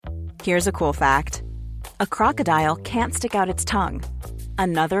Here's a cool fact. A crocodile can't stick out its tongue.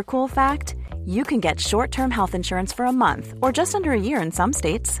 Another cool fact, you can get short-term health insurance for a month or just under a year in some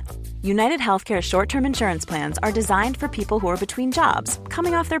states. United Healthcare short-term insurance plans are designed for people who are between jobs,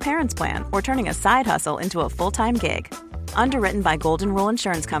 coming off their parents' plan, or turning a side hustle into a full-time gig. Underwritten by Golden Rule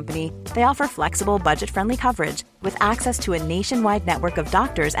Insurance Company, they offer flexible, budget-friendly coverage with access to a nationwide network of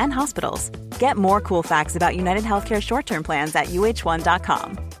doctors and hospitals. Get more cool facts about United Healthcare short-term plans at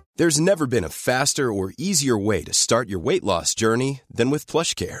uh1.com. There's never been a faster or easier way to start your weight loss journey than with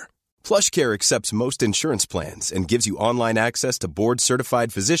PlushCare. PlushCare accepts most insurance plans and gives you online access to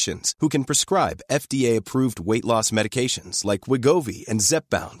board-certified physicians who can prescribe FDA-approved weight loss medications like Wegovy and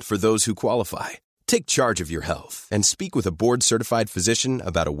Zepbound for those who qualify. Take charge of your health and speak with a board-certified physician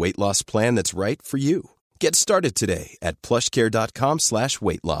about a weight loss plan that's right for you. Get started today at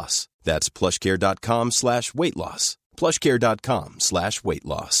plushcare.com/weightloss. That's plushcare.com/weightloss.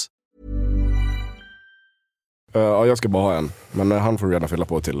 plushcare.com/weightloss. Ja, jag ska bara ha en. Men han får redan fylla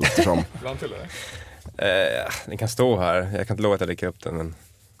på till eftersom. Den kan stå här. Jag kan inte lova att jag dricker upp den, men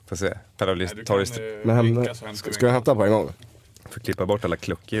får se. Men ska jag hämta på en gång? Får klippa bort alla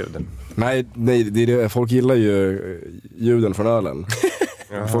kluckljuden. Nej, det är det. Folk gillar ju ljuden från ölen.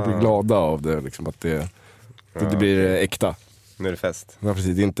 Folk blir glada av det, liksom, att det blir äkta. Nu är det fest. Ja,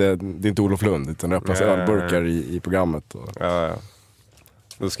 precis. Det är inte Olof Lund, utan det öppnas ölburkar i programmet. Och... Ja.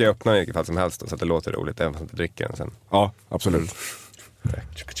 Då ska jag öppna i vilket fall som helst då, så att det låter roligt även om jag inte dricker den sen. Ja, absolut.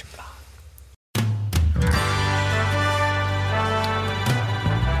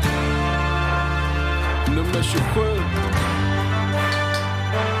 Nummer 27.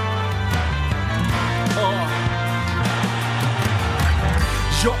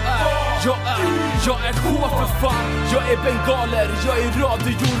 Jag är K för fan. Jag är bengaler, jag är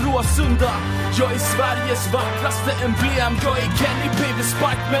Radio Råsunda. Jag är Sveriges vackraste emblem. Jag är Kenny Baby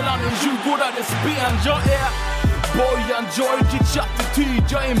Spark mellan en djurgårdares ben. Jag är Bojan Djordjic attityd.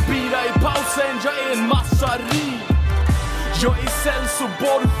 Jag är en bira i pausen, jag är en massarin. Jag är Celso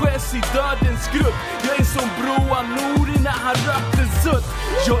Borges i dödens grupp. Jag är som Broa Nouri när han rökte sutt.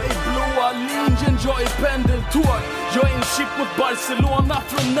 Jag är blåa linjen, jag är pendeltåg. Jag är en chip mot Barcelona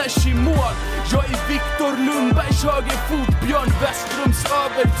från Nesh i mål. Jag är Viktor Lundbergs högerfot, Björn Westrums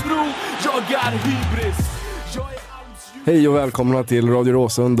övertro. Jag är hybris. Hej och välkomna till Radio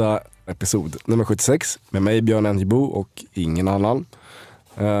Råsunda episod nummer 76 med mig Björn Enjebo och ingen annan.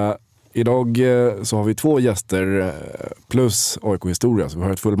 Idag så har vi 2 gäster plus AIK-historia, så vi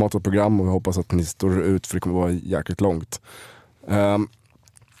har ett fullmatat program och vi hoppas att ni står ut för det kommer vara jäkligt långt.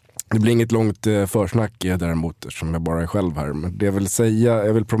 Det blir inget långt försnack däremot eftersom jag bara är själv här, men det jag vill säga,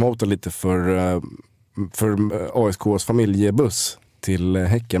 jag vill promota lite för AIKs familjebuss till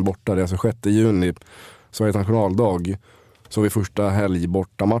Häcken borta. Det är alltså 6 juni, Sveriges nationaldag, så vi första helg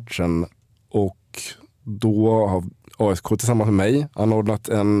borta matchen, och då har ASK tillsammans med mig anordnat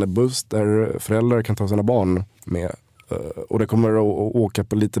en buss där föräldrar kan ta sina barn med. Och det kommer att åka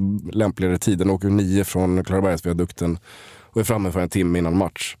på lite lämpligare tid. Den åker 9 från Klarabergsviadukten och är framme för en timme innan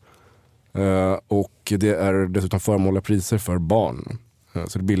match. Och det är dessutom förmånliga priser för barn.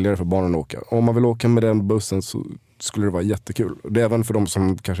 Så det är billigare för barnen att åka. Om man vill åka med den bussen så skulle det vara jättekul. Det är även för de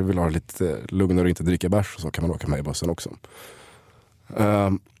som kanske vill ha lite lugnare och inte dricka bärs, så kan man åka med i bussen också.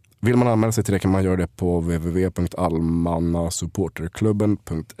 Vill man anmäla sig till det kan man göra det på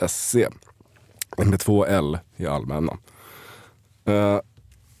www.almannasupporterklubben.se med 2 L i Almänna.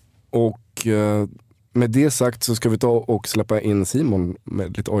 Och med det sagt så ska vi ta och släppa in Simon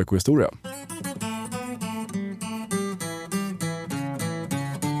med lite AIK-historia.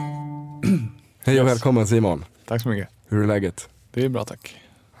 Hej och välkommen Simon. Tack så mycket. Hur är läget? Det är bra, tack.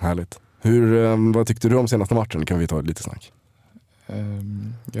 Härligt. Vad tyckte du om senaste matchen? Kan vi ta lite snack?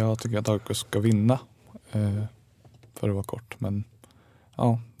 Jag tycker att AIK ska vinna för att vara kort. Men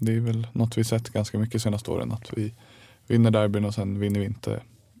ja, det är väl något vi sett ganska mycket senaste åren. Att vi vinner derbyn och sen vinner vi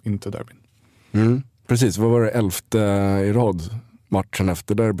inte derbyn. Precis, vad var det 11:e i rad matchen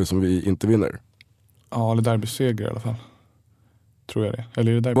efter derby som vi inte vinner? Ja, eller derbyseger i alla fall. Tror jag det.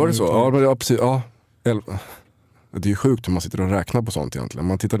 Eller är det derby? Var det så? Ja, men precis. Ja, 11. Det är ju sjukt hur man sitter och räknar på sånt egentligen.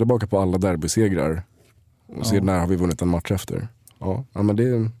 Man tittar tillbaka på alla derbysegrar och ser när har vi vunnit en match efter. Ja, men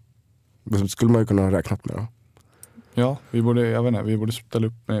det skulle man ju kunna ha räknat med då. Ja, vi borde ställa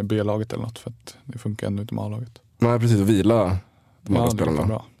upp med B-laget eller något, för att det funkar ändå inte med A-laget. Nej, precis, och vila de andra spelarna.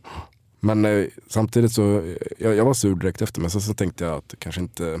 Bra. Men samtidigt så, jag var sur direkt efter, men så tänkte jag att kanske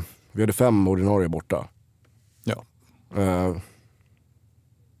inte, vi hade 5 ordinarie borta. Ja.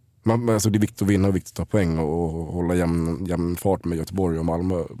 Alltså det är viktigt att vinna och viktigt att ta poäng och hålla jämn fart med Göteborg och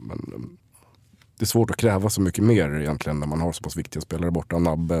Malmö. Men det är svårt att kräva så mycket mer egentligen när man har så pass viktiga spelare borta.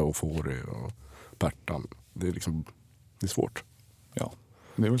 Nabbe och Fori och Pertan. Det är liksom, det är svårt. Ja,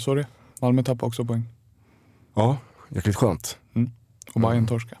 det är väl så det. Malmö tappar också poäng. Ja, jäkligt skönt. Och Bayern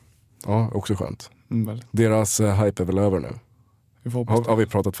torska. Ja, också skönt. Väldigt. Deras hype är väl över nu. Vi får hoppas Har vi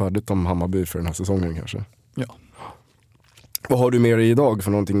pratat färdigt om Hammarby för den här säsongen kanske? Ja. Vad har du med dig idag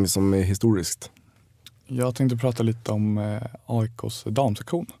för någonting som är historiskt? Jag tänkte prata lite om AIKs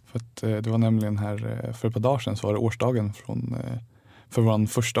damsektion. För att det var nämligen här för ett par dagar sedan så var det årsdagen för vår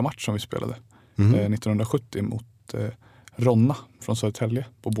första match som vi spelade. 1970 mot Ronna från Södertälje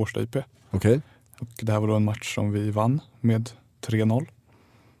på Bårsta IP. Okej. Och det här var då en match som vi vann med 3-0.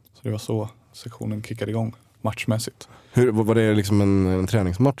 Så det var så sektionen kickade igång matchmässigt. Var det liksom en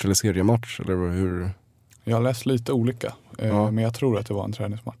träningsmatch eller seriematch? Eller hur? Jag har läst lite olika, men jag tror att det var en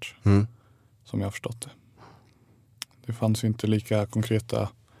träningsmatch. Som jag har förstått det. Det fanns ju inte lika konkreta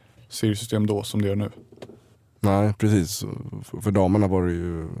seriesystem då som det gör nu. Nej, precis. För damerna var det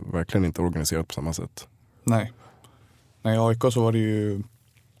ju verkligen inte organiserat på samma sätt. Nej, i AIK så var det ju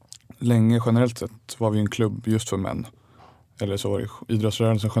länge generellt sett var vi en klubb just för män. Eller så var det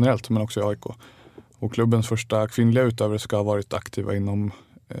idrottsrörelsen generellt, men också i AIK. Och klubbens första kvinnliga utövare ska ha varit aktiva inom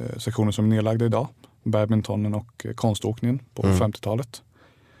sektioner som är nedlagda idag. Badmintonen och konståkningen på 50-talet.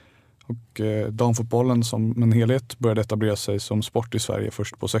 Och damfotbollen som en helhet började etablera sig som sport i Sverige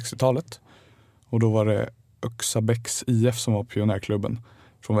först på 60-talet. Och då var det Öxabäcks IF som var pionjärklubben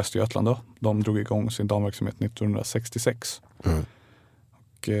från Västergötland då. De drog igång sin damverksamhet 1966.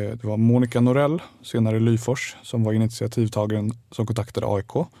 Och det var Monica Norell, senare Lyfors, som var initiativtagaren som kontaktade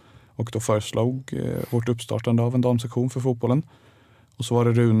AIK. Och då föreslog vårt uppstartande av en damsektion för fotbollen. Och så var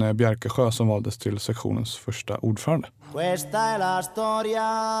det Rune Bjerkesjö som valdes till sektionens första ordförande. Questa è la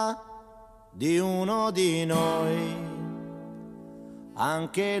storia di uno di noi.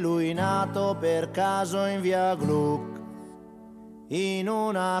 Anche lui nato per caso in via Gluck. In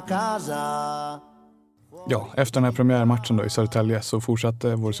una casa. Ja, efter den här premiärmatchen då i Södertälje så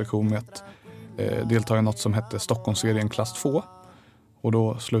fortsatte vår sektion med att delta i något som hette Stockholmsserien klass 2. Och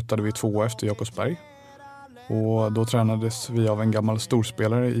då slutade vi 2 efter Jakobsberg. Och då tränades vi av en gammal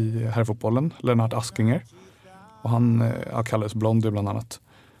storspelare i herrfotbollen, Lennart Askinger. Och han kallades Blondie bland annat.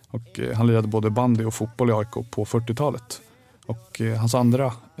 Och han lirade både bandy och fotboll i AIK på 40-talet. Och hans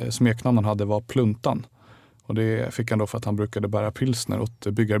andra smeknamn han hade var Pluntan. Och det fick han då för att han brukade bära pilsner åt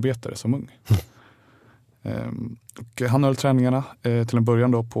byggarbetare som ung. Och han höll träningarna till en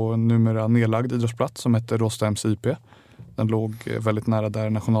början då på en numera nedlagd idrottsplats som hette Råsthems IP. Den låg väldigt nära där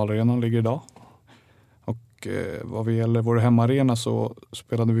nationalarenan ligger idag. Och vad vi gäller vår hemmaarena så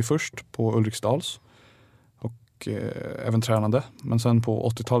spelade vi först på Ulriksdals och även tränade. Men sen på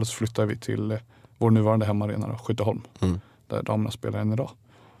 80-talet så flyttade vi till vår nuvarande hemmaarena då, Skytteholm, där damerna spelar än idag.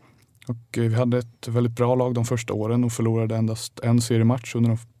 Och vi hade ett väldigt bra lag de första åren och förlorade endast en seriematch under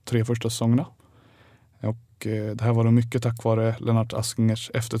de 3 första säsongerna. Och det här var då mycket tack vare Lennart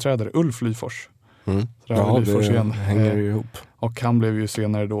Askingers efterträdare Ulf Lyfors. Ja, Lyfors det igen. Hänger ihop. Och han blev ju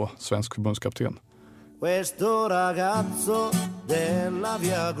senare då svensk förbundskapten.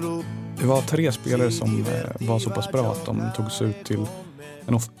 Det var 3 spelare som var så pass bra att de tog sig ut till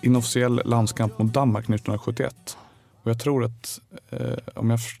en inofficiell landskamp mot Danmark 1971. Och jag tror att, om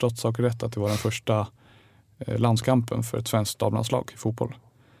jag förstått saker rätt, att det var den första landskampen för ett svenskt damlandslag i fotboll.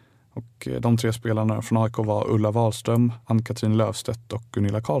 Och de 3 spelarna från AIK var Ulla Wahlström, Ann-Katrin Löfstedt och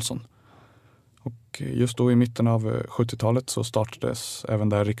Gunilla Karlsson. Och just då i mitten av 70-talet så startades även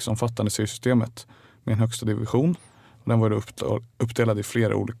det här riksomfattande seriesystemet med en högsta division. Och den var då uppdelad i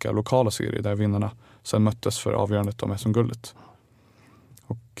flera olika lokala serier där vinnarna sedan möttes för avgörandet om SM-guldet.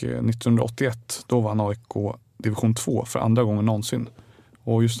 Och 1981 då vann AIK division 2 för andra gången någonsin.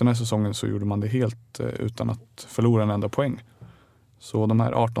 Och just den här säsongen så gjorde man det helt utan att förlora en enda poäng. Så de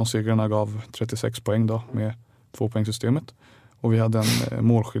här 18 segrarna gav 36 poäng då med 2-poängssystemet. Och vi hade en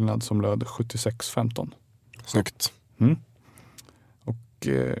målskillnad som löd 76-15. Snyggt. Och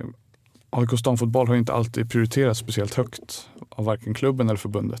AIKs damfotboll har inte alltid prioriterats speciellt högt av varken klubben eller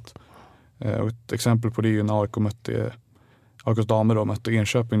förbundet. Och ett exempel på det är ju när AIKs damer då mötte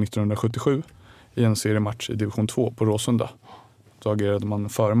Enköping 1977 i en seriematch i division 2 på Råsunda. Så agerade man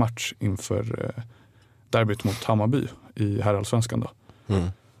före match inför derbyt mot Hammarby i herrallsvenskan då.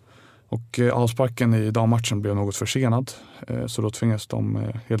 Och avsparken i dammatchen blev något försenad. Så då tvingades de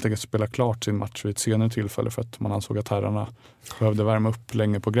helt enkelt spela klart sin match vid ett senare tillfälle för att man ansåg att herrarna behövde värma upp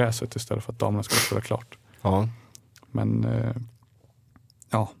länge på gräset istället för att damerna skulle spela klart. Ja. Men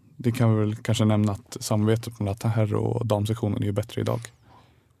det kan vi väl kanske nämna att samarbetet mellan herr- och damsektionen är ju bättre idag.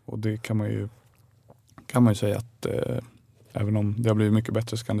 Och det kan man ju säga att även om det har blivit mycket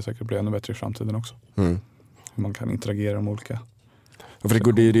bättre så kan det säkert bli ännu bättre i framtiden också. Hur man kan interagera med olika. Ja, för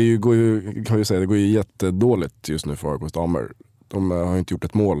det går ju, kan vi säga, det går ju jättedåligt just nu för AIKs damer. De har ju inte gjort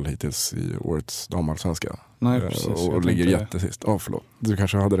ett mål hittills i årets damallsvenska. Nej, precis. Och ligger jättesist. Förlåt. Du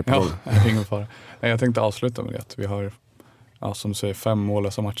kanske hade det på gång. Ja, ingen fara. Jag tänkte avsluta med det. Att vi har, som du säger, 5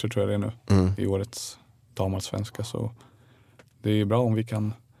 mållösa matcher tror jag det är nu i årets damallsvenska. Så det är bra om vi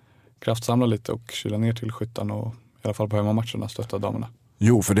kan kraftsamla lite och kyla ner till skyttan och i alla fall på hemmamatcherna stötta damerna.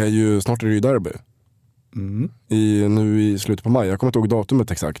 Jo, för det är ju, snart är det ju derby. Nu i slutet på maj. Jag kommer inte ihåg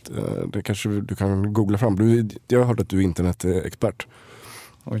datumet exakt. Det kanske du kan googla fram. Jag har hört att du är internetexpert.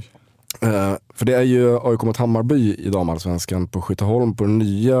 Oj. För det är ju AIK mot Hammarby i damallsvenskan på Skytteholm på den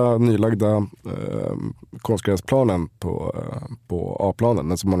nylagda konstgräsplanen på A-planen.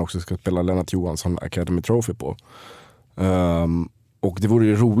 Den som man också ska spela Lennart Johansson Academy Trophy på. Och det vore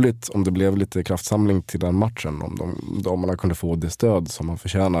ju roligt om det blev lite kraftsamling till den matchen. Om damerna kunde få det stöd som man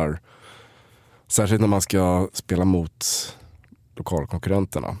förtjänar. Särskilt när man ska spela mot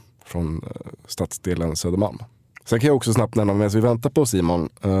lokalkonkurrenterna från stadsdelen Södermalm. Sen kan jag också snabbt nämna, medan vi väntar på Simon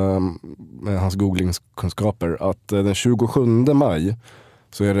med hans googlingskunskaper, att den 27 maj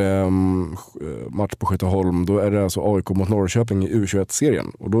så är det match på Skytteholm. Då är det alltså AIK mot Norrköping i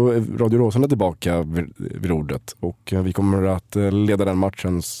U21-serien. Och då är Radio Råsunda tillbaka vid rodret. Och vi kommer att leda den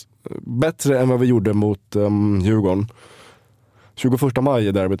matchen bättre än vad vi gjorde mot Djurgården. 21 maj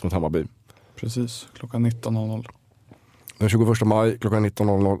är derbyt mot Hammarby. Precis, klockan 19.00. Den 21 maj klockan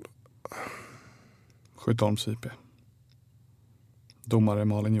 19.00. Skytteholms IP. Domare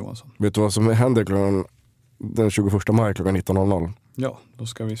Malin Johansson. Vet du vad som händer den 21 maj klockan 19.00? Ja, då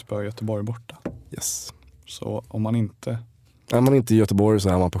ska vi spöa Göteborg borta. Yes. Så om man inte... Är man inte i Göteborg så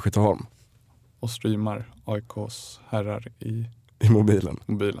är man på Skytteholm. Och streamar AIKs herrar i mobilen.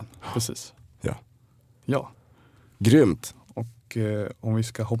 Precis. Ja. Grymt. Och om vi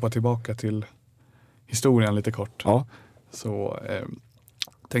ska hoppa tillbaka till historien lite kort. Ja. Så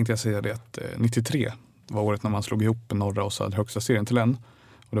tänkte jag säga det att 93 var året när man slog ihop norra och södra högsta serien till en.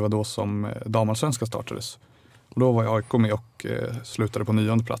 Och det var då som damallsvenska startades. Och då var AIK med och slutade på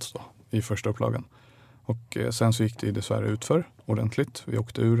 9:e plats då, i första upplagan. Och sen så gick det dessvärre utför ordentligt. Vi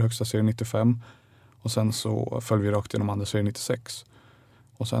åkte ur högsta serien 95 och sen så föll vi rakt genom andra serien 96.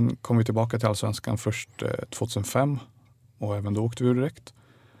 Och sen kom vi tillbaka till allsvenskan först 2005 och även då åkte vi ur direkt.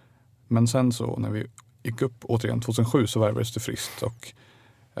 Men sen så när vi gick upp återigen 2007 så värvades det friskt och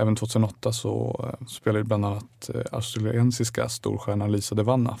även 2008 så spelade bland annat australiensiska storstjärnan Lisa De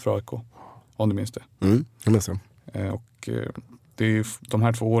Vanna för AIK, om du minns det. Jag minns det. Och det är de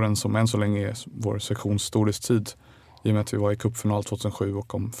här 2 åren som än så länge är vår sektions storhetstid, i och med att vi var i cupfinal 2007 och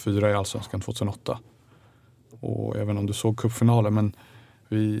kom 4 i allsvenskan 2008. Och även om du såg cupfinalen, men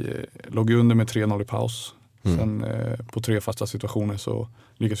vi låg ju under med 3-0 i paus. Sen på 3 fasta situationer så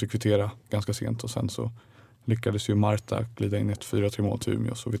lyckades vi kvittera ganska sent och sen så lyckades ju Marta glida in ett 4-3 mål till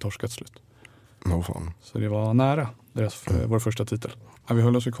Umeå så vi torskade slut. Fan. Så det var nära vår första titel. Ja, vi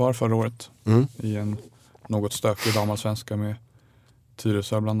höll oss kvar förra året i en något stökig damallsvenska med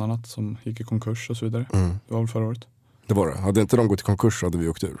Tyresö bland annat som gick i konkurs och så vidare. Det var väl förra året. Det var det. Hade inte de gått i konkurs så hade vi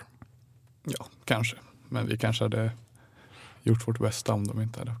åkt ur. Ja, kanske. Men vi kanske hade gjort vårt bästa om de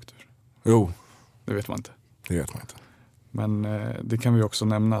inte hade åkt ur. Jo. Det vet man inte. Det vet man inte. Men det kan vi också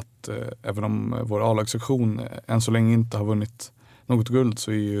nämna att även om vår A-lagssektion än så länge inte har vunnit något guld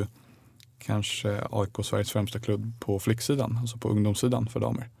så är ju kanske AIK Sveriges främsta klubb på flicksidan, alltså på ungdomssidan för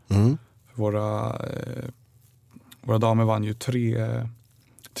damer. Våra damer vann ju 3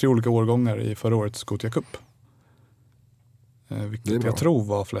 olika årgångar i förra årets Gothia Cup. Vilket jag tror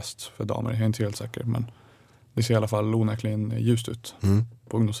var flest för damer, jag är inte helt säker. Men det ser i alla fall onekligen ljust ut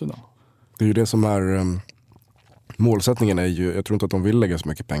på ungdomssidan. Det är ju det som är... Målsättningen är ju, jag tror inte att de vill lägga så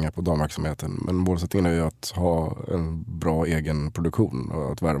mycket pengar på damverksamheten, men målsättningen är ju att ha en bra egen produktion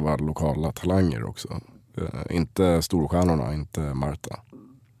och att värva lokala talanger också. Inte storstjärnorna, inte Marta.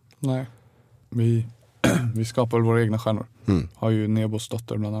 Nej, vi skapar våra egna stjärnor. Har ju Nebos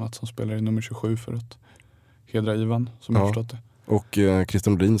dotter bland annat som spelar i nummer 27 för att hedra Ivan, som jag förstått det. Och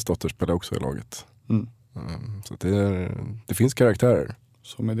Christian Nordins dotter spelar också i laget. Så det finns karaktärer.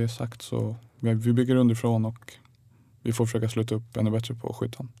 Så med det sagt så vi bygger underifrån och vi får försöka sluta upp ännu bättre på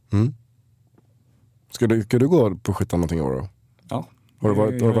skyttan. Ska du gå på skyttan någonting i år då? Ja. Har du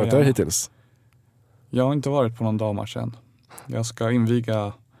varit där hittills? Jag har inte varit på någon dammatch än. Jag ska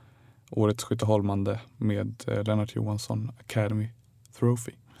inviga årets skytteholmande med Lennart Johansson Academy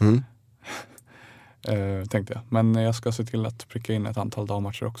Trophy. Tänkte jag. Men jag ska se till att pricka in ett antal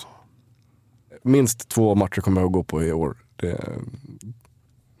dammatcher också. Minst 2 matcher kommer jag att gå på i år.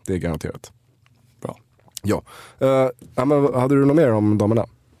 Det är garanterat. Bra. Ja. Men hade du något mer om damerna?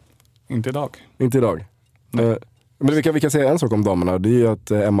 Inte idag. Inte idag. Men vi kan säga en sak om damerna. Det är ju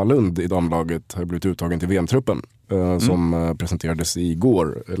att Emma Lund i damlaget har blivit uttagen till VM-truppen. Som presenterades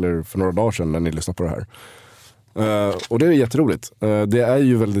igår, eller för några dagar sedan när ni lyssnade på det här. Och det är jätteroligt. Det är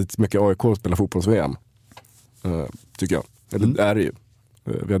ju väldigt mycket AIK att spela fotbolls-VM. Tycker jag. Eller är det ju.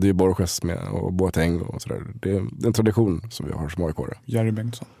 Vi hade ju Borges med och Boateng och sådär. Det är en tradition som vi har som AIK-are.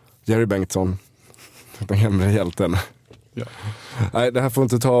 Jerry Bengtsson. Den gamla hjälten. Ja. Nej, det här får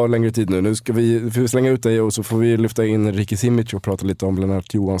inte ta längre tid nu. Nu ska vi slänga ut dig och så får vi lyfta in Ricky Simic och prata lite om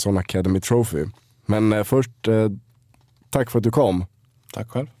Lennart Johansson Academy Trophy. Men först, tack för att du kom. Tack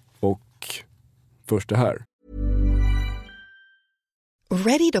själv. Och först det här.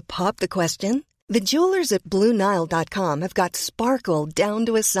 Ready to pop the question? The jewelers at BlueNile.com have got sparkle down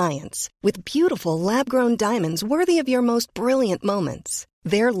to a science with beautiful lab-grown diamonds worthy of your most brilliant moments.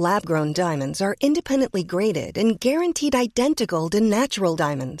 Their lab-grown diamonds are independently graded and guaranteed identical to natural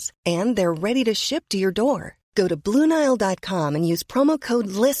diamonds, and they're ready to ship to your door. Go to BlueNile.com and use promo code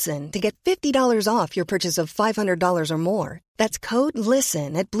LISTEN to get $50 off your purchase of $500 or more. That's code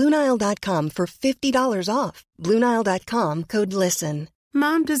LISTEN at BlueNile.com for $50 off. BlueNile.com, code LISTEN.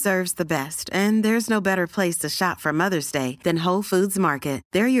 Mom deserves the best, and there's no better place to shop for Mother's Day than Whole Foods Market.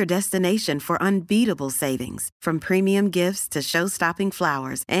 They're your destination for unbeatable savings, from premium gifts to show-stopping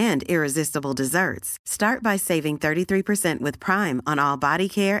flowers and irresistible desserts. Start by saving 33% with Prime on all body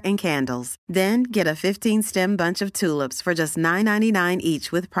care and candles. Then get a 15-stem bunch of tulips for just $9.99 each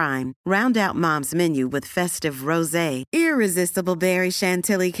with Prime. Round out Mom's menu with festive rosé, irresistible berry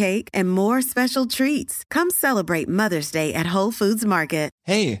chantilly cake, and more special treats. Come celebrate Mother's Day at Whole Foods Market.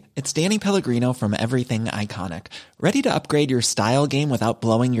 Hey, it's Danny Pellegrino from Everything Iconic. Ready to upgrade your style game without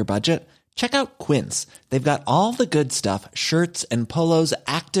blowing your budget? Check out Quince. They've got all the good stuff, shirts and polos,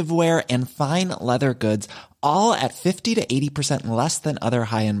 activewear, and fine leather goods, all at 50 to 80% less than other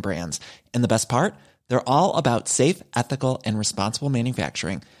high-end brands. And the best part? They're all about safe, ethical, and responsible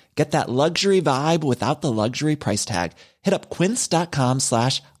manufacturing. Get that luxury vibe without the luxury price tag. Hit up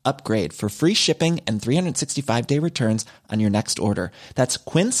quince.com/upgrade for free shipping and 365-day returns on your next order.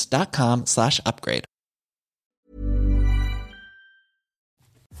 That's quince.com/upgrade.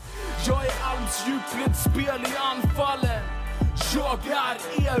 Jag är Alms djupled spel i anfallen. Jag är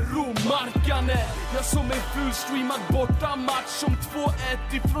Eero-markane. Jag som är fullstreamad borta match som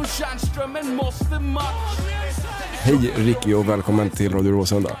 2-1 ifrån Tjärnströmen måste match. Hej Ricky och välkommen till Radio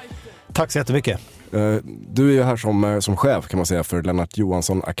Råsunda. Tack så jättemycket. Du är ju här som chef kan man säga för Lennart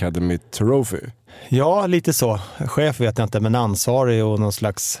Johansson Academy Trophy. Ja, lite så. Chef vet jag inte, men ansvarig och någon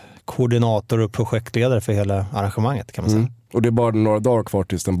slags koordinator och projektledare för hela arrangemanget kan man säga. Och det är bara några dagar kvar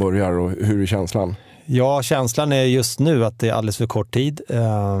tills den börjar och hur är känslan? Ja, känslan är just nu att det är alldeles för kort tid.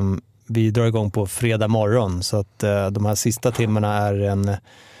 Vi drar igång på fredag morgon så att de här sista timmarna är en...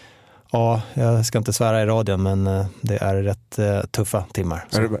 Ja, jag ska inte svära i radion, men det är rätt tuffa timmar.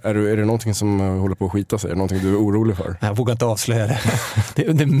 Är det någonting som håller på att skita sig? Är det någonting du är orolig för? Jag vågar inte avslöja det. Det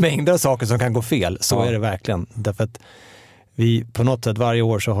är mängder av saker som kan gå fel. Så är det verkligen. Därför att vi på något sätt varje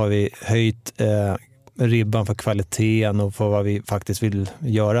år så har vi höjt ribban för kvaliteten och för vad vi faktiskt vill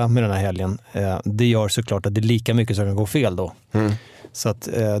göra med den här helgen. Det gör såklart att det är lika mycket som kan gå fel då. Så att,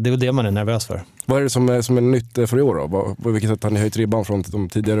 det är väl det man är nervös för. Vad är det som är nytt för i år då? På vilket sätt har ni höjt ribban från de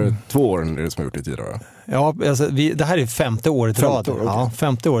tidigare 2 åren är det som har gjort det tidigare? Ja, alltså det här är 5:e året i rad. Okay. Ja,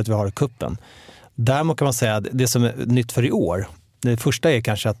 5:e året vi har i kuppen. Däremot kan man säga att det som är nytt för i år, det första är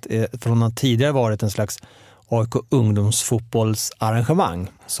kanske att från att tidigare varit en slags AIK ungdomsfotbollsarrangemang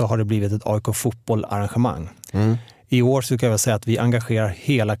så har det blivit ett AIK fotbollarrangemang. I år så kan jag säga att vi engagerar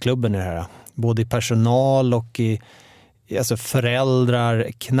hela klubben i det här. Både i personal och i alltså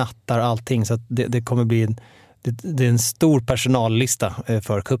föräldrar, knattar, allting. Så att det kommer bli det är en stor personallista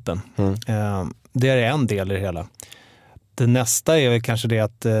för kuppen. Det är en del i det hela. Det nästa är väl kanske det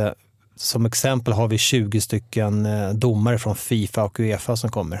att som exempel har vi 20 stycken domare från FIFA och UEFA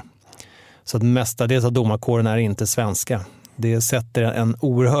som kommer. Så att mestadels av domarkåren är inte svenska. Det sätter en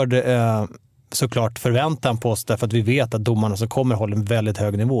oerhörd såklart förväntan på oss därför att vi vet att domarna som kommer håller en väldigt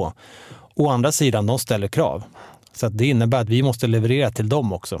hög nivå. Å andra sidan, de ställer krav. Så att det innebär att vi måste leverera till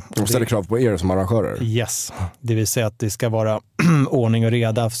dem också. De ställer krav på er som arrangörer? Yes. Det vill säga att det ska vara ordning och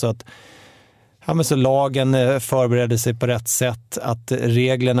reda så att så lagen förbereder sig på rätt sätt, att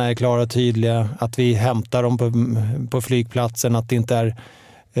reglerna är klara och tydliga, att vi hämtar dem på flygplatsen, att det inte är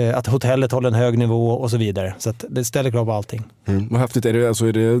att hotellet håller en hög nivå och så vidare. Så att det ställer krav på allting. Vad häftigt.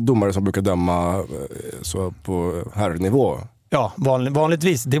 Är det domare som brukar döma så på herrnivå Ja,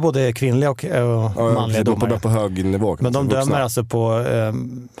 vanligtvis. Det är både kvinnliga och manliga domare. På hög nivå. Men de dömer alltså på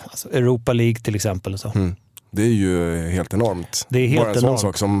Europa League till exempel. Och så. Det är ju helt enormt. Det är helt bara en sån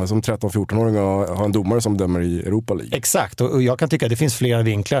sak som 13-14-åring har en domare som dömer i Europa League. Exakt, och jag kan tycka att det finns flera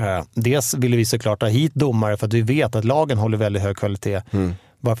vinklar här. Dels vill vi såklart ha hit domare för att vi vet att lagen håller väldigt hög kvalitet.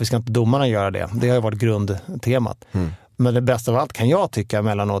 Varför ska inte domarna göra det? Det har ju varit grundtemat. Men det bästa av allt kan jag tycka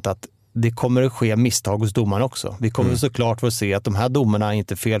emellanåt att det kommer att ske misstag hos domarna också. Vi kommer såklart få se att de här domarna är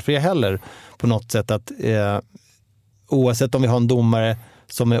inte felfria heller på något sätt. Att oavsett om vi har en domare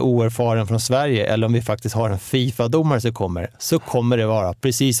som är oerfaren från Sverige eller om vi faktiskt har en FIFA-domare så kommer det vara,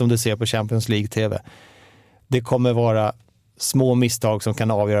 precis som du ser på Champions League-TV. Det kommer vara små misstag som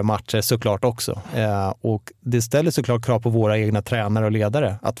kan avgöra matcher såklart också. Och det ställer såklart krav på våra egna tränare och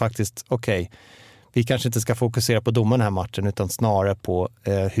ledare att faktiskt, vi kanske inte ska fokusera på domaren den här matchen utan snarare på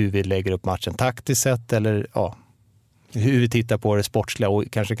hur vi lägger upp matchen taktiskt sett eller hur vi tittar på det sportsliga och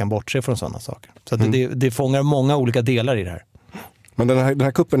kanske kan bortse från sådana saker. Så att det fångar många olika delar i det här. Men den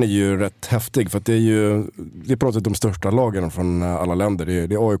här kuppen är ju rätt häftig för att det är på något sätt de största lagen från alla länder.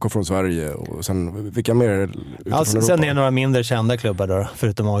 Det är AIK från Sverige och sen vilka mer utifrån Europa? Sen är det några mindre kända klubbar då,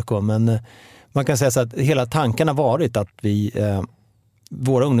 förutom AIK. Men man kan säga så att hela tanken har varit att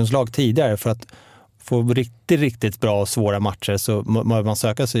våra ungdomslag tidigare för att få riktigt bra och svåra matcher så måste man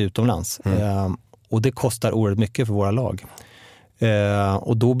söka sig utomlands. Och det kostar oerhört mycket för våra lag.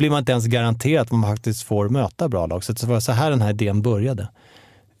 Och då blir man inte ens garanterad att man faktiskt får möta bra lag. Så det var så här den här idén började.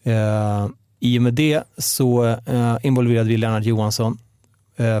 I och med det så involverade vi Lennart Johansson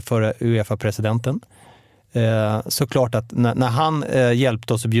för UEFA-presidenten. Såklart att när han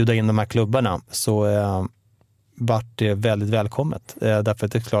hjälpte oss att bjuda in de här klubbarna så vart det väldigt välkommet. Därför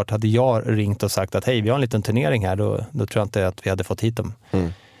att det är klart, hade jag ringt och sagt att hej, vi har en liten turnering här, då tror jag inte att vi hade fått hit dem.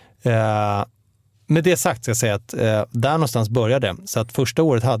 Med det sagt ska jag säga att där någonstans började. Så att första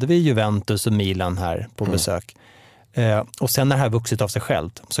året hade vi Juventus och Milan här på besök. Och sen har det här vuxit av sig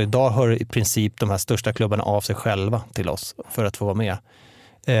självt. Så idag hör i princip de här största klubbarna av sig själva till oss för att få vara med.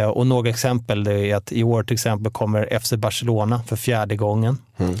 Och några exempel är att i år till exempel kommer FC Barcelona för 4:e gången.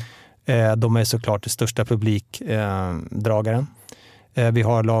 De är såklart det största publikdragaren. Vi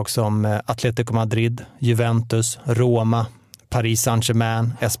har lag som Atletico Madrid, Juventus, Roma, Paris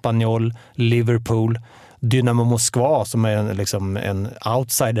Saint-Germain, Espanyol, Liverpool, Dynamo Moskva som är liksom en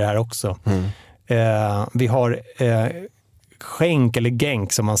outsider här också. Vi har Genk eller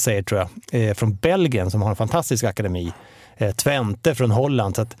Genk som man säger tror jag, från Belgien som har en fantastisk akademi. Twente från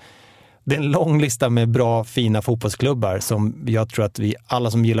Holland. Så att det är en lång lista med bra, fina fotbollsklubbar som jag tror att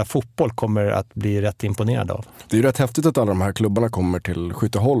alla som gillar fotboll kommer att bli rätt imponerade av. Det är ju rätt häftigt att alla de här klubbarna kommer till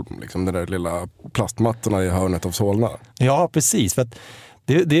Skytteholm, liksom den där lilla plastmattorna i hörnet av Solna. Ja, precis. För att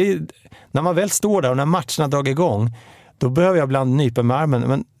när man väl står där och när matcherna drar igång, då behöver jag ibland nypa med armen.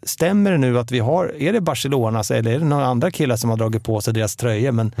 Men stämmer det nu att är det Barcelonas eller är det några andra killar som har dragit på sig deras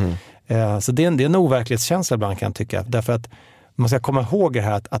tröjor? Men, så det är en overklighetskänsla ibland kan jag tycka. Därför att man ska komma ihåg det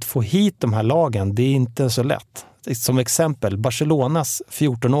här att få hit de här lagen, det är inte så lätt. Som exempel, Barcelonas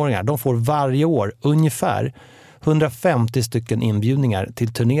 14-åringar, de får varje år ungefär 150 stycken inbjudningar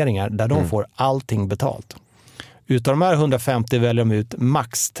till turneringar där de får allting betalt. Utav de här 150 väljer de ut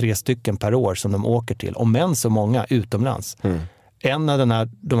max 3 stycken per år som de åker till, om än så många utomlands. En av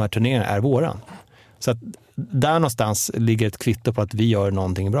de här turneringarna är våran. Så att där någonstans ligger ett kvitto på att vi gör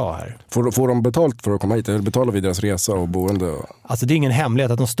någonting bra här. Får de betalt för att komma hit? Eller betalar vi deras resa och boende? Alltså det är ingen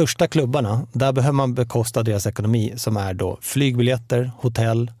hemlighet att de största klubbarna, där behöver man bekosta deras ekonomi som är då flygbiljetter,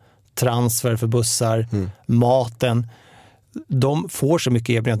 hotell, transfer för bussar, maten. De får så mycket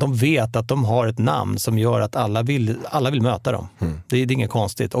erbjudanden att de vet att de har ett namn som gör att alla vill möta dem. Det är inget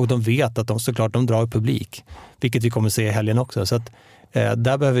konstigt. Och de vet att de drar publik, vilket vi kommer se i helgen också. Så att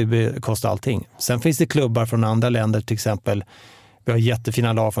där behöver vi bekosta allting. Sen finns det klubbar från andra länder, till exempel vi har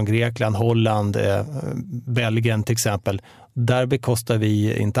jättefina lag från Grekland, Holland, Belgien till exempel. Där bekostar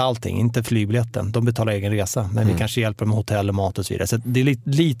vi inte allting, inte flygbiljetten. De betalar egen resa, men vi kanske hjälper med hotell och mat och så vidare. Så det är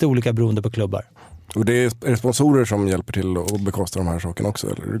lite olika beroende på klubbar. Och det är sponsorer som hjälper till att bekosta de här sakerna också?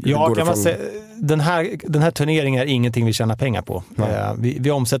 Eller? Ja, kan man säga, den här turneringen är ingenting vi tjänar pengar på.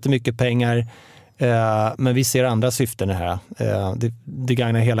 Vi omsätter mycket pengar, men vi ser andra syften i det här. Det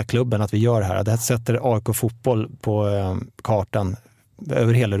gagnar hela klubben att vi gör det här. Det här sätter AIK fotboll på kartan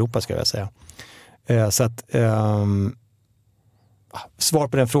över hela Europa, ska jag säga. Så att svar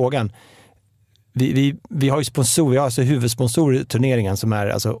på den frågan. Vi har ju sponsor, vi har alltså huvudsponsor i turneringen som är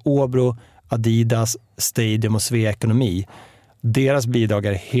alltså Åbro, Adidas, Stadium och Svea Ekonomi. Deras bidrag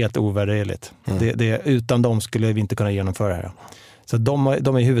är helt ovärderligt. Utan dem skulle vi inte kunna genomföra det här. Så de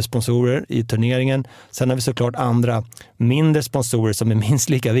är huvudsponsorer i turneringen. Sen har vi såklart andra mindre sponsorer som är minst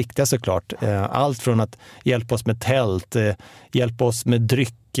lika viktiga såklart. Allt från att hjälpa oss med tält, hjälpa oss med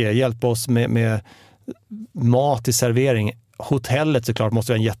dryck, hjälpa oss med mat i servering. Hotellet såklart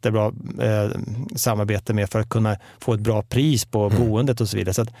måste vi ha en jättebra samarbete med för att kunna få ett bra pris på boendet och så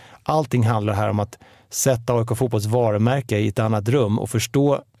vidare. Så att allting handlar här om att sätta AIK Fotbolls varumärke i ett annat rum och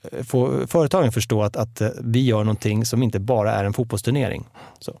få företagen förstå att vi gör någonting som inte bara är en fotbollsturnering.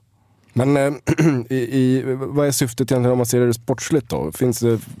 Så. Men vad är syftet egentligen om man ser det sportsligt då?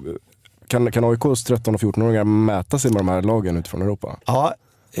 Kan AIKs 13- och 14-åringar mäta sig med de här lagen utifrån Europa? Ja,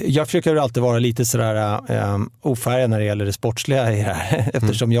 jag försöker alltid vara lite sådär ofärgad när det gäller det sportsliga i det här.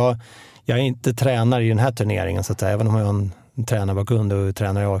 Eftersom jag är inte tränare i den här turneringen, så att även om jag har en tränarbakgrund och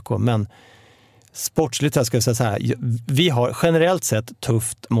tränar i AIK. Men sportsligt ska jag säga så här, vi har generellt sett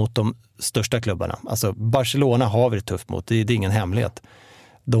tufft mot de största klubbarna. Alltså Barcelona har vi det tufft mot, det är ingen hemlighet.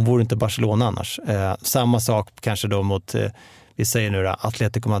 De vore inte Barcelona annars. Samma sak kanske då mot, vi säger nu då,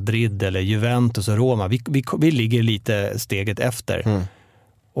 Atletico Madrid eller Juventus och Roma. Vi ligger lite steget efter.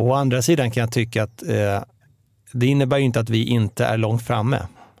 Och å andra sidan kan jag tycka att det innebär ju inte att vi inte är långt framme.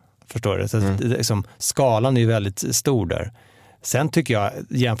 Förstår du? Så liksom, skalan är ju väldigt stor där. Sen tycker jag,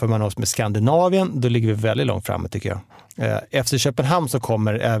 jämför man oss med Skandinavien, då ligger vi väldigt långt framme tycker jag. FC Köpenhamn som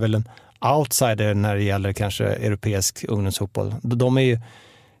kommer är väl en outsider när det gäller kanske europeisk ungdomsfotboll. De är ju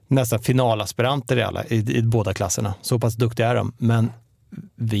nästan finalaspiranter i båda klasserna. Så pass duktiga är de. Men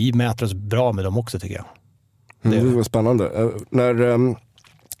vi mäter oss bra med dem också tycker jag. Det var spännande.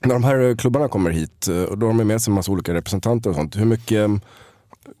 När de här klubbarna kommer hit och då har de med sig en massa olika representanter och sånt.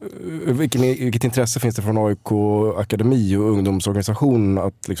 Vilket intresse finns det från AIK akademi och ungdomsorganisation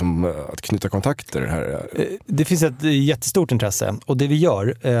att knyta kontakter här? Det finns ett jättestort intresse och det vi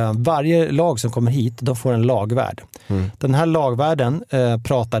gör, varje lag som kommer hit, de får en lagvärd. Den här lagvärden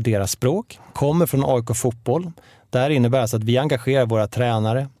pratar deras språk, kommer från AIK fotboll. Det här innebär alltså att vi engagerar våra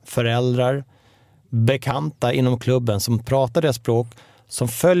tränare, föräldrar, bekanta inom klubben som pratar deras språk, som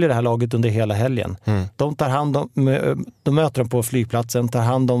följer det här laget under hela helgen. De tar hand om, de möter dem på flygplatsen, tar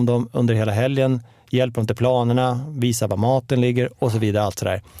hand om dem under hela helgen, hjälper dem till planerna, visar var maten ligger och så vidare, allt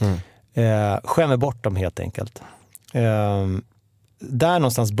sådär. Skämmer bort dem helt enkelt. Där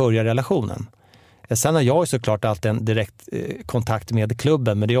någonstans börjar relationen. Sen har jag såklart alltid en direkt kontakt med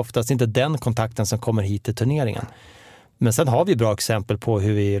klubben, men det är oftast inte den kontakten som kommer hit till turneringen. Men sen har vi bra exempel på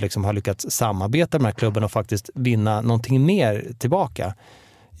hur vi liksom har lyckats samarbeta med den här klubben och faktiskt vinna någonting mer tillbaka.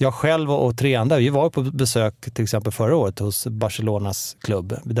 Jag själv och tre andra, vi var på besök till exempel förra året hos Barcelonas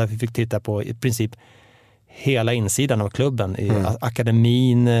klubb. Där vi fick titta på i princip hela insidan av klubben. I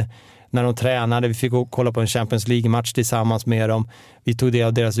akademin, när de tränade. Vi fick kolla på en Champions League-match tillsammans med dem. Vi tog del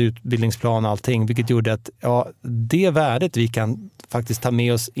av deras utbildningsplan och allting. Vilket gjorde att det värdet vi kan faktiskt ta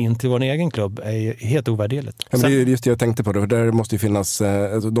med oss in till vår egen klubb är helt ovärderligt. Men det är just det jag tänkte på. Där måste ju finnas,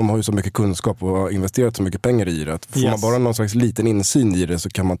 de har ju så mycket kunskap och har investerat så mycket pengar i det. Att får man bara någon slags liten insyn i det så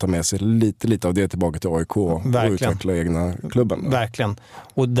kan man ta med sig lite av det tillbaka till AIK och utveckla egna klubben. Verkligen.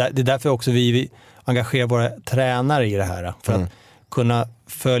 Och det är därför också vi engagerar våra tränare i det här. För att kunna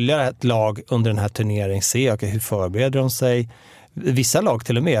följa ett lag under den här turneringen, se hur förbereder de sig. Vissa lag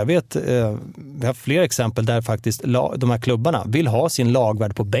till och med, jag vet, vi har fler exempel där faktiskt de här klubbarna vill ha sin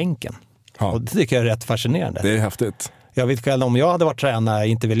lagvärd på bänken. Ja. Och det tycker jag är rätt fascinerande. Det är häftigt. Jag vet själv, om jag hade varit tränare,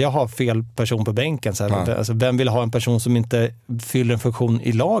 inte vill jag ha fel person på bänken. Så här, alltså, vem vill ha en person som inte fyller en funktion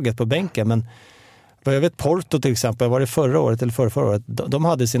i laget på bänken? Men jag vet Porto till exempel, var det förra året eller förra året, de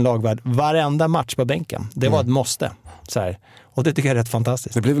hade sin lagvärd varenda match på bänken. Det var ett måste. Så här. Och det tycker jag är rätt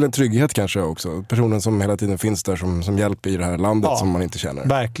fantastiskt. Det blir väl en trygghet kanske också. Personen som hela tiden finns där som hjälper i det här landet som man inte känner.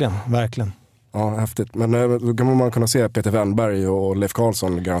 Verkligen. Ja, häftigt. Men då kan man kunna se Peter Wennberg och Leif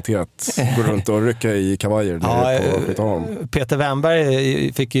Karlsson garanterat gå runt och rycka i kavajer på Skytteholm. Peter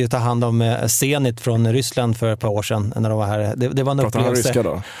Wennberg fick ju ta hand om Zenit från Ryssland för ett par år sedan när de var här. Det var en upplevelse. Han ryska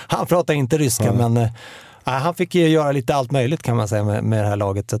då? Han pratar inte ryska, men han fick ju göra lite allt möjligt kan man säga med det här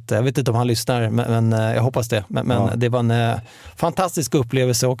laget. Så jag vet inte om han lyssnar, men jag hoppas det. Men det var en fantastisk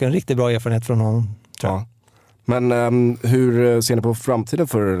upplevelse och en riktigt bra erfarenhet från honom, tror jag. Men hur ser ni på framtiden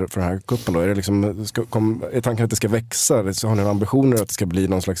för den här kuppen då? Är det är tanken att det ska växa? Har ni ambitioner att det ska bli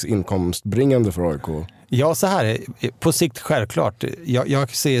någon slags inkomstbringande för AIK? Ja, så här på sikt självklart.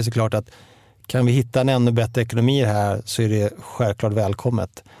 Jag ser såklart att kan vi hitta en ännu bättre ekonomi här så är det självklart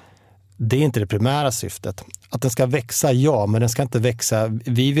välkommet. Det är inte det primära syftet. Att den ska växa, men den ska inte växa.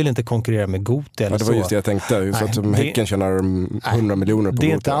 Vi vill inte konkurrera med Gothia eller så. Det var just det jag tänkte. Så att Häcken tjänar 100 miljoner på Gothia.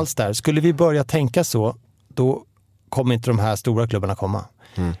 Det är inte alls där. Skulle vi börja tänka så, då kommer inte de här stora klubbarna komma.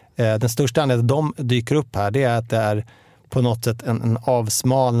 Den största anledningen att de dyker upp här, det är att det är på något sätt en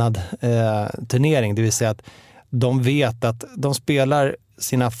avsmalnad turnering. Det vill säga att de vet att de spelar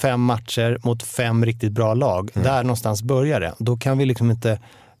sina 5 matcher mot 5 riktigt bra lag. Där någonstans börjar det. Då kan vi liksom inte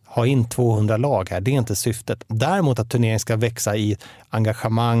ha in 200 lag här. Det är inte syftet. Däremot att turneringen ska växa i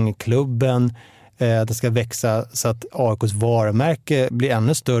engagemang i klubben. Det ska växa så att AIKs varumärke blir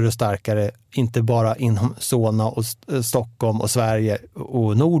ännu större och starkare. Inte bara inom Solna och Stockholm och Sverige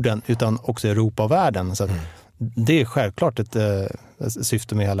och Norden utan också Europa och världen. Så att det är självklart ett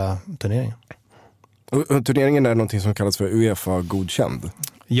syfte med hela turneringen. Och turneringen är någonting som kallas för UEFA-godkänd.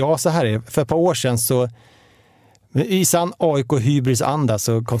 Ja, så här är det. För ett par år sedan så i sann AIK-hybris-anda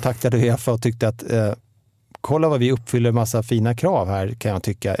så kontaktade UEFA och tyckte att kolla vad vi uppfyller massa fina krav här kan jag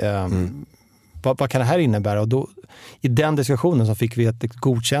tycka. Vad kan det här innebära? Och då, i den diskussionen så fick vi ett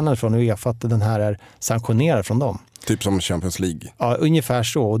godkännande från UEFA att den här är sanktionerad från dem. Typ som Champions League? Ja, ungefär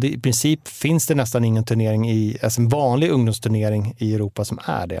så. Och i princip finns det nästan ingen turnering alltså en vanlig ungdomsturnering i Europa som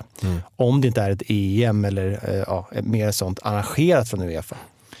är det. Om det inte är ett EM eller mer sånt arrangerat från UEFA.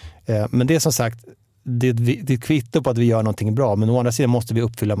 Men det är som sagt, det är ett kvitto på att vi gör någonting bra. Men å andra sidan måste vi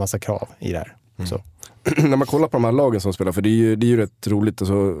uppfylla massa krav i det här. Så. När man kollar på de här lagen som spelar, för det är ju rätt roligt.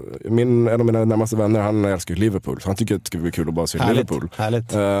 Alltså, en av mina närmaste vänner, han älskar Liverpool. Så han tycker att det skulle bli kul att bara se Liverpool.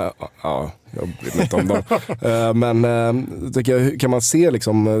 Härligt. Ja, jag vet inte om det. Men kan man se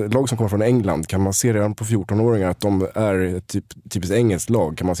liksom, lag som kommer från England, kan man se redan på 14-åringar att de är typiskt engelskt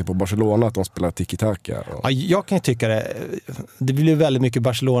lag? Kan man se på Barcelona att de spelar tiki-taka? Ja, jag kan ju tycka det blir väldigt mycket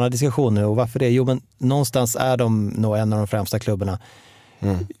Barcelona-diskussioner. Och varför det? Jo, men någonstans är de nog en av de främsta klubbarna.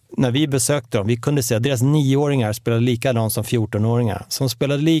 När vi besökte dem, vi kunde se att deras 9-åringar spelade likadant som 14-åringar. Som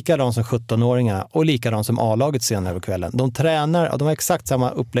spelade likadant som 17-åringarna och likadant som A-laget senare på kvällen. De tränar, och de har exakt samma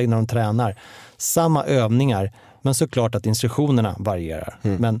upplägg när de tränar. Samma övningar, men såklart att instruktionerna varierar.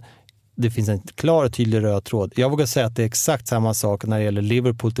 Men det finns en klar och tydlig röd tråd. Jag vågar säga att det är exakt samma sak när det gäller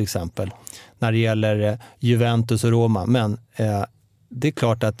Liverpool till exempel. När det gäller Juventus och Roma. Men det är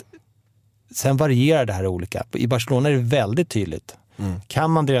klart att sen varierar det här olika. I Barcelona är det väldigt tydligt.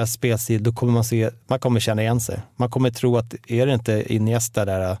 Kan man deras spelstil, då kommer man kommer känna igen sig. Man kommer tro att är det inte Iniesta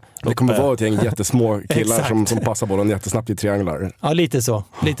där uppe. Det kommer vara ett gäng jättesmå killar som passar bollen jättesnabbt i trianglar. Ja, lite så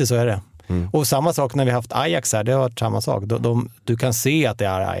är det. Och samma sak när vi haft Ajax här, det har varit samma sak. Du kan se att det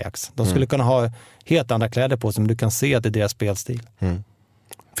är Ajax. De skulle kunna ha helt andra kläder på sig, men du kan se att det är deras spelstil.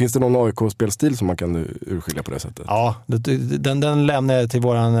 Finns det någon AIK-spelstil som man kan urskilja på det sättet? Ja, den lämnar jag till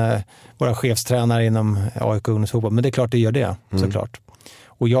våra chefstränare inom AIK ungdomsfotboll. Men det är klart det gör det, såklart.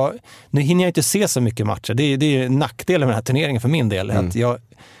 Och nu hinner jag inte se så mycket matcher. Det är en nackdel med den här turneringen för min del. Att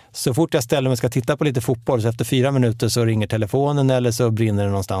så fort jag ställer mig och ska titta på lite fotboll så efter 4 minuter så ringer telefonen eller så brinner det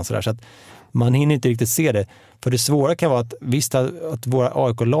någonstans. Så att man hinner inte riktigt se det. För det svåra kan vara att visst att våra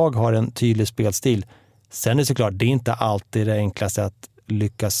AIK-lag har en tydlig spelstil. Sen är det såklart, det är inte alltid det enklaste att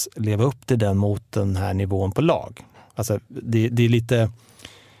lyckas leva upp till den mot den här nivån på lag. Alltså det är lite,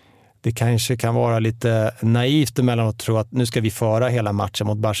 det kanske kan vara lite naivt emellan att tro att nu ska vi föra hela matchen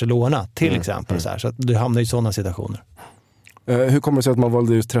mot Barcelona till exempel. Så att du hamnar i sådana situationer. Hur kommer det sig att man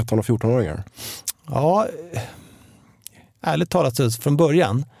valde just 13- och 14-åringar? Ja, ärligt talat så från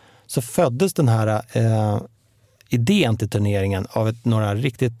början så föddes den här idén till turneringen av några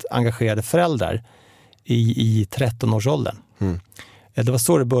riktigt engagerade föräldrar i 13-årsåldern. Det var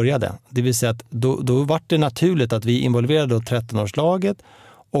så det började. Det vill säga att då var det naturligt att vi involverade 13-årslaget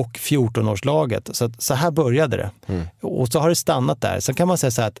och 14-årslaget. Så här började det. Och så har det stannat där. Sen kan man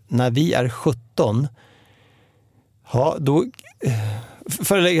säga så här att när vi är 17, då,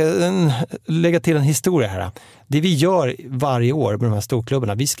 för att lägga till en historia här. Det vi gör varje år med de här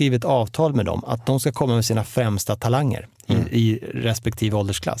storklubbarna, vi skriver ett avtal med dem att de ska komma med sina främsta talanger i respektive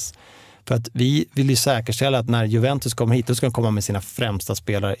åldersklass. För att vi vill ju säkerställa att när Juventus kommer hit, då ska de komma med sina främsta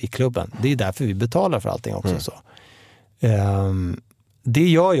spelare i klubben. Det är därför vi betalar för allting också. Så. Det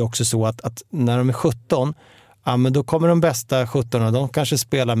gör ju också så att när de är 17, men då kommer de bästa 17 och de kanske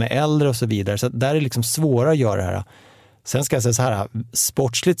spelar med äldre och så vidare. Så där är det liksom svårare att göra det här. Sen ska jag säga så här,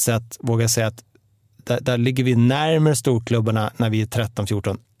 sportsligt sett vågar jag säga att där ligger vi närmare storklubbarna när vi är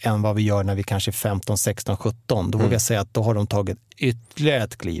 13-14 än vad vi gör när vi kanske är 15, 16, 17. Då vågar jag säga att då har de tagit ytterligare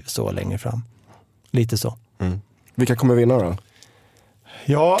ett kliv så längre fram. Lite så. Vilka kommer vinna då?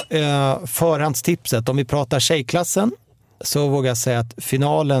 Ja, förhandstipset. Om vi pratar tjejklassen så vågar jag säga att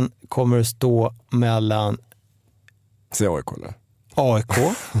finalen kommer att stå mellan... Säg AIK eller?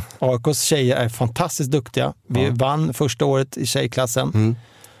 AIK. AIKs tjejer är fantastiskt duktiga. Vi vann första året i tjejklassen.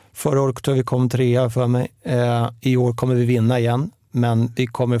 Förra året tror jag vi kom 3 för mig. I år kommer vi vinna igen. Men vi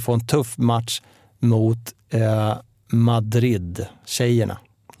kommer få en tuff match mot Madrid-tjejerna.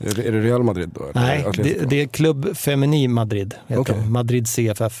 Är det Real Madrid då? Nej, det är Club Femení Madrid. Okay. Madrid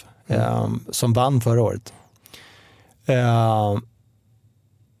CFF. Som vann förra året.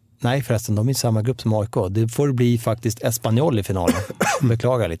 Nej förresten, de är i samma grupp som AIK. Det får bli faktiskt Espanyol i finalen.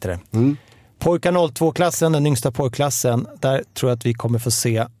 Beklagar lite det. Pojkar 02-klassen, den yngsta pojkklassen. Där tror jag att vi kommer få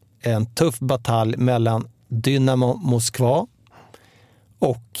se en tuff batalj mellan Dynamo Moskva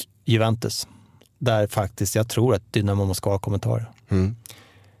och Juventus. Där faktiskt jag tror att Dynamo Moskva kommer ta det.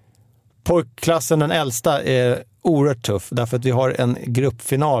 Pojkklassen, den äldsta, är oerhört tuff. Därför att vi har en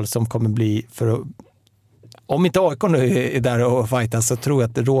gruppfinal som kommer bli om inte AIK nu är där och fightas, så tror jag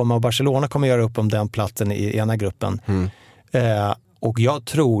att Roma och Barcelona kommer göra upp om den platsen i ena gruppen. Och jag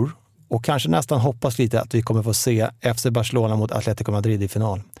tror, och kanske nästan hoppas lite, att vi kommer få se FC Barcelona mot Atletico Madrid i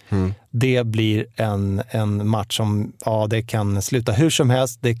final. Det blir en match som, det kan sluta hur som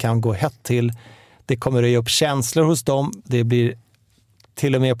helst, det kan gå hett till, det kommer att ge upp känslor hos dem, det blir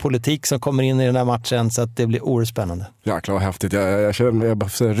till och med politik som kommer in i den här matchen, så att det blir oerhört spännande. Jäklar vad häftigt, jag bara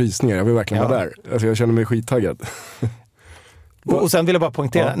får rysningar, jag vill verkligen vara där. Alltså, jag känner mig skittaggad. Och sen vill jag bara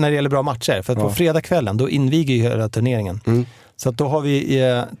poängtera när det gäller bra matcher, för att på fredagskvällen då inviger ju hela turneringen. Så att då har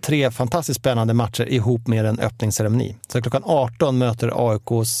vi 3 fantastiskt spännande matcher ihop med en öppningsceremoni. Så klockan 18 möter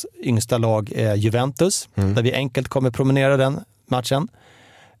AIKs yngsta lag Juventus, där vi enkelt kommer promenera den matchen.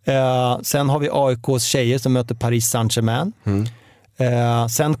 Sen har vi AIKs tjejer som möter Paris Saint-Germain.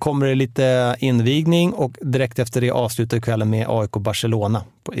 Sen kommer det lite invigning och direkt efter det avslutar kvällen med AIK Barcelona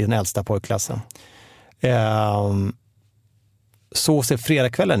i den äldsta pojkklassen. Så ser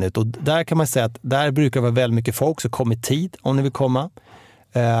fredagskvällen ut, och där kan man säga att där brukar det vara väldigt mycket folk, så kom i tid om ni vill komma.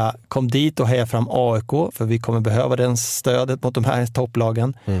 Kom dit och heja fram AIK, för vi kommer behöva den stödet mot de här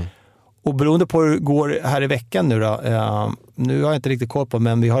topplagen. Och beroende på hur det går här i veckan nu då, nu har jag inte riktigt koll på,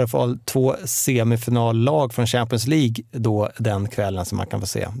 men vi har i alla fall 2 semifinallag från Champions League då den kvällen som man kan få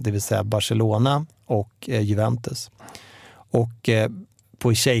se. Det vill säga Barcelona och Juventus. Och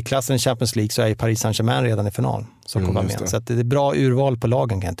på tjejklassen i Champions League så är Paris Saint-Germain redan i final som kommer med. Så att det är bra urval på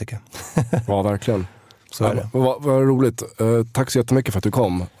lagen, kan jag tycka. Ja, verkligen. Så är det. Vad roligt. Tack så jättemycket för att du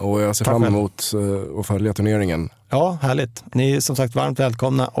kom. Och jag ser fram emot att följa turneringen. Ja, härligt. Ni är som sagt varmt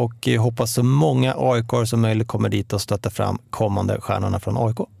välkomna, och hoppas så många AIK som möjligt kommer dit och stöttar fram kommande stjärnorna från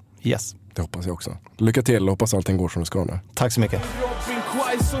AIK. Yes. Det hoppas jag också. Lycka till, hoppas allting går som det ska nu. Tack så mycket.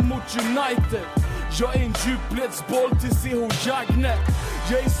 Jag är en djupledsboll till CH Jagnet.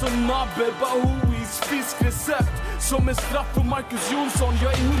 Jag är som Nabbe Bahois fiskrecept. Som en straff för Marcus Jonsson.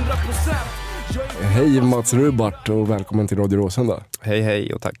 Jag är 100%. Hej Mats Rubart och välkommen till Radio Råsunda.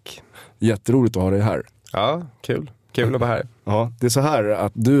 Hej och tack. Jätteroligt att ha dig här. Ja, kul att vara här. Ja, det är så här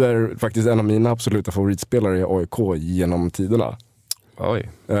att du är faktiskt en av mina absoluta favoritspelare i AIK genom tiderna. Oj.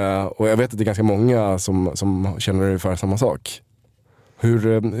 Och jag vet att det är ganska många som känner ungefär samma sak.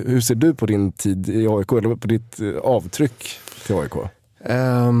 Hur ser du på din tid i AIK, eller på ditt avtryck till AIK?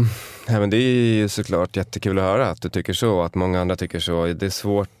 Ja, men det är ju såklart jättekul att höra att du tycker så, att många andra tycker så. Det är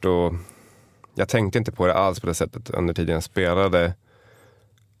svårt att... Jag tänkte inte på det alls på det sättet under tiden jag spelade.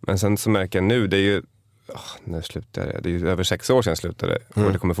 Men sen så märker jag nu, det är ju... nu slutar det. Det är ju över 6 år sedan jag slutade.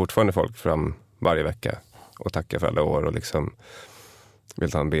 Och det kommer fortfarande folk fram varje vecka och tackar för alla år och liksom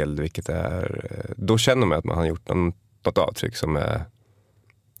vill ta en bild, vilket är... Då känner man att man har gjort något avtryck som är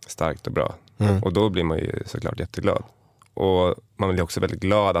starkt och bra. Och då blir man ju såklart jätteglad. Och man blir också väldigt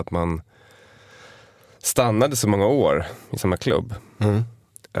glad att man stannade så många år i samma klubb.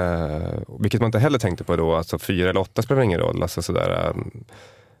 Vilket man inte heller tänkte på då. Alltså 4 eller 8 spelar ingen roll. Alltså sådär,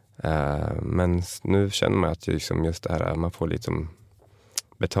 men nu känner man att liksom just det här, man får liksom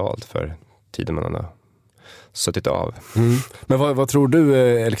betalt för tiden man har suttit av. Men vad tror du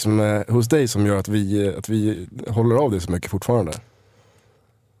är liksom hos dig som gör att vi håller av det så mycket fortfarande?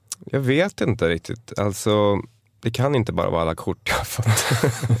 Jag vet inte riktigt. Alltså, det kan inte bara vara alla kort jag har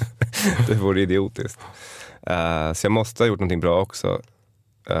fått. Det vore idiotiskt. Så jag måste ha gjort någonting bra också.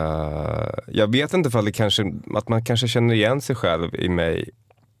 Jag vet inte för att man kanske känner igen sig själv i mig.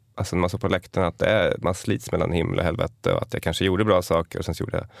 Alltså när man står på läktaren, att man slits mellan himmel och helvete, och att jag kanske gjorde bra saker och sen så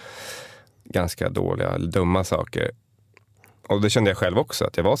gjorde jag ganska dåliga eller dumma saker. Och det kände jag själv också,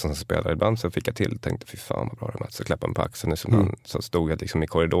 att jag var som spelare. Ibland så fick jag till, tänkte fy fan vad bra det var, så klappade mig på axeln. Så stod jag liksom i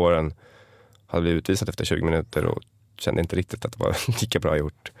korridoren, hade blivit utvisad efter 20 minuter och kände inte riktigt att det var lika bra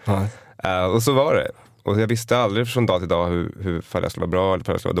gjort. Och så var det. Och jag visste aldrig från dag till dag hur fall jag skulle vara bra eller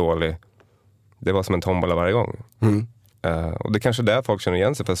fall jag skulle vara dålig. Det var som en tombola varje gång. Och det är kanske där folk känner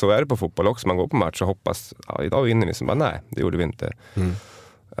igen sig, för så är det på fotboll också. Man går på match och hoppas, idag vinner vi. Så bara, nej, det gjorde vi inte.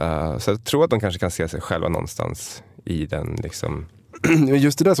 Så jag tror att de kanske kan se sig själva någonstans i den liksom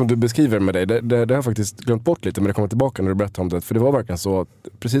just det där som du beskriver med dig, det har jag faktiskt glömt bort lite, men det kommer tillbaka när du berättar om det. För det var verkligen så,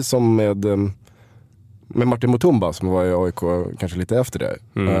 precis som med Martin Mutumba som var i AIK kanske lite efter det.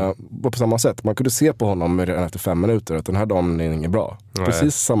 Var på samma sätt. Man kunde se på honom redan efter 5 minuter att den här dagen är inget bra. Nej.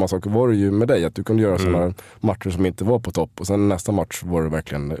 Precis samma sak var det ju med dig. Att du kunde göra sådana matcher som inte var på topp. Och sen nästa match var det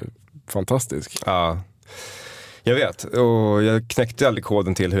verkligen fantastisk. Ja, jag vet. Och jag knäckte aldrig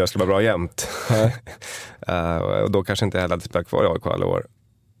koden till hur jag skulle vara bra jämt. Och då kanske inte jag heller hade spelat kvar i AIK alla år.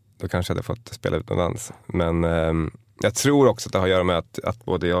 Då kanske jag hade fått spela utomlands. Men jag tror också att det har att göra med att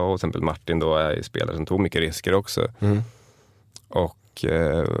både jag och till exempel Martin då är spelare som tog mycket risker också. Och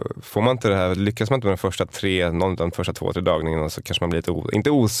får man inte det här, lyckas man inte med de första 3, någon av de första 2-3 dagningarna, så kanske man blir lite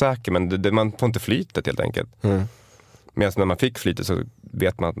inte osäker, men man får inte flytet helt enkelt. Medan när man fick flytet så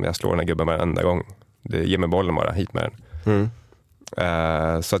vet man att jag slår den här gubben varenda gång. Det ger mig bollen bara, hit med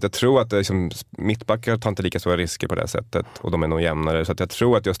den. Så att jag tror att liksom, mittbackar tar inte lika stora risker på det sättet, och de är nog jämnare. Så att jag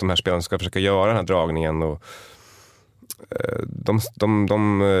tror att just de här spelarna ska försöka göra den här dragningen, och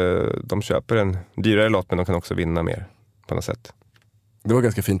de köper en dyrare lott, men de kan också vinna mer på något sätt. Det var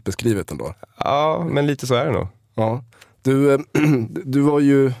ganska fint beskrivet ändå. Ja, men lite så är det nog. Ja. Du var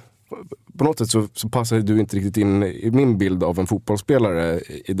ju på något sätt så passade du inte riktigt in i min bild av en fotbollsspelare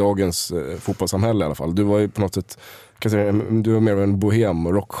i dagens fotbollssamhälle i alla fall. Du var ju på något sätt, du var mer av en bohem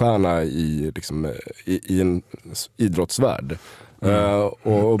och rockstjärna i en idrottsvärld.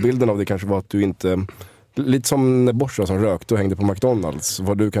 Och bilden av det kanske var att du inte, lite som Borsa som rökte och hängde på McDonalds,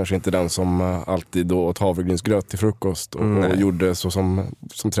 var du kanske inte den som alltid då åt havregrynsgröt till frukost och gjorde så som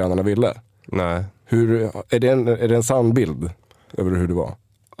tränarna ville. Nej. Är det en sann bild över hur du var?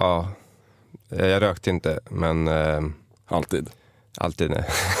 Ja, jag rökte inte, men Alltid, nej.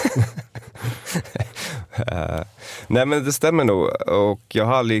 Nej, men det stämmer nog. Och jag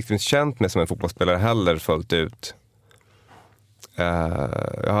har aldrig liksom känt mig som en fotbollsspelare heller fullt ut.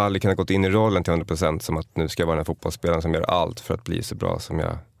 Jag har aldrig kunnat gå in i rollen till 100% som att nu ska jag vara den fotbollsspelaren som gör allt för att bli så bra som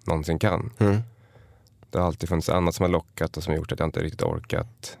jag någonsin kan. Det har alltid funnits annat som har lockat och som har gjort att jag inte riktigt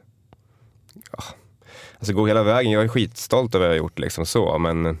orkat. Alltså gå hela vägen. Jag är skitstolt över vad jag har gjort liksom så,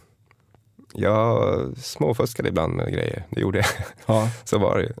 men jag småfuskade ibland med grejer. Det gjorde jag. Ja. Så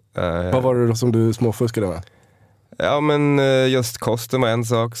var det ju. Vad var det då som du småfuskade med? Ja, men just kosten var en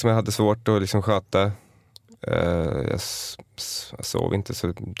sak som jag hade svårt att liksom sköta. Jag sov inte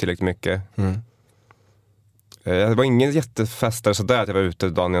så tillräckligt mycket. Jag var ingen jättefestare sådär att jag var ute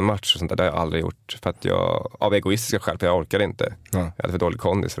dagen i en match och sånt där. Det har jag aldrig gjort. För att jag, av egoistiska skäl, för jag orkade inte. Jag hade för dålig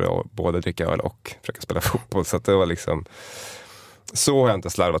kondis för att både dricka öl och försöka spela fotboll. Så att det var liksom, så har jag inte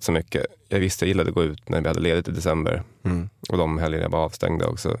slarvat så mycket. Jag visste jag gillade att gå ut när vi hade ledigt i december. Och de helgerna var avstängda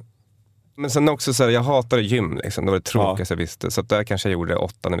också. Men sen också så här, jag hatade gym liksom. Det var det tråkigaste jag visste. Så att där kanske jag gjorde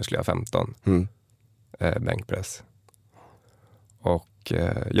 8 när vi skulle göra 15. Bänkpress. Och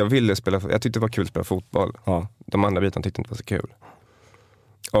jag ville spela, jag tyckte det var kul att spela fotboll. De andra bitarna tyckte inte det var så kul.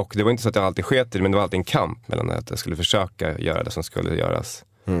 Och det var inte så att jag alltid sket i det, men det var alltid en kamp mellan att jag skulle försöka göra det som skulle göras.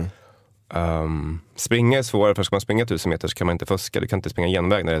 Springa är svårare, för ska man springa 1000 meter så kan man inte fuska. Du kan inte springa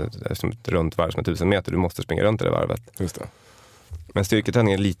genväg när det är som ett runt varv som är 1000 meter. Du måste springa runt det varvet. Just det. Men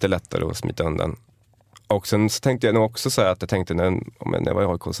styrketräning är lite lättare att smita undan. Och sen så tänkte jag nog också så här att jag tänkte när jag var i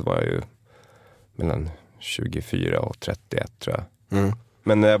AIK så var jag ju mellan 24 och 31 tror jag.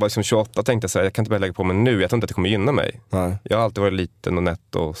 Men när jag var liksom 28 tänkte jag så här, jag kan inte bara lägga på mig nu. Jag tror inte att det kommer gynna mig. Jag har alltid varit liten och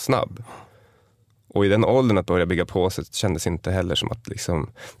nätt och snabb. Och i den åldern att börja bygga på sig kändes inte heller som att liksom,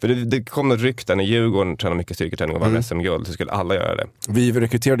 för det kom något rykte när Djurgården tränade mycket styrketräning och var SM-guld, så skulle alla göra det. Vi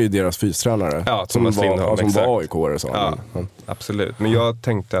rekryterade ju deras fystränare som var AIK eller så. Ja, absolut. Men jag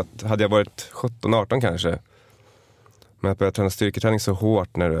tänkte att hade jag varit 17-18 kanske, men att börja träna styrketräning så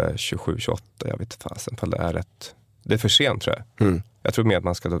hårt när du är 27-28, jag vet inte fasen för det är rätt. Det är för sent tror jag. Jag tror mer att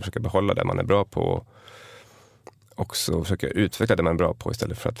man ska då försöka behålla det man är bra på och också försöka utveckla det man är bra på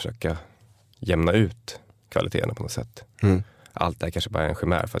istället för att försöka jämna ut kvaliteten på något sätt. Allt det här kanske bara är en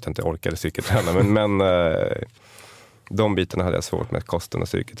chimär för att jag inte orkade styrketräna. Men de bitarna hade jag svårt med, kosten och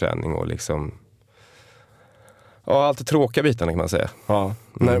styrketräning och liksom allt det tråkiga bitarna kan man säga.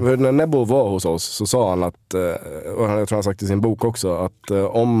 När Nebo var hos oss så sa han att, och jag tror han sagt i sin bok också, att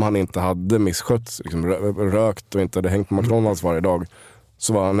om han inte hade misskött, liksom, rökt och inte hade hängt på McDonalds varje dag,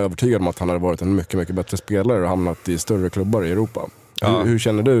 så var han övertygad om att han hade varit en mycket, mycket bättre spelare och hamnat i större klubbar i Europa. Hur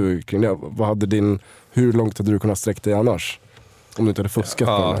känner du kring det? Hur långt hade du kunnat sträcka dig annars? Om du inte hade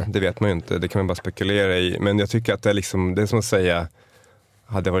fuskat? Det vet man ju inte. Det kan man bara spekulera i. Men jag tycker att det är som att säga,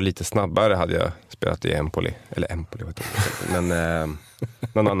 hade jag varit lite snabbare hade jag spelat i Empoli. Eller Empoli, vet jag inte. Men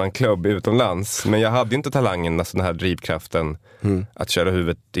någon annan klubb utomlands. Men jag hade inte talangen, alltså den här drivkraften att köra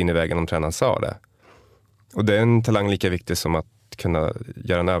huvudet in i vägen om tränaren sa det. Och det är en talang lika viktig som att kunna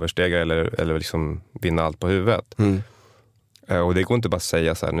göra en överstegare eller liksom vinna allt på huvudet. Och det går inte bara att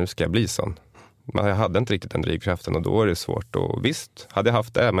säga så här, nu ska jag bli sån. Men jag hade inte riktigt den drivkraften och då är det svårt. Och visst, hade jag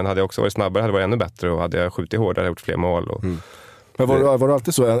haft det, men hade jag också varit snabbare hade det varit ännu bättre. Och hade jag skjutit hårdare hade jag gjort fler mål. Och Men var det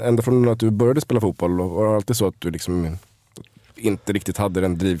alltid så, ända från att du började spela fotboll, var det alltid så att du liksom inte riktigt hade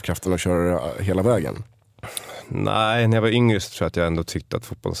den drivkraften att köra hela vägen? Nej, när jag var yngre så tror jag att jag ändå tyckte att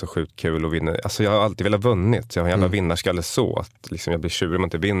fotboll var så sjukt kul att vinna. Alltså jag har alltid velat vunnit. Jag har en jävla vinnarskalle så att liksom jag blir tjurig om jag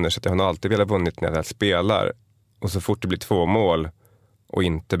inte vinner. Så att jag har alltid velat vunnit när jag väl spelar. Och så fort det blir 2 mål och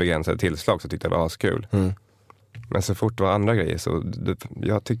inte begränsade tillslag så tyckte jag det var askul. Men så fort det var andra grejer så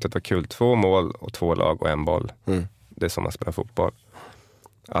jag tyckte att det var kul. 2 mål och 2 lag och 1 boll. Det är som man spelar fotboll.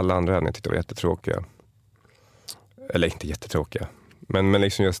 Alla andra övningar tyckte jag var jättetråkiga. Eller inte jättetråkiga. Men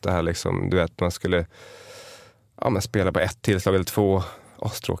liksom just det här liksom, du vet, man skulle man spela på 1 tillslag eller 2,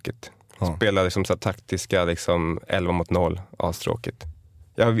 astråkigt. Spela liksom så här taktiska liksom 11 mot 0, astråkigt.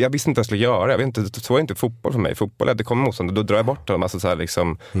 Jag visste inte vad jag skulle göra. Jag vet inte, så är inte fotboll för mig. Fotboll är att det kommer motstånd, då drar jag bort dem, alltså så här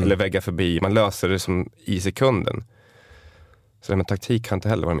liksom, eller väggar förbi. Man löser det som i sekunden. Så det med taktik kan inte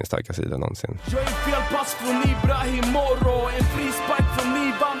heller vara min starka sida någonsin. Jag är fel pass från Ibrahim Moro, en frispark från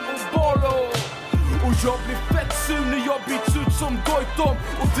Ivan Oboro. Och jag blir fett sur när jag byts ut som Goitom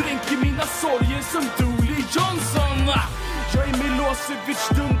och dränker mina sorger som Dooley Johnson. Jag är Milosevic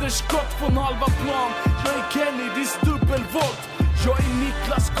dunderskott från halva plan. Jag är Kennedys dubbelvolt. Jag är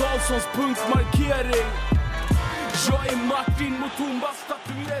Niklas Karlssons punktmarkering. Jag är Martin Mutumbas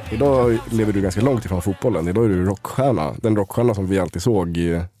statuering. Idag lever du ganska långt ifrån fotbollen. Idag är du rockstjärna. Den rockstjärna som vi alltid såg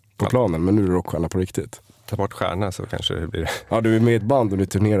på planen. Men nu är du rockstjärna på riktigt. Ta bort stjärna så kanske det blir... Ja, du är med i ett band och du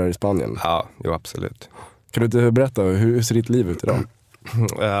turnerar i Spanien. Ja, jo absolut. Kan du inte berätta, hur ser ditt liv ut idag?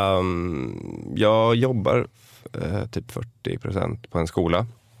 Jag jobbar typ 40% på en skola.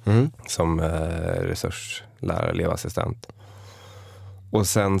 Som resurslärare, elevassistent. Och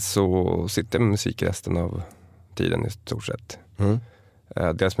sen så sitter jag med musik resten av tiden i stort sett.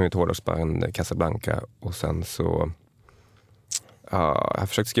 Dels med mitt hårdrocksband Casablanca. Och sen så jag har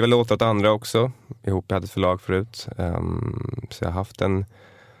försökt skriva låtar åt andra också. Jag hade ett förlag förut. Så jag har haft en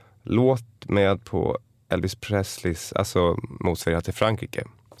låt med på Elvis Presleys, alltså motsvarighet till Frankrike,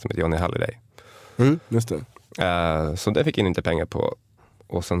 som heter Johnny Halliday. Just det. Så det fick jag inte pengar på.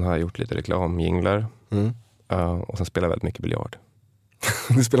 Och sen har jag gjort lite reklam, jinglar. Och sen spelar jag väldigt mycket biljard.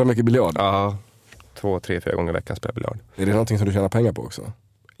 Du spelar mycket biljard? Ja, 2, 3, 4 gånger i veckan spelar jag biljard. Är det någonting som du tjänar pengar på också?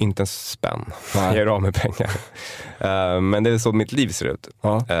 Inte en spänn. Jag är av med pengar. Men det är så mitt liv ser ut.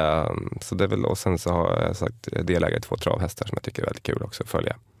 Så det är väl, och sen så har jag sagt delägare i 2 travhästar som jag tycker är väldigt kul också att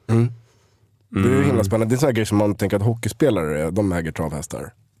följa. Det är himla spännande. Det är sådana grejer som man tänker att hockeyspelare, de äger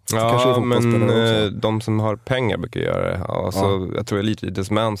travhästar. Ja, men de som har pengar brukar göra det. Alltså, jag tror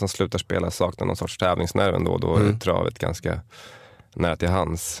elitidrottsmän som slutar spela saknar någon sorts tävlingsnerven då är travet ganska nära till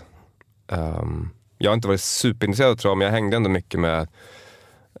hands. Jag har inte varit superintresserad av trav, men jag hängde ändå mycket med.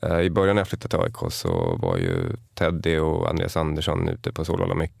 I början när jag flyttade till AIK så var ju Teddy och Andreas Andersson ute på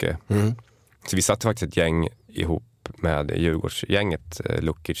Solvalla mycket. Så vi satt faktiskt ett gäng ihop med Djurgårdsgänget,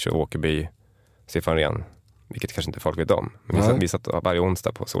 Lukic och Åkerby, Stefan Rehn, vilket kanske inte folk vet om. Men vi satt varje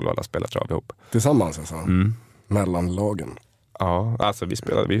onsdag på Solvalla och spelade trav ihop. Tillsammans alltså? Mellan lagen? Ja, alltså vi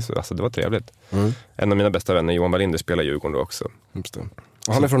spelade, alltså det var trevligt. En av mina bästa vänner, Johan Wallinder, spelar Djurgården då också. Just det.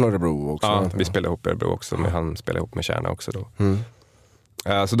 Och han är från Örebro också? Ja, vi spelade ihop i Örebro också, men han spelade ihop med Kärna också då.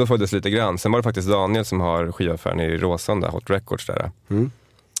 Så då föddes lite grann. Sen var det faktiskt Daniel som har skivaffären i Råsunda, Hot Records där.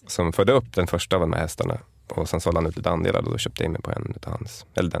 Som födde upp den första av de här hästarna. Och sen sålde han ut lite andelar och då köpte jag in mig på en av hans,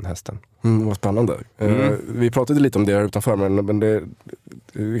 eller den hästen. Vad spännande. Vi pratade lite om det här utanför, men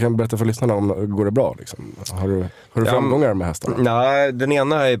vi kan berätta för lyssnarna om, går det bra liksom? Har du framgångar med hästarna? Nej, den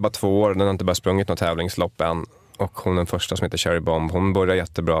ena är bara 2 år, den har inte bara sprungit något tävlingslopp än. Och hon den första som heter Cherry Bomb, hon började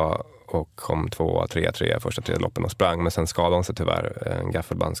jättebra och kom 2, 3 första 3 loppen och sprang. Men sen skadade hon sig tyvärr, en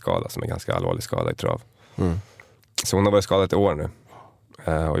gaffelbandsskada som är ganska allvarlig skada i trav. Så hon har varit skadad 1 år nu.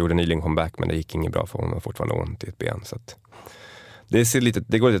 Och gjorde nyligen comeback, men det gick inget bra för hon har fortfarande ont i ett ben. Så att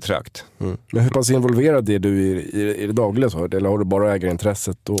det går lite trögt. Men hur pass involverad är du i det dagliga så? Eller har du bara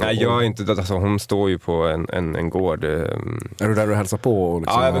ägarintresset? Nej, jag är inte, alltså, hon står ju på en gård. Är du där och hälsar på? Och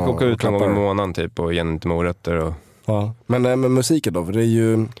liksom, ja, jag vill åka ut någon gång i månaden typ och ge lite morötter. Och... Ja. Men musiken då? För det är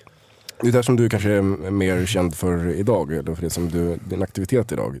ju det där som du kanske är mer känd för idag, eller för det som din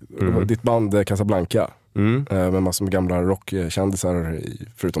aktivitet idag. Ditt band Casablanca. Med massor med gamla rockkändisar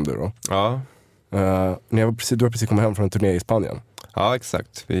förutom du då. Ja. Du har precis kommit hem från en turné i Spanien. Ja,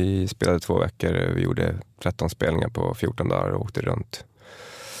 exakt. Vi spelade 2 veckor. Vi gjorde 13 spelningar på 14 dagar och åkte runt.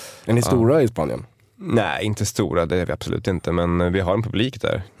 Är ni stora i Spanien? Nej, inte stora, det är vi absolut inte. Men vi har en publik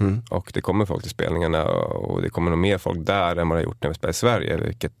där. Och det kommer folk till spelningarna. Och det kommer nog mer folk där än vad det har gjort när vi spelar i Sverige.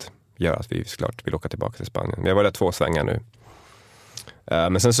 Vilket gör att vi såklart vill åka tillbaka till Spanien. Vi har varit där 2 svängar nu.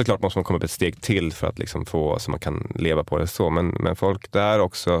 Men sen såklart måste man komma upp ett steg till för att liksom få så man kan leva på det så. Men folk där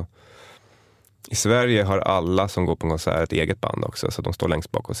också. I Sverige har alla som går på en konsert ett eget band också. Så de står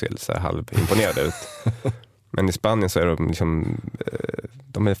längst bak och ser lite så här halvimponerade ut. Men i Spanien så är de liksom,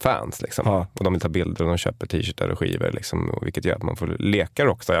 de är fans liksom. Ja. Och de vill ta bilder och de köper t-shirtar och skivor liksom. Vilket gör att man får lekar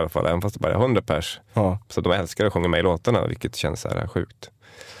också i alla fall. Även fast det bara är 100 pers. Ja. Så de älskar att sjunga med i låtarna. Vilket känns så här sjukt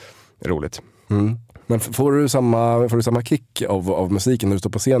roligt. Men får du samma kick av musiken när du står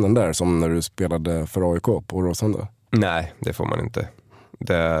på scenen där som när du spelade för AIK på Råsunda? Nej, det får man inte.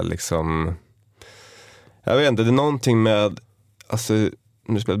 Det är liksom, jag vet inte, det är någonting med, alltså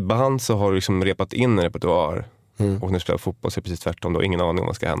när du spelar band så har du liksom repat in en repertoar. Och när du spelar fotboll så är det precis tvärtom, du har ingen aning om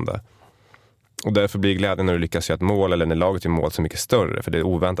vad ska hända. Och därför blir glädjen när du lyckas göra ett mål eller när laget gör mål så mycket större. För det är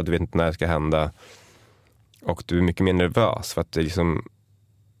oväntat, du vet inte när det ska hända. Och du är mycket mer nervös för att det är liksom,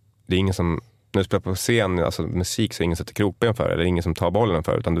 det är ingen som, när du spelar på scen, alltså musik, så är ingen som sätter krokben för eller ingen som tar bollen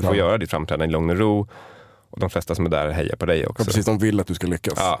för, utan du får göra ditt framträdande i lugn och ro. Och de flesta som är där hejar på dig också. Ja, precis, de vill att du ska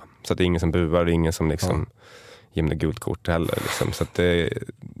lyckas. Ja, så att det är ingen som buvar, det är ingen som liksom ger mig guldkort heller. Liksom. Så att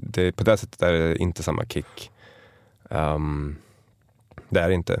det på det sättet är det inte samma kick. Det är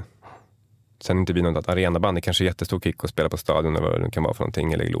inte. Sen inte blir något arenaband, det kanske är jättestor kick att spela på stadion eller vad det kan vara för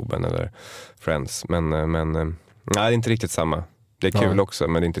någonting, eller Globen eller Friends. Men nej, det är inte riktigt samma. Det är kul också,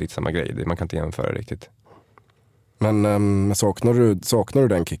 men det är inte riktigt samma grej. Man kan inte jämföra riktigt. Men saknar du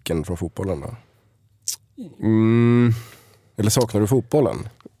den kicken från fotbollen då? Eller saknar du fotbollen?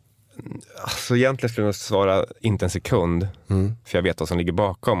 Alltså egentligen skulle jag svara inte en sekund. För jag vet vad som ligger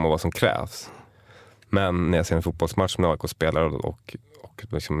bakom och vad som krävs. Men när jag ser en fotbollsmatch med AIK spelar och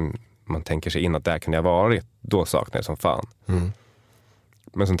liksom, man tänker sig in att där kan jag varit, då saknar jag som fan.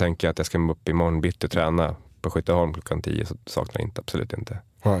 Men så tänker jag att jag ska upp imorgon bitti och träna på Skytteholm klockan 10, så saknar jag inte, absolut inte.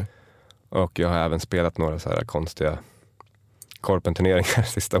 Nej. Och jag har även spelat några så här konstiga korpenturneringar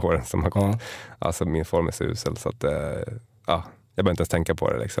sista åren som har gått. Alltså min form är så usel så att jag behöver inte ens tänka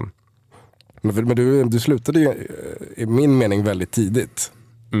på det liksom. Men du slutade ju i min mening väldigt tidigt.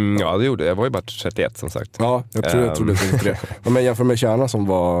 Ja, det gjorde jag. Jag var ju bara 31 som sagt. Ja, jag tror det var det. Men jämför med Kärna som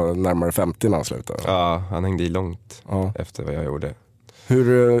var närmare 50 när han slutade. Ja, han hängde i långt efter vad jag gjorde.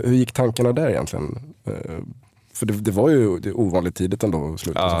 Hur gick tankarna där egentligen? För det var ju ovanligt tidigt ändå att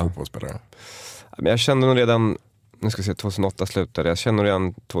sluta som fotbollsspelare. Men jag kände nog redan, nu ska jag säga 2008 slutade, jag kände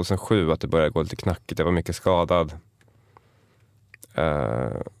redan 2007 att det började gå lite knackigt. Jag var mycket skadad.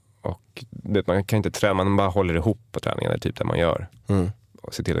 Och man kan inte träna, man bara håller ihop på träningen, typ det man gör.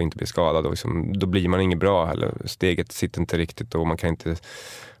 Och se till att inte bli skadad. Och liksom, då blir man inget bra heller. Steget sitter inte riktigt och man kan inte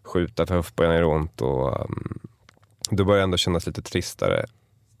skjuta för höftböjarna är ont. Och då började jag ändå kännas lite tristare.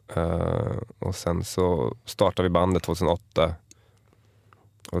 Och sen så startade vi bandet 2008.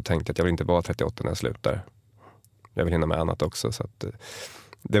 Och tänkte att jag vill inte vara 38 när jag slutar. Jag vill hinna med annat också. Så att,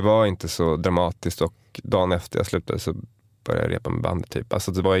 det var inte så dramatiskt. Och dagen efter jag slutade så började jag repa med bandet typ.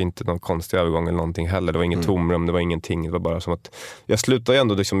 Alltså det var inte någon konstig övergång eller någonting heller. Det var inget tomrum, det var ingenting. Det var bara som att jag slutade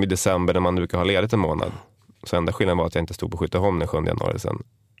ändå liksom i december när man brukar ha ledigt en månad. Så enda skillnaden var att jag inte stod på Skytteholm den 7 januari sen.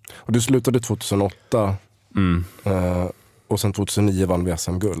 Och du slutade 2008 och sen 2009 vann vi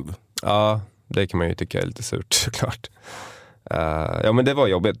SM-guld. Ja, det kan man ju tycka är lite surt såklart. Ja, men det var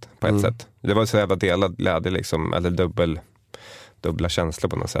jobbigt på ett sätt. Det var så jävla delad glädje liksom, eller dubbla känslor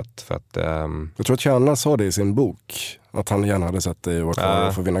på något sätt. För att, jag tror att Kärna sa det i sin bok, att han gärna hade sett dig vara kvar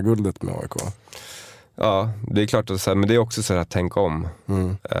och få vinna guldet med AIK. Ja, det är klart att, men det är också så här att tänka om.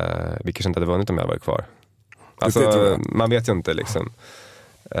 Vi kanske inte hade vunnit om jag var kvar. Alltså, man vet ju inte liksom.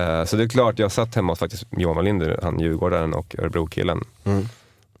 Så det är klart, jag satt hemma hos faktiskt Johan Wallinder, han Djurgårdaren och Örebro-killen.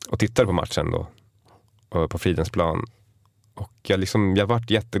 Och tittade på matchen då. På Fridhemsplan. Och jag vart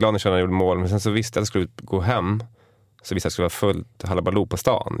jätteglad när Kärna gjorde mål. Men sen så visste jag att jag skulle gå hem. Så visste jag att det skulle vara fullt Hallabaloo på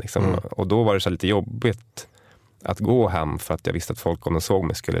stan. Liksom. Och då var det så lite jobbigt att gå hem. För att jag visste att folk om de såg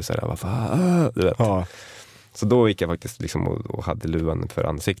mig skulle säga vad fan, du vet. Så då gick jag faktiskt liksom och hade luvan för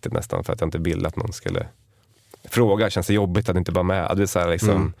ansiktet nästan. För att jag inte ville att någon skulle fråga. Känns det jobbigt att inte vara med? Det är så här,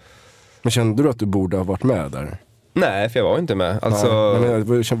 liksom. Men kände du att du borde ha varit med där? Nej, för jag var inte med. Alltså...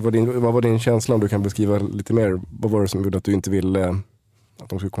 Men vad var din känsla, om du kan beskriva lite mer? Vad var det som gjorde att du inte ville att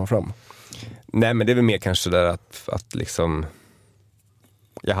de skulle komma fram? Nej, men det är väl mer kanske där att liksom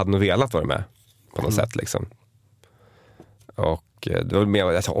jag hade nog velat vara med på något sätt liksom. Och det var mer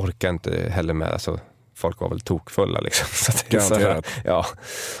att jag orkar inte heller med, alltså folk var väl tokfulla liksom. Så det är så här, ja,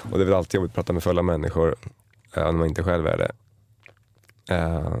 och det är väl alltid jobbigt att prata med fulla människor när man inte själv är det.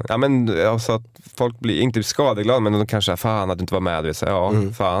 Ja, men alltså att folk blir inte skadeglada, men de kanske fan att du inte var med. Så, ja,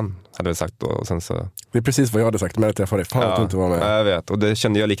 fan hade jag sagt då. Och sen så... Det är precis vad jag hade sagt, men att jag träffade dig. Fan att du inte var med. Ja, jag vet. Och det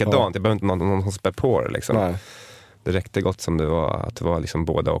kände jag likadant. Jag behövde inte någon som spär på det. Liksom. Nej. Det räckte gott som det var. Att det var liksom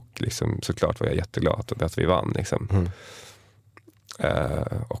båda och liksom, såklart var jag jätteglad att vi vann. Liksom.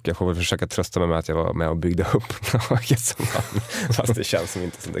 Och jag får väl försöka trösta mig med att jag var med och byggde upp laget som vann. Fast det känns som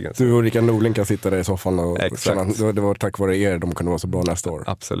inte som det. Du och Rickard Norling kan sitta där i soffan och känna, det var tack vare er de kunde vara så bra nästa år.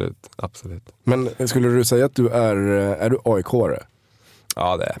 Absolut. Men skulle du säga att du är du AIK-are?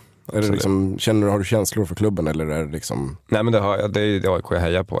 Ja, det är. Är det liksom, har du känslor för klubben eller är det liksom... Nej, men det har jag. Det är AIK jag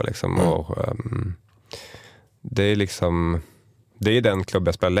hejar på liksom. Och, det är liksom, det är den klubb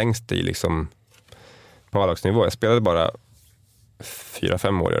jag spelar längst i liksom, på A-lagsnivå. Jag spelade bara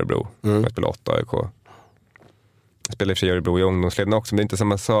 4-5 år i Örebro. Jag spelade 8 AIK. Jag spelade i och för sig i Örebro i ungdomsleden också, men det är inte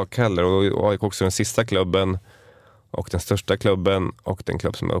samma sak heller. Och AIK också den sista klubben och den största klubben och den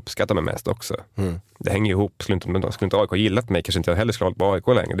klubb som jag uppskattar mig mest också. Det hänger ihop. Skulle inte AIK gillat mig, kanske inte jag heller skulle hålla på AIK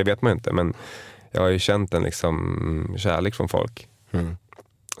längre, det vet man inte. Men jag har ju känt en liksom kärlek från folk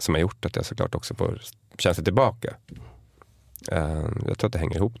som har gjort att jag såklart också får känsla tillbaka. Jag tror att det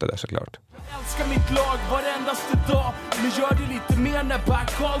hänger ihop det där såklart. Jag älskar mitt lag varendaste dag, men gör det lite mer när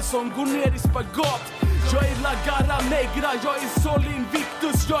Back Karlsson går ner i spagat. Jag är Lagara Negra, jag är Sol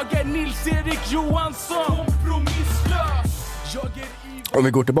Invictus, jag är Nils-Erik Johansson. Kompromisslös. Om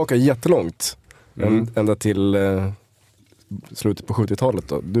vi går tillbaka jättelångt, ända till slutet på 70-talet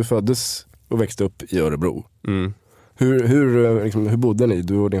då. Du föddes och växte upp i Örebro. Hur bodde ni,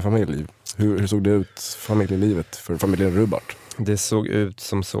 du och din familj? Hur såg det ut, familjelivet för familjen Rubart? Det såg ut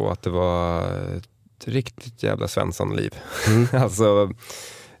som så att det var ett riktigt jävla Svensson-liv. Alltså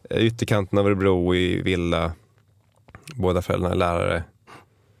ytterkanten av Örebro i villa. Båda föräldrarna är lärare.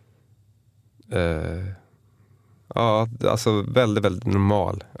 Ja, alltså väldigt, väldigt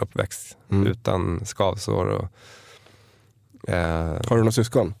normal uppväxt. Utan skavsår. Och, har du några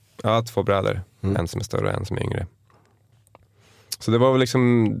syskon? Ja, 2 bröder. En som är större och en som är yngre. Så det var väl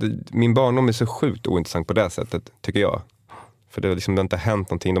liksom, min barndom är så sjukt ointressant på det sättet, tycker jag. För det har inte hänt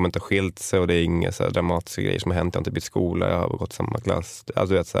någonting, de har inte skilt sig och det är inga så här dramatiska grejer som har hänt. Jag har inte bytt skola, jag har gått samma klass.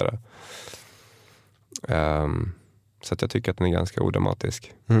 Alltså, vet, så här. Så att jag tycker att den är ganska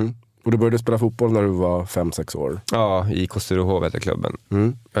odramatisk. Och du började spela fotboll när du var 5-6 år? Ja, i IK Sturehof heter klubben.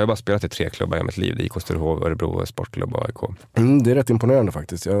 Jag har bara spelat i 3 klubbar i mitt liv. IK Sturehof, Örebro, Sportklubb och AIK. Det är rätt imponerande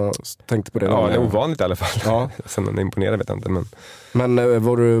faktiskt. Jag tänkte på det. Ja, det är ovanligt i alla fall. Ja. Sen den imponerade vet jag inte. Men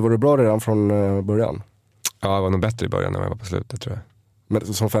var du bra redan från början? Ja, jag var nog bättre i början än jag var på slutet, tror jag.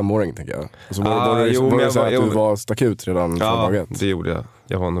 Men som 5-åring tänker jag. Så var det så att du var stack ut redan från dagen? Ja, det gjorde jag.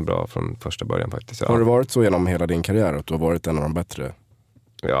 Jag var nog bra från första början faktiskt. Ja. Har det varit så genom hela din karriär att du har varit en av de bättre?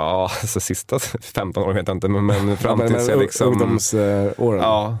 Ja, så sista 15 år vet jag inte, men fram tills jag liksom... ungdomsåren?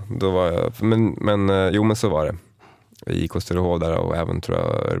 Ja, då var jag... Men så var det. Jag gick och Sturehof där och även tror jag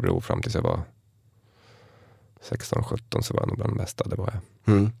Örebro fram tills jag var 16-17 så var jag nog bland de bästa, det var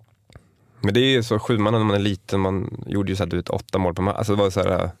jag. Men det är ju så, 7 man när man är liten, man gjorde ju så här 8 mål på match. Alltså det var så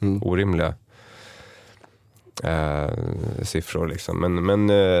här orimliga siffror liksom.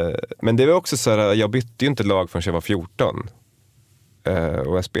 Men det var också så här, jag bytte ju inte lag förrän jag var 14.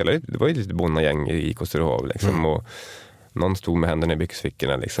 Och jag spelade, det var ju lite bonnagäng i IK Sturehof liksom, och någon stod med händerna i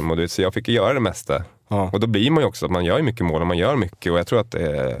byxfickorna liksom, och så jag fick ju göra det mesta. Och då blir man ju också att man gör mycket mål och man gör mycket, och jag tror att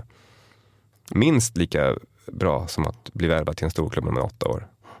det är minst lika bra som att bli värvad till en storklubb när man är 8 år.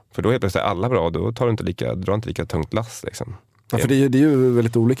 För då är plötsligt alla bra och då drar inte lika tungt lass liksom. Ja, för det är ju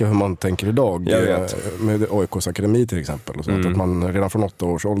väldigt olika hur man tänker idag med AIKs akademi till exempel och så, att man redan från 8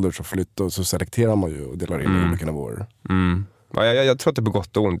 års ålder så flyttar och så selekterar man ju och delar in olika nivåer. Ja, jag tror att det är på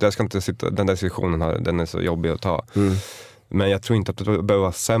gott och ont. Jag ska inte sitta, den där diskussionen här, den är så jobbig att ta. Men jag tror inte att det behöver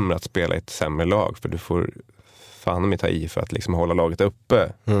vara sämre att spela i ett sämre lag, för du får fan mig ta i för att liksom hålla laget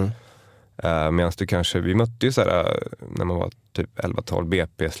uppe. Medan du kanske, vi mötte ju såhär när man var typ 11-12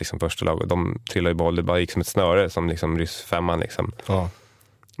 BP's liksom första lag, och de trillade i boll, det bara gick som ett snöre som liksom ryss 5 liksom.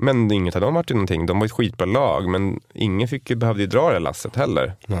 Men inget av dem var till någonting, de var ett skitbra lag, men ingen behövde ju dra det lasset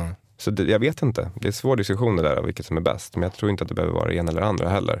heller. Så jag vet inte, det är en svår diskussion det där av vilket som är bäst, men jag tror inte att det behöver vara det ena eller andra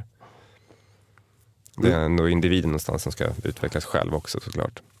heller. Det är ändå individen någonstans som ska utvecklas själv också,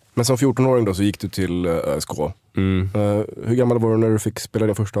 såklart. Men som 14-åring då så gick du till ÖSK. Hur gammal var du när du fick spela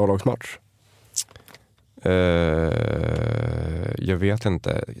din första A-lagsmatch? Jag vet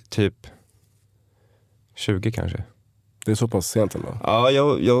inte, typ 20 kanske. Det är så pass sent ändå? Ja,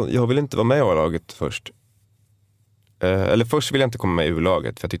 jag vill inte vara med i A-laget först. Eller först ville jag inte komma med i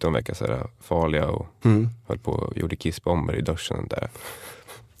U-laget, för jag tyckte de verkade så här farliga och höll på och gjorde kissbomber i duschen där.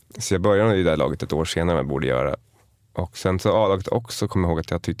 Så jag började i det där laget ett år senare än jag borde göra. Och sen så A-laget också kommer jag ihåg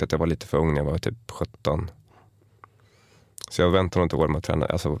att jag tyckte att jag var lite för ung när jag var typ 17. Så jag väntade nog inte år med att träna,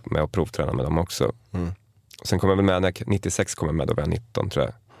 alltså med att provträna med dem också. Sen kom jag väl med, 96 kom jag med, då var jag 19 tror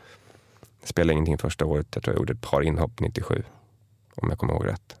jag. Jag spelade ingenting första året, jag tror jag gjorde ett par inhopp 97. Om jag kommer ihåg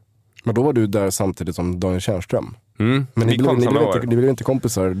rätt. Men då var du där samtidigt som Daniel Tjärnström. Men ni blev inte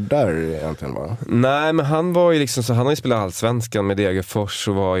kompisar där egentligen, va? Nej, men han var ju liksom, så han har ju spelat Allsvenskan med Degerfors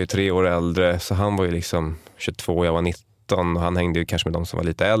och var ju 3 år äldre. Så han var ju liksom 22, jag var 19 och han hängde ju kanske med de som var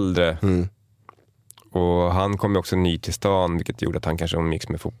lite äldre. Och han kom ju också ny till stan, vilket gjorde att han kanske umgicks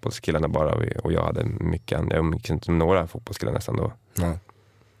med fotbollskillarna bara. Och jag hade jag umgicks inte med några fotbollskillar nästan då.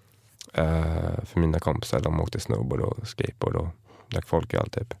 För mina kompisar, de åkte snowboard och skateboard och drack folk och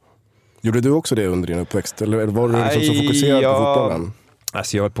allt typ. Gjorde du också det under din uppväxt? Eller var du liksom så fokuserad på fotbollen?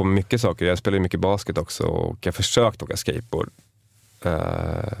 Alltså jag höll på med mycket saker. Jag spelade mycket basket också och jag försökte åka skateboard.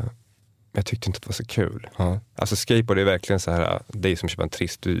 Jag tyckte inte att det var så kul. Alltså skateboard är verkligen så här, det är som att köpa en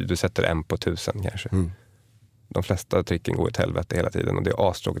trist. Du sätter en på 1000 kanske. De flesta tricken går i ett helvete hela tiden och det är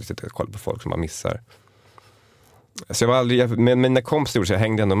astråkigt att sitta och kolla på folk som man missar. Så jag var aldrig, men mina kompisar så jag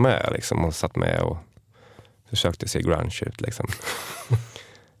hängde ändå med liksom, och satt med och försökte se grunge ut liksom.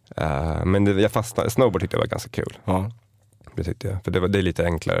 Men jag fastnade, snowboard tyckte jag var ganska kul. Det tyckte jag, för det är lite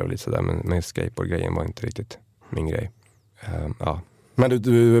enklare och lite sådär, men skateboardgrejen var inte riktigt min grej. Men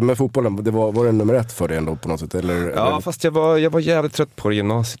du med fotbollen, det var det nummer 1 för dig ändå på något sätt? Eller? Fast jag var jävligt trött på det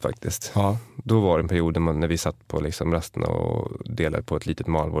gymnasiet faktiskt. Då var det en period när vi satt på liksom rasterna och delade på ett litet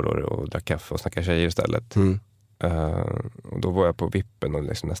malbord och drack kaffe och snackade tjejer istället. Och då var jag på vippen och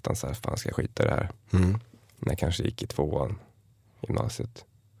liksom nästan så här, fan ska jag skita i det här? När jag kanske gick i 2:an gymnasiet.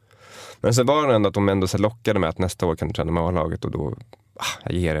 Men så var det ändå att de ändå så lockade med att nästa år kan du träna med A-laget och då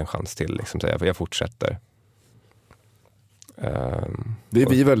jag ger en chans till liksom, så jag fortsätter. Det är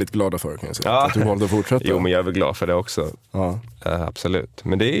vi väldigt glada för, kan jag säga, att du valde att fortsätta. Jo, men jag är väl glad för det också. Absolut.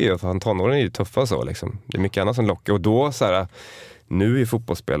 Men det är ju, för tonåren är ju tuffa så liksom. Det är mycket annat som lockar och då så här, nu är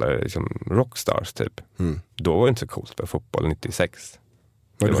fotbollsspelare liksom rockstars typ. Då var det inte så coolt för fotboll 96.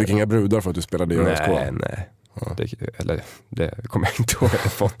 Men du fick inga brudar för att du spelade i ÖSK? Nej. Det kommer jag inte ihåg att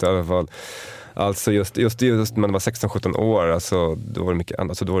jag fått i alla fall. Alltså just när man var 16-17 år, alltså, då var det mycket annat.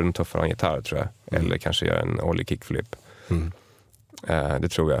 Alltså, då var det en tuffare en gitarr tror jag. Eller kanske göra en ollie kickflip. Det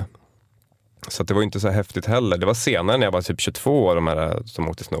tror jag. Så att det var inte så häftigt heller. Det var senare när jag var typ 22 år, de här som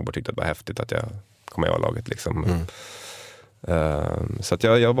åkte snowboard tyckte att det var häftigt att jag kom med i A-laget liksom. Så att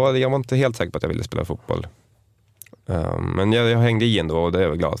jag var inte helt säker på att jag ville spela fotboll. Men jag hängde i ändå och det är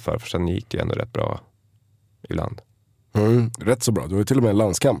jag glad för sen gick det ändå rätt bra ibland. Rätt så bra, du har ju till och med en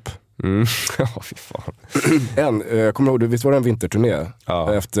landskamp. Ja, fy fan. Jag kommer ihåg, visst var det en vinterturné?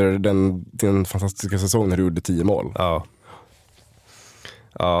 Efter din fantastiska säsong när du gjorde 10 mål?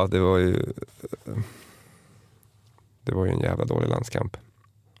 Ja, det var ju en jävla dålig landskamp.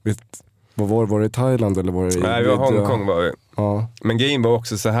 Var det i Thailand eller var det i... Nej, Hongkong var vi. Men grejen var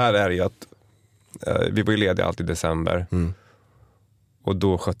också så här är det att vi var ju lediga alltid i december. Och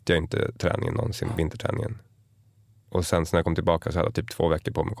då skötte jag inte träningen någonsin, vinterträningen. Och sen när jag kom tillbaka så hade jag typ 2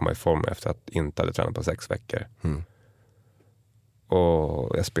 veckor på mig att komma i form efter att inte hade tränat på 6 veckor.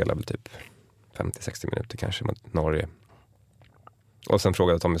 Och jag spelade väl typ 50-60 minuter kanske mot Norge. Och sen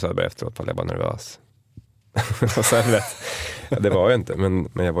frågade Tommy Söderberg efteråt om jag var nervös. Och sen det var jag inte, men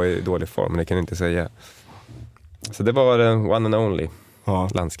jag var i dålig form, men det kan jag inte säga. Så det var one and only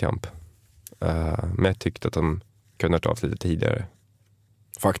landskamp. Men jag tyckte att de kunde ha tagit lite tidigare.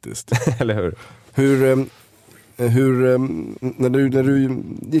 Faktiskt. Eller hur? När du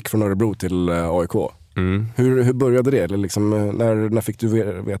gick från Örebro till AIK, hur började det? Eller liksom, när fick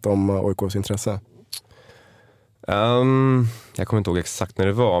du veta om AIKs intresse? Jag kommer inte ihåg exakt när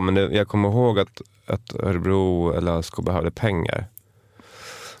det var, men jag kommer ihåg att Örebro eller ÖSK behövde pengar.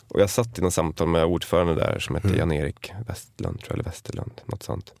 Och jag satt i någon samtal med ordförande där som hette Jan-Erik Westlund, tror jag, eller Westerlund, något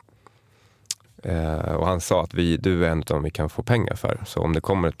sånt. Och han sa att du är en av dem vi kan få pengar för. Så om det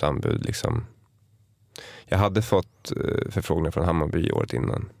kommer ett anbud liksom. Jag hade fått förfrågningar från Hammarby året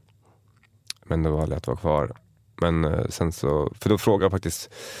innan. Men det var att vara kvar. Men sen så, för då frågade faktiskt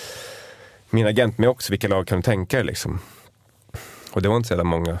min agent mig också, vilka lag kan du tänka dig liksom. Och det var inte så jävla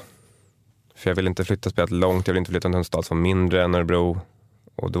många. För jag ville inte flytta spelat långt, jag ville inte flytta till en stad som var mindre än Örebro.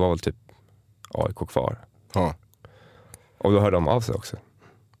 Och det var väl typ AIK kvar. Och då hörde de av sig också.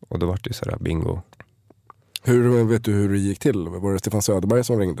 Och då var det ju sådär bingo. Vet du hur det gick till? Var det Stefan Söderberg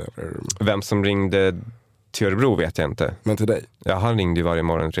som ringde? Eller? Vem som ringde till Örebro vet jag inte. Men till dig? Ja, han ringde ju varje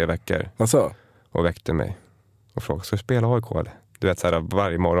morgon 3 veckor. Alltså? Och väckte mig. Och frågade, ska du spela AIK eller? Du vet såhär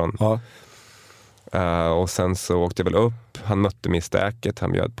varje morgon. Och sen så åkte jag väl upp. Han mötte mig i stäket.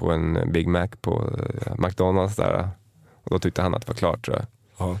 Han bjöd på en Big Mac på McDonalds där. Och då tyckte han att det var klart, tror jag.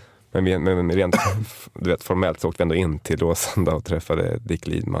 Ja. Men rent du vet, formellt så åkte vi ändå in till Råsunda och träffade Dick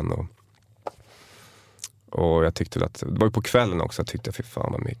Lidman. Och jag tyckte att, det var ju på kvällen också, jag tyckte fy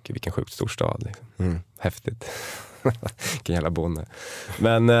fan vad mycket, vilken sjukt stor stad. Liksom. Häftigt. Vilken jävla bonde.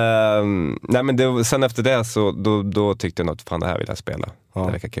 Men, nej, men sen efter det så då tyckte jag att fan, det här vill jag spela. Det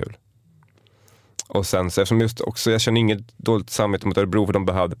verkar kul. Och sen så eftersom just också, jag känner inget dåligt samvete mot Örebro för de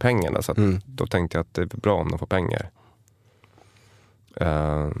behövde pengarna. Så att, då tänkte jag att det är bra om de får pengar.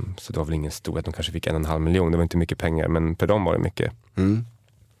 Så det var väl ingen stor att de kanske fick 1,5 miljon. Det var inte mycket pengar, men för dem var det mycket.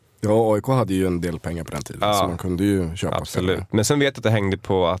 Ja, AIK hade ju en del pengar på den tiden, så man kunde ju köpa. Absolut. Spelare. Men sen vet jag att det hängde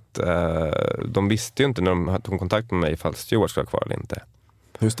på att de visste ju inte när de tog kontakt med mig ifall Stewart skulle vara kvar eller inte.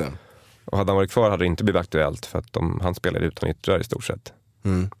 Just det. Och hade han varit kvar hade det inte blivit aktuellt, för att han spelade utan yttrar i stort sett.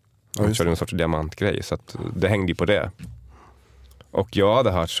 De körde en sorts diamantgrej, så att det hängde ju på det. Och jag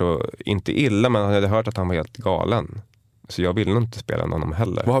hade hört så, inte illa, men jag hade hört att han var helt galen. Så jag ville nog inte spela med honom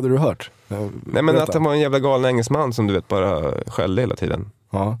heller. Vad hade du hört? Nej, men att han var en jävla galen engelsman som du vet bara skällde hela tiden.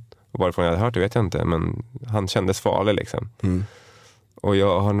 Ja. Och varifrån jag hade hört det vet jag inte, men han kändes farlig liksom. Och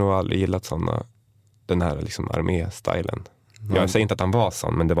jag har nog aldrig gillat den här liksom armé-stylen. Jag säger inte att han var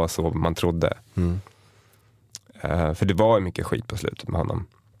sån, men det var så man trodde. För det var ju mycket skit på slutet med honom,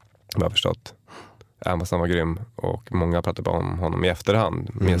 vad jag har förstått. Han var grym, och många pratade bara om honom i efterhand.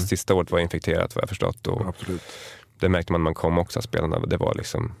 Men sista året var infekterat, vad jag förstått. Och absolut. Det märkte man kom också, spelarna. Det var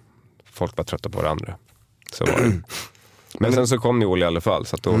liksom, folk var trötta på varandra. Så var det. Men sen så kom Joel i alla fall,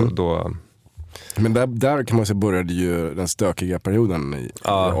 så att då... Men där kan man säga började ju den stökiga perioden i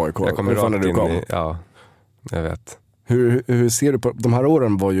AIK. Jag kommer rakt in i... Ja, jag vet. Hur ser du på... De här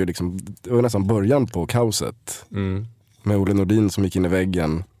åren var ju liksom... Det var nästan början på kaoset. Med Olle Nordin som gick in i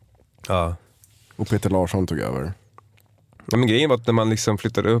väggen. Ja. Och Peter Larsson tog över. Ja, men grejen var att när man liksom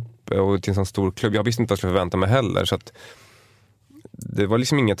flyttade upp och till en sån stor klubb, jag visste inte vad jag skulle förvänta mig heller, så att det var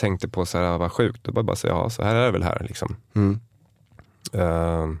liksom inget jag tänkte på så här, vad sjukt. Det var bara så, ja, så här är det väl här liksom.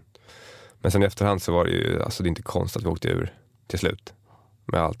 Men sen i efterhand så var det ju, alltså det är inte konstigt att vi åkte ur till slut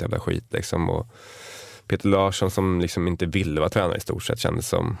med allt jävla skit liksom. Och Peter Larsson som liksom inte ville vara tränare i stort sett, kändes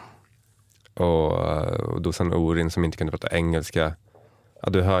som. Och Dusan Orin som inte kunde prata engelska. Ja,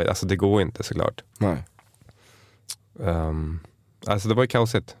 du hör, alltså det går inte såklart. Nej. Alltså det var ju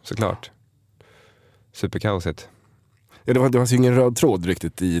kaosigt, såklart. Superkaosigt. Ja, det fanns ju ingen röd tråd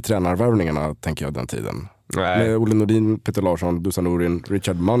riktigt i tränarvärvningarna, tänker jag, den tiden. Nej. Med Olle Nordin, Peter Larsson, Dusan Orin,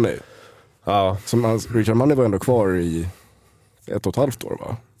 Richard Money. Ja. Richard Money var ändå kvar i 1,5 år,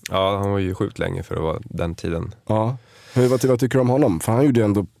 va? Ja, han var ju sjukt länge för att vara den tiden. Ja. Vad tycker du om honom? För han gjorde ju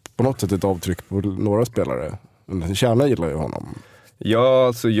ändå på något sätt ett avtryck på några spelare. Kärna gillar ju honom. Ja,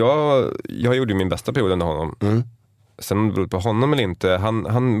 alltså jag gjorde min bästa period under honom. Sen berodde på honom eller inte.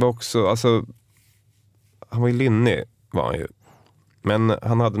 Han var också, alltså han var ju lynnig, var han ju. Men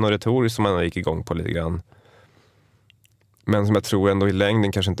han hade något retoriskt som han gick igång på lite grann. Men som jag tror ändå i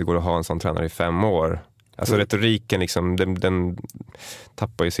längden kanske inte går att ha en sån tränare i 5 år. Alltså retoriken liksom, den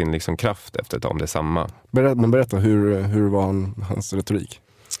tappar ju sin liksom kraft efter ett tag om det är samma. Men berätta, hur var hans retorik?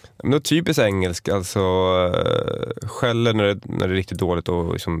 Men det är typiskt engelsk, alltså skäller när det är riktigt dåligt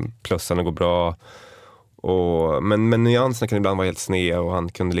och liksom plussarna går bra. Men nyanserna kan ibland vara helt sned och han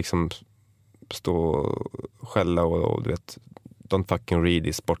kunde liksom stå och skälla och du vet, don't fucking read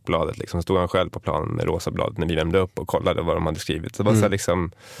i Sportbladet liksom. Stod han själv på planen med rosa bladet när vi vände upp och kollade vad de hade skrivit. Så det var så här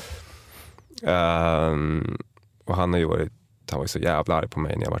liksom och han var ju så jävla arg på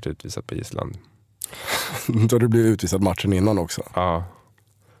mig när jag varit utvisad på Island. Då du blev utvisad matchen innan också. Ja.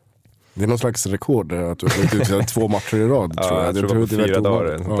 Det är någon slags rekord att du har blivit utvisad 2 matcher i rad, tror jag. Jag tror det var på 4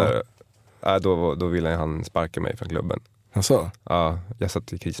 dagar. Då ville han sparka mig från klubben. Jaså? Ja, jag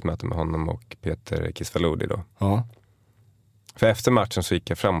satt i krismöte med honom och Peter Kisvalodi då. Ja. För efter matchen så gick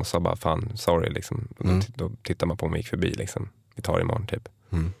jag fram och sa bara fan, sorry liksom. Då tittade man på mig och gick förbi liksom. Vi tar det imorgon typ.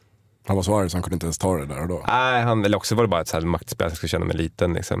 Han var så arg så han kunde inte ens ta det där och då. Nej, eller också var det bara ett så här maktspel. Jag skulle känna mig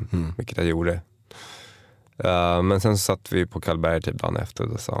liten liksom. Vilket jag gjorde. Men sen så satt vi på Karlberg typ dagen efter och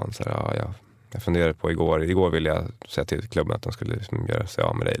då sa han så här, jag funderade på igår ville jag säga till klubben att de skulle liksom göra sig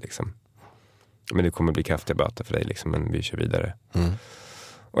av med dig liksom. Men det kommer bli kraftiga böter för dig liksom, men vi kör vidare.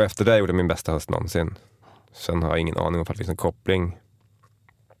 Och efter det gjorde jag min bästa höst någonsin. Sen har jag ingen aning om att det finns en koppling.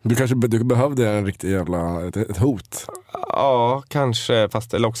 Du behövde en riktig jävla ett hot. Ja, kanske,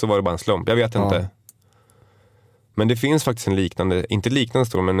 fast eller också var det bara en slump. Jag vet inte. Men det finns faktiskt en liknande, inte liknande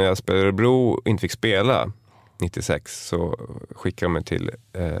stor, men när jag spelade Örebro och inte fick spela 96 så skickade de mig till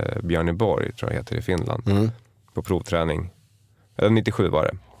Björneborg, tror jag heter, i Finland. På provträning. Eller 97 var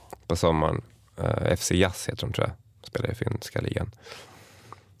det, på sommaren. FC Jazz heter de, tror jag. Spelade i finska ligan.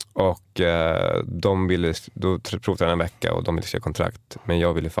 Och då provade jag en vecka och de ville skriva kontrakt. Men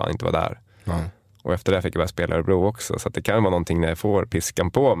jag ville fan inte vara där. Mm. Och efter det fick jag börja spela i Örebro också. Så att det kan vara någonting när jag får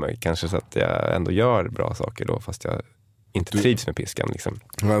piskan på mig. Kanske så att jag ändå gör bra saker då. Fast jag inte trivs med piskan. Liksom.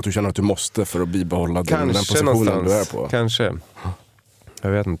 Ja, att du känner att du måste för att bibehålla den positionen någonstans. Du är på. Kanske.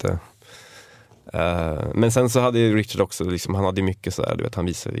 Jag vet inte. Men sen så hade ju Richard också, liksom, han hade mycket så här, du vet, han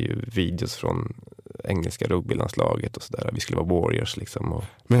visade ju videos från engelska rugbylandslaget och sådär. Vi skulle vara Warriors liksom. Och...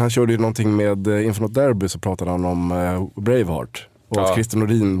 Men han körde ju någonting med, inför något derby så pratade han om Braveheart. Och att Christer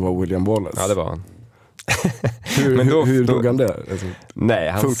Nordin var William Wallace. Ja, det var han. hur drog han det? Alltså,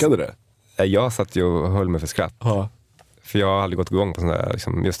 nej, funkade det? Jag satt ju och höll mig för skratt. Ja. För jag har aldrig gått igång på sån där,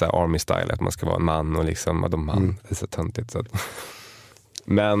 liksom, just det här army style, att man ska vara en man och liksom, det är så töntigt. Så att...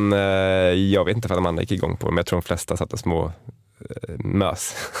 Men jag vet inte för att de andra gick igång på det, men jag tror de flesta satte små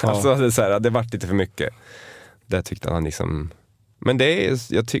mös. Ja. Alltså det är så här, det vart lite för mycket. Det tyckte han liksom... Men det är,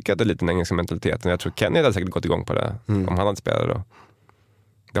 jag tycker att det är lite den engelska mentaliteten. Jag tror Kenny hade säkert gått igång på det om han hade spelat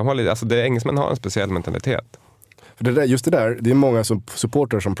då. Engelsmän har en speciell mentalitet. För det är många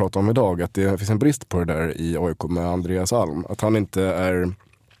supportrar som pratar om idag att det finns en brist på det där i AIK med Andreas Alm. Att han inte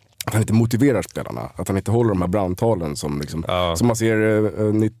motiverar spelarna. Att han inte håller de här brandtalen som liksom, som man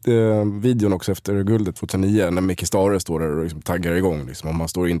ser videon också efter guldet 2009 när Micke Stare står där och liksom taggar igång. Liksom, om man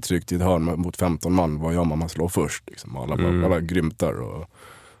står intryckt i ett hörn mot 15 man, vad gör man? Man slår först. Liksom. Alla grymtar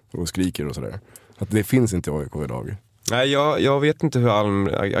och skriker och sådär. Att det finns inte i AIK idag. Nej, jag vet inte hur Alm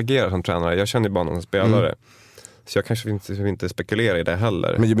agerar som tränare. Jag känner bara någon spelare. Så jag kanske inte spekulerar i det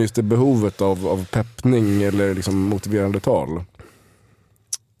heller. Men just det behovet av peppning eller liksom motiverande tal?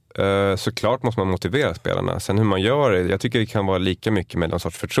 Såklart måste man motivera spelarna. Sen hur man gör det, jag tycker det kan vara lika mycket med någon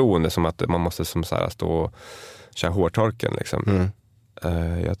sorts förtroende som att man måste som så här stå och köra hårtorken liksom.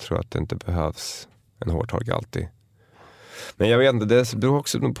 Jag tror att det inte behövs en hårtork alltid. Men jag vet inte, det beror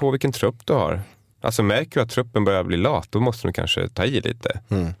också på vilken trupp du har. Alltså märker du att truppen börjar bli lat, då måste du kanske ta i lite.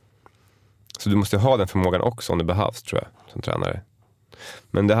 Så du måste ha den förmågan också om det behövs, tror jag, som tränare.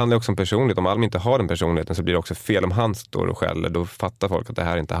 Men det handlar också om personlighet. Om Alm inte har den personligheten så blir det också fel om han står och skäller. Då fattar folk att det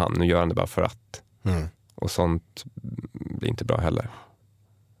här är inte han. Nu gör han det bara för att. Och sånt blir inte bra heller.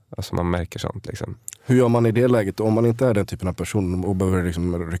 Alltså man märker sånt liksom. Hur gör man i det läget om man inte är den typen av person och behöver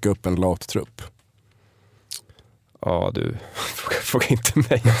liksom rycka upp en lat trupp? Ja, du fråga inte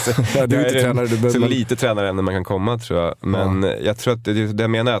mig. Alltså, ja, du är inte tränare. Du behöver... Så lite tränare än man kan komma, tror jag. Men jag tror att det jag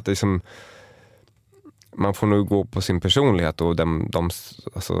menar är att det liksom, man får nog gå på sin personlighet och de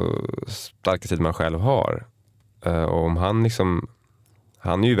alltså, starka sidor man själv har. Och om han liksom,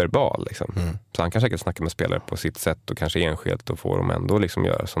 han är ju verbal liksom. Så han kan säkert snacka med spelare på sitt sätt och kanske enskilt och få dem ändå liksom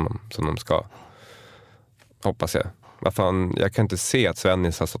göra som de ska. Hoppas jag. Jag kan inte se att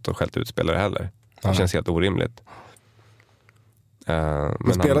Svennis har stått och skällt ut spelare heller. Det känns helt orimligt.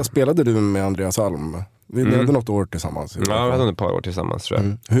 Men spelade du med Andreas Alm? Vi hade något år tillsammans. Ja, vi hade ett par år tillsammans, tror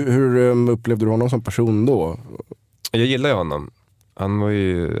jag. Hur upplevde du honom som person då? Jag gillar ju honom. Han var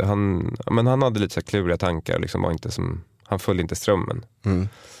ju, han hade lite så kluriga tankar, liksom var inte som, han följde inte strömmen.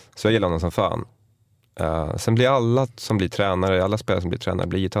 Så jag gillar honom som fan. Sen blir alla som blir tränare, alla spelare som blir tränare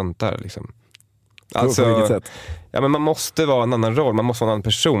blir ju töntar liksom. Alltså, på vilket sätt? Ja, men man måste vara en annan roll, man måste vara en annan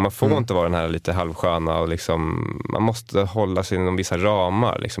person. Man får inte vara den här lite halvsköna och liksom, man måste hålla sig inom vissa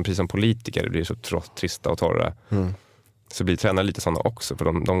ramar liksom, precis som politiker, det blir så trista och torra. Så blir tränare lite sådana också,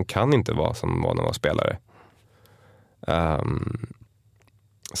 för de kan inte vara som var när de var spelare.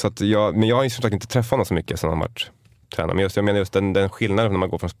 Så att men jag har ju som sagt inte träffat honom så mycket som han har varit tränare. Men jag menar just den skillnaden när man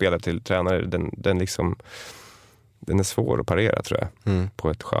går från spelare till tränare, den liksom, den är svår att parera, tror jag, på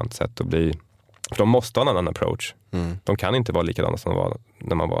ett skönt sätt och bli. För de måste ha en annan approach. De kan inte vara likadana som de var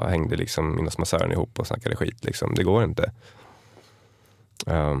när man hängde liksom inom massören ihop och snackade skit. Liksom. Det går inte.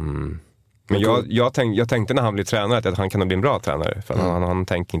 Men jag tänkte när han blev tränare att han kan bli en bra tränare. För han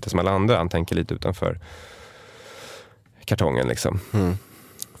tänker inte som alla andra. Han tänker lite utanför kartongen. Liksom.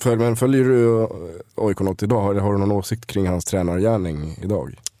 Men följer du AIK något idag? Har du någon åsikt kring hans tränargärning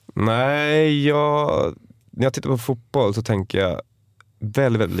idag? Nej, när jag tittar på fotboll så tänker jag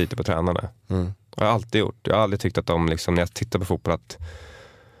väldigt, väldigt lite på tränarna. Jag har alltid gjort. Jag har aldrig tyckt att de liksom, när jag tittar på fotboll, att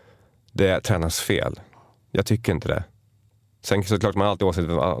det är tränarens fel. Jag tycker inte det. Sen såklart man alltid åsikt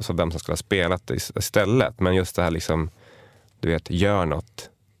alltså vem som skulle ha spelat istället. Men just det här liksom, du vet, gör något.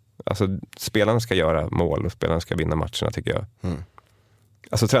 Alltså spelarna ska göra mål och spelarna ska vinna matcherna, tycker jag.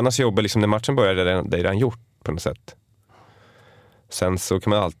 Alltså tränarens jobb är liksom, när matchen börjar, det är redan gjort på något sätt. Sen så kan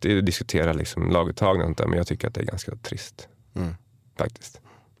man alltid diskutera liksom laguttagning och sånt där, men jag tycker att det är ganska trist. Faktiskt.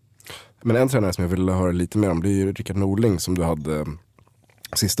 Men en tränare som jag vill höra lite mer om, det är ju Rickard Norling som du hade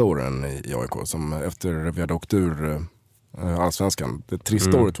sista åren i AIK, som efter vi hade åkt ur Allsvenskan. Det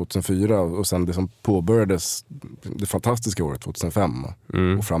trista året 2004 och sen det som påbörjades det fantastiska året 2005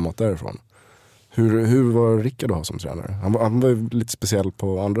 och framåt därifrån. Hur var Rickard att ha som tränare? Han var ju lite speciell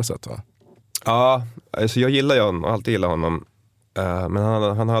på andra sätt, va? Ja, alltså jag gillar ju honom, alltid gillar honom. Men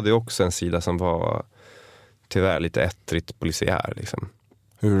han hade ju också en sida som var tyvärr lite ettrigt polisiär liksom.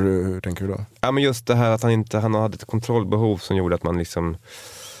 Hur tänker du då? Ja, men just det här att han hade ett kontrollbehov som gjorde att man liksom,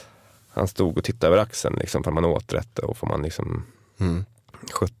 han stod och tittade över axeln liksom, för man åt rätt och för man liksom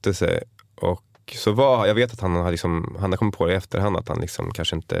skötte sig. Och så jag vet att han har kommit på det i efterhand att han liksom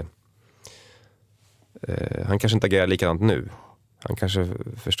kanske inte agerar likadant nu. Han kanske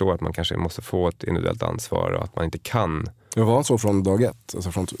förstår att man kanske måste få ett individuellt ansvar och att man inte kan. Ja, var han så från dag ett?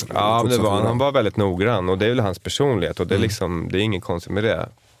 Alltså från ja, men han var väldigt noggrann och det är väl hans personlighet och det är liksom, det är inget konstigt med det.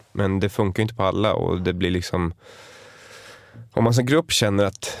 Men det funkar inte på alla och det blir liksom, om man som grupp känner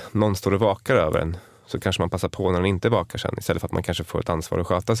att någon står och vakar över en så kanske man passar på när den inte vakar sen istället för att man kanske får ett ansvar att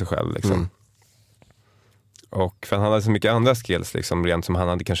sköta sig själv liksom. Och för han hade så mycket andra skills liksom, rent som han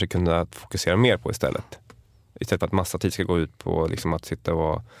hade kanske kunnat fokusera mer på istället. Istället för att massa tid ska gå ut på liksom, att sitta och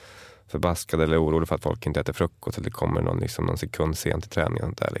vara förbaskad eller orolig för att folk inte äter frukost eller det kommer någon sekund sent till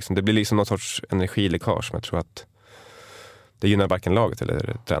träningen. Där, liksom. Det blir liksom någon sorts energiläckage som jag tror att det gynnar varken laget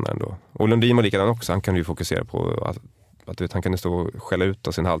eller tränaren då. Och Lundin var likadan också. Han kan ju fokusera på att han kan stå och skälla ut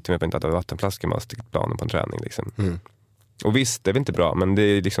oss en halvtimme på inte att ha vattenflaskor med planen på en träning. Liksom. Och visst, det är väl inte bra, men det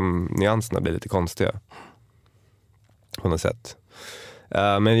är liksom, nyanserna blir lite konstiga. På något sätt.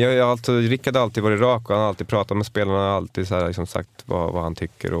 Men Rickard har alltid varit rak och han har alltid pratat med spelarna och alltid så här, liksom, sagt vad han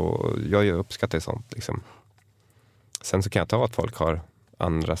tycker och jag uppskattar sånt. Liksom. Sen så kan jag ta att folk har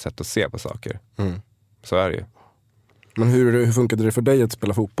andra sätt att se på saker. Så är det ju. Men hur funkade det för dig att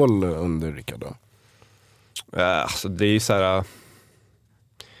spela fotboll under Rickard då? Alltså det är ju så här.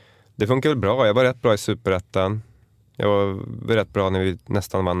 Det funkar väl bra. Jag var rätt bra i Superettan. Jag var rätt bra när vi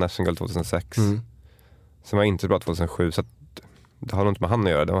nästan vann SM-guld 2006. Sen var jag inte bra 2007 så att det har nog inte med han att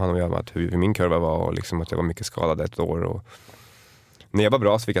göra. Det har han att göra med hur min kurva var och liksom att jag var mycket skadad ett år. Och när jag var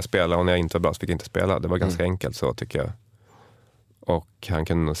bra så fick jag spela och när jag inte var bra så fick jag inte spela. Det var ganska enkelt så tycker jag. Och han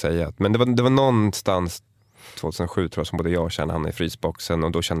kunde nog säga att, men det var någonstans 2007 tror jag som både jag och kände han i frysboxen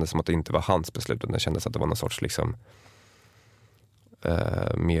och då kändes det som att det inte var hans beslut utan det kändes att det var någon sorts liksom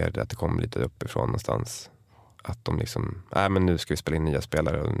mer att det kom lite uppifrån någonstans. Att de liksom, men nu ska vi spela in nya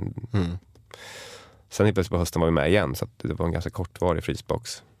spelare. Sen i plötsligt på hösten var vi med igen så att det var en ganska kortvarig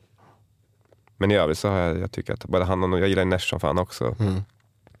frysbox. Men i övrigt så har jag tycker att både han och jag gillar Nesh som fan också.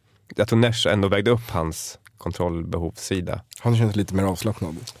 Jag tror Nesh ändå vägde upp hans kontrollbehovssida. Han känns lite mer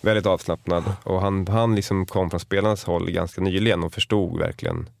avslappnad. Väldigt avslappnad. Och han liksom kom från spelarnas håll ganska nyligen och förstod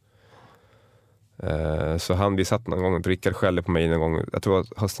verkligen. Så vi satt någon gång, Rickard skällde på mig någon gång, jag tror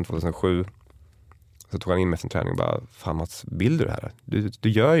hösten 2007. Så tog han in med sin träning och bara, fan Mats, vill du det här? Du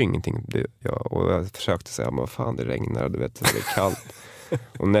gör ju ingenting. Och jag försökte säga, men vad fan, det regnar, du vet, det är kallt.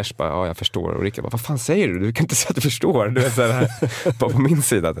 Och Nesh bara, ja jag förstår. Och Rickard bara, vad fan säger du? Du kan inte säga att du förstår. Du vet, så här, bara på min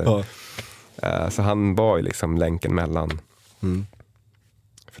sida. Så han var ju liksom länken mellan.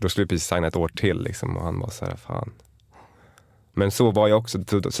 För då skulle vi precis signa ett år till liksom, och han var så här, fan. Men så var jag också,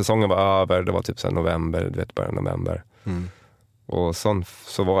 säsongen var över, det var typ så här november, du vet, början november. Och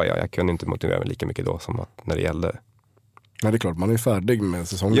så var jag kunde inte motivera mig lika mycket då som att när det gällde. Nej, det är klart, man är färdig med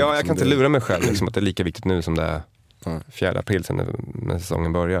säsongen. Ja, jag kan inte lura mig själv liksom, att det är lika viktigt nu som det är 4 april sen när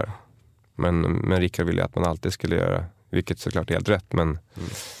säsongen börjar. Men Rickard ville att man alltid skulle göra, vilket såklart är helt rätt, men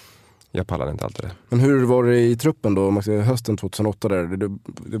jag pallade inte alltid det. Men hur var det i truppen då? Hösten 2008 där,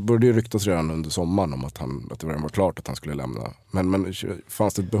 det började ju ryktas redan under sommaren om att det var klart att han skulle lämna. Men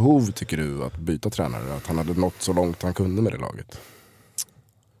fanns det ett behov, tycker du, att byta tränare? Att han hade nått så långt han kunde med det laget?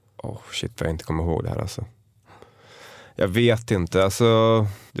 Shit, jag inte kommer ihåg det här alltså. Jag vet inte, alltså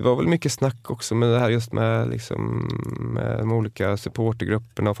det var väl mycket snack också med det här just med liksom med de olika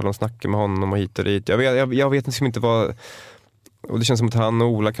supportergrupperna och för de snackar med honom och hit och dit. Jag vet inte vad. Och det känns som att han och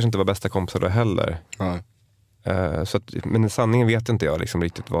Ola kanske inte var bästa kompisar då heller. Nej. Så att, men sanningen vet inte jag liksom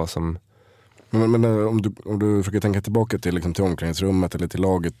riktigt vad som. Men om du försöker tänka tillbaka till omklädningsrummet eller till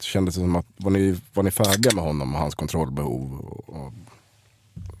laget, kändes det som att var ni färdiga med honom och hans kontrollbehov och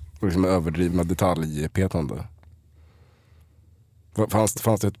liksom överdrivna detaljpetande? Fanns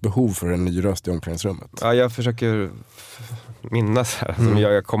det ett behov för en ny röst i omklädningsrummet? Ja, jag försöker minnas här. Alltså,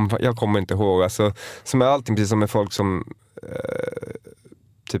 jag kommer inte ihåg. Alltså, som är allting, precis som med folk som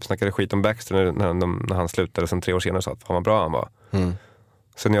typ snackade skit om Baxter när han slutade sen 3 år senare sa att fan vad bra han var.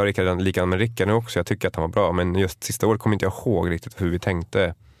 Sen jag och likadant med Rickard nu också. Jag tycker att han var bra, men just sista året kommer inte jag ihåg riktigt hur vi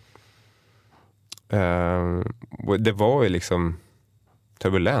tänkte. Det var ju liksom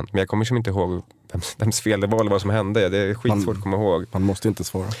turbulent. Men jag kommer inte ihåg vems fel det var eller vad som hände. Det är skitsvårt att komma ihåg. Man måste inte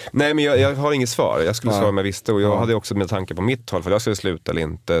svara. Nej, men jag har inget svar. Jag skulle svara om jag visste. Och jag hade också med tanke på mitt håll, för jag skulle sluta eller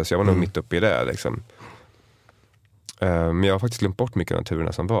inte. Så jag var nog mitt uppe i det liksom. Men jag har faktiskt glömt bort mycket av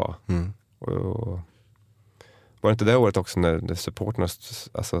turerna som var. Och var det inte det året också när supporterna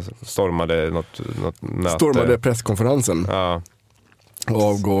stormade något möte? Stormade presskonferensen. Ja.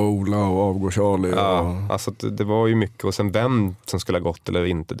 Avgå Ola och avgå Charlie. Ja, alltså det var ju mycket. Och sen vem som skulle ha gått eller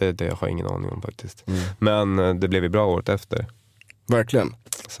inte, det har jag ingen aning om faktiskt. Men det blev ju bra året efter. Verkligen.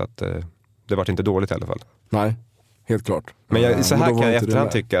 Så att det var inte dåligt i alla fall. Nej, helt klart. Men så här kan jag i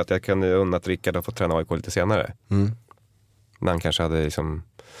efterhand tycka att jag kan unna att Rickard har fått träna AIK lite senare. När han kanske hade liksom,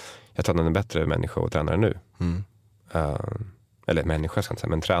 jag tror han är en bättre människa och tränare nu. Eller människa ska jag inte säga,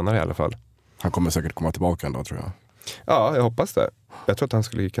 men tränare i alla fall. Han kommer säkert komma tillbaka ändå, tror jag. Ja, jag hoppas det. Jag tror att han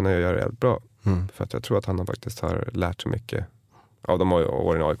skulle kunna göra det jävligt bra. För att jag tror att han faktiskt har lärt sig mycket av de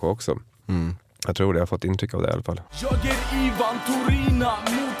åren i AIK också. Jag tror det, jag har fått intryck av det i alla fall. Jag är Ivan Torina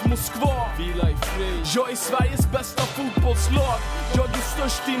mot Moskva. Jag är Sveriges bästa fotbollslag. Jag är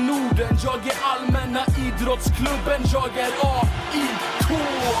störst i Norden. Jag är allmänna idrottsklubben. Jag är AIK.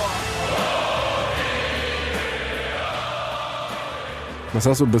 Men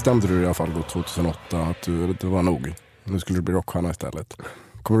sen så bestämde du i alla fall då 2008 att det var nog. Nu skulle du bli rockstjärna istället.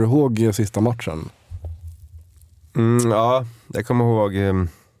 Kommer du ihåg sista matchen? Ja, jag kommer ihåg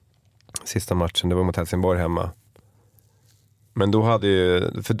sista matchen. Det var mot Helsingborg hemma. Men då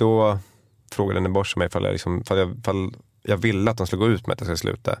då frågade Nebors mig ifall jag ville att de skulle gå ut med att jag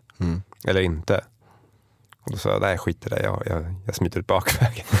skulle sluta. Eller inte. Och då sa jag, nej skit i det, jag smiter ut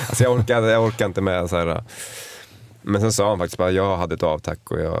bakvägen. Alltså jag orkar inte med så här. Men sen sa han faktiskt bara, jag hade ett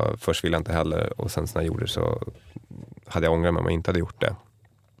avtack och först ville jag inte heller. Och sen när jag gjorde det så hade jag ångrat mig om jag inte hade gjort det.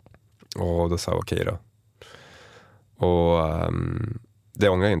 Och då sa jag okej då. Och det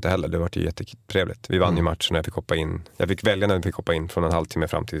ångrar jag inte heller, det var ju jättetrevligt. Vi vann ju matchen och jag fick hoppa in. Jag fick välja när vi fick hoppa in från en halvtimme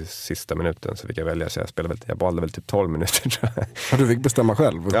fram till sista minuten. Så fick jag välja, så jag valde väl typ 12 minuter tror jag. Ja, du fick bestämma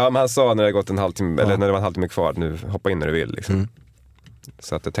själv? Ja, men han sa när det gått en halvtimme, eller när det var en halvtimme kvar, nu hoppa in när du vill liksom.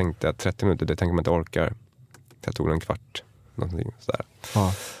 Så att jag tänkte att 30 minuter, det tänker man inte orkar. Jag tog en kvart, någonting sådär.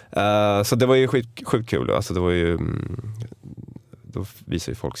 Så det var ju sjukt kul. Alltså det var ju, då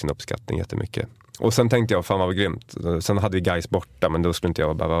visade ju folk sin uppskattning jättemycket. Och sen tänkte jag, fan vad grymt. Sen hade vi guys borta, men då skulle inte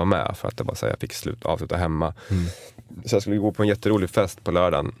jag behöva vara med. För att det var så här, jag fick avsluta hemma. Så jag skulle gå på en jätterolig fest på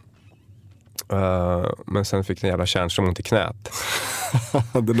lördagen. Men sen fick den jävla Tjärnström ont i knät.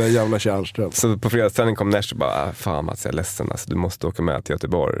 Den där jävla Tjärnström. Så på fredagsträningen kom Nash och bara, fan Mats, jag är ledsen. Alltså, du måste åka med till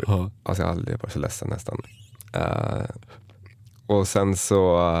Göteborg. Alltså jag har aldrig varit så ledsen nästan. Och sen så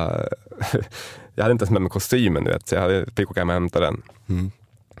jag hade inte ens med mig kostymen, du vet. Så jag fick åka hem och hämta den.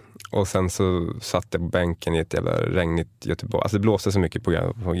 Och sen så satt jag på bänken i ett jävla regnigt Göteborg. Alltså det blåste så mycket på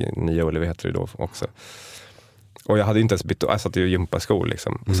Nya Ullevi heter det då också. Och jag hade inte ens bytt, jag satt i gympaskor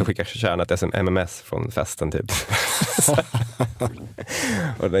liksom. Och så skickade Kärna ett MMS från festen typ.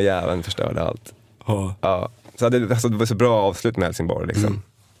 Och den jäveln förstörde allt. Ja. Så det var så bra avslut med Helsingborg liksom.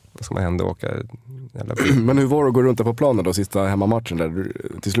 Då ska man ändå åka jävla Men hur var det att gå runt där på planen då, sista hemmamatchen där?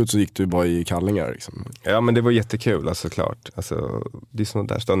 Till slut så gick du bara i kallingar liksom. Ja, men det var jättekul, alltså klart. Alltså, det är sådana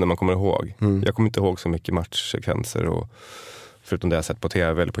där stunder man kommer ihåg. Jag kommer inte ihåg så mycket matchsekvenser och förutom det jag sett på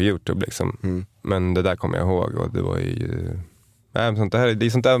tv eller på YouTube liksom. Men det där kommer jag ihåg och det var ju... Nej, sånt där, det är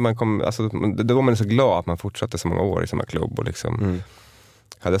sånt där man kommer... Alltså, det var man så glad att man fortsatte så många år i samma klubb och liksom...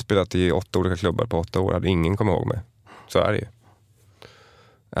 Hade jag spelat i 8 olika klubbar på 8 år hade ingen kommit ihåg mig. Så är det ju.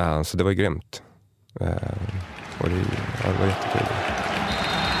 Så det var ju grymt. Och det var jättekul.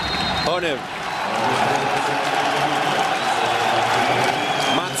 Hör nu.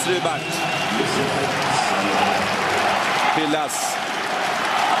 Mats Rubart hyllas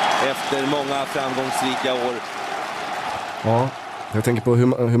efter många framgångsrika år. Ja, jag tänker på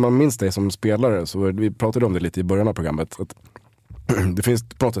hur man minns dig som spelare. Så vi pratade om det lite i början av programmet. Att det finns,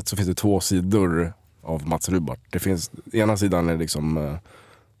 på något sätt så finns det 2 sidor av Mats Rubart. Det finns, ena sidan är liksom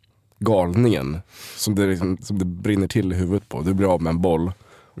galningen som det brinner till i huvudet på. Du blir av med en boll.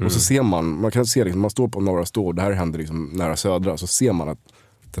 Och så ser man kan se liksom, man står på Norra Stå, det här händer liksom nära Södra, så ser man att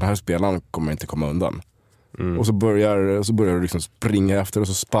den här spelaren kommer inte komma undan. Och så börjar du liksom springa efter och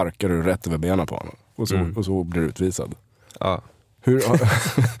så sparkar du rätt över benen på honom. Och så blir du utvisad. Ja.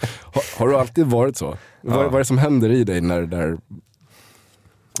 Har du alltid varit så? Vad är det som händer i dig när det där...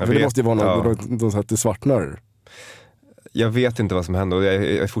 För det måste ju vara något så att det svartnar. Jag vet inte vad som hände och jag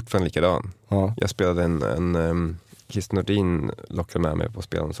är fortfarande likadan. Jag spelade en Christer Nordin lockade med mig på att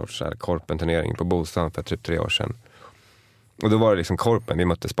spela en sorts korpen-turnering på Bostan för typ 3 år sedan. Och då var det liksom korpen, vi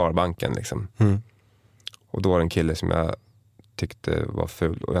mötte Sparbanken liksom. Och då var det en kille som jag tyckte var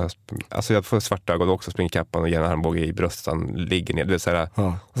ful. Och jag får svarta ögon också, springer kappan och ger en armbåge i bröstan, ligger ner. Du vet, såhär,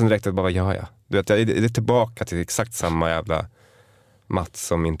 och sen direkt bara, vad gör jag? Du vet, jag är tillbaka till exakt samma jävla Mats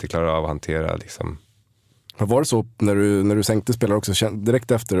som inte klarar av att hantera liksom. Var det så när du sänkte spelare också,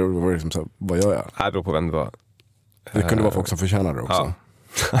 direkt efter var det liksom så, vad gör jag? Det beror på vem det var. Det kunde vara folk som förtjänade det också. Ja,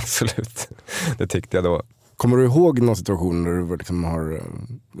 absolut. Det tyckte jag då. Kommer du ihåg någon situation där du liksom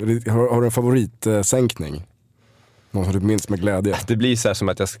har du en favoritsänkning? Någon som du minns med glädje? Det blir så här som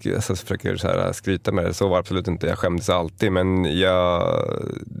att jag försöker så här skryta med det. Så var absolut inte. Jag skämdes alltid. Men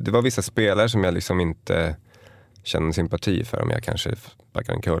det var vissa spelare som jag liksom inte kände sympati för, om jag kanske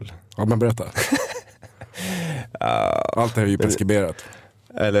backar en kull. Ja, men berätta. Allt är ju preskriberat.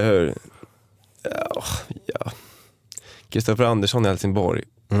 Eller hur? Ja. Kristoffer Andersson i Helsingborg.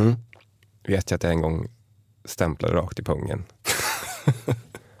 Vet jag att jag en gång stämplade rakt i pungen.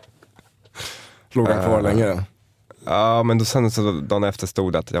 Låg han kvar länge? Ja, men då sen så dagen efter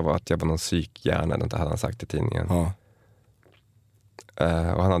stod det att jag var någon psykhjärna. Det hade han sagt i tidningen. Ja.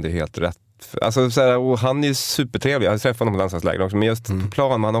 Och han hade ju helt rätt. Alltså, så här, och han är ju supertrevlig. Jag har träffat honom på landslagsläger också. Men just på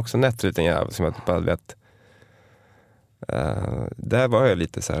plan var han också nätt liten jävel som jag bara vet. Där var jag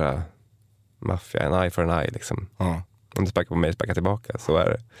lite så här maffia, en eye for an eye liksom. Om du sparkar på mig, sparkar tillbaka. Så är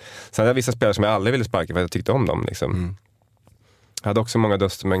det. Sen hade jag vissa spelare som jag aldrig ville sparka för jag tyckte om dem liksom. Jag hade också många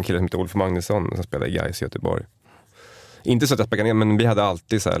döster med en kille som heter Olof Magnusson som spelade i Gais i Göteborg. Inte så att jag sparkade ner, men vi hade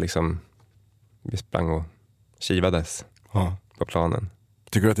alltid så här liksom, vi sprang och kivades på planen.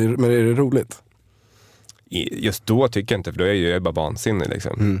 Tycker du att men är det roligt? Just då tycker jag inte, för då är jag bara vansinnig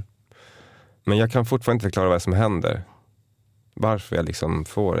liksom. Men jag kan fortfarande inte förklara vad som händer. Varför jag liksom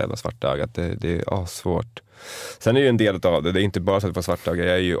får det svarta ögat. Det är svårt. Sen är det en del av det. Det är inte bara så att jag får svarta ögat.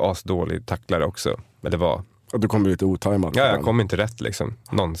 Jag är ju asdålig tacklare också. Men det var. Och du kom lite otajmad. Ja, jag kom inte rätt liksom.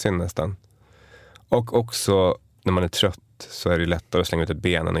 Någonsin nästan. Och också när man är trött så är det lättare att slänga ut ett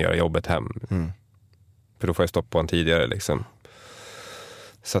benen och göra jobbet hem. För då får jag stoppa på en tidigare liksom.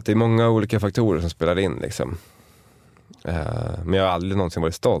 Så att det är många olika faktorer som spelar in liksom. Men jag har aldrig någonsin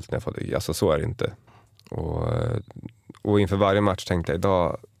varit stolt när jag fått det. Alltså så är det inte. Och inför varje match tänkte jag,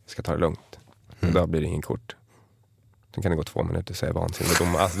 idag ska jag ta det lugnt. Idag blir det ingen kort. Sen kan det gå 2 minuter så är jag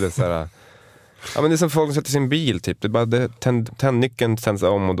vansinnig. Alltså det är så här, ja, men det är som folk som sätter sin bil typ. Det är bara tändnyckeln tänds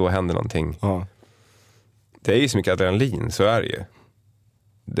om och då händer någonting. Det är ju så mycket adrenalin, så är det ju.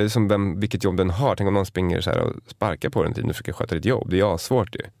 Det är som vilket jobb den har. Tänk om någon springer så här och sparkar på den tiden och försöker sköta ditt jobb. Det är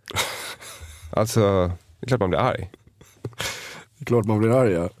svårt ju. Alltså, det är klart man blir arg. Det är klart man blir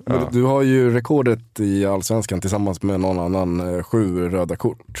arg, ja. Men du har ju rekordet i Allsvenskan tillsammans med någon annan 7 röda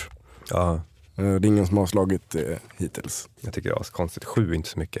kort. Ja. Det är ingen som har slagit hittills. Jag tycker det är så konstigt. 7 är inte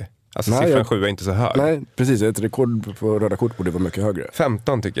så mycket. Alltså siffran 7 är inte så hög. Nej, precis. Ett rekord på röda kort borde vara mycket högre.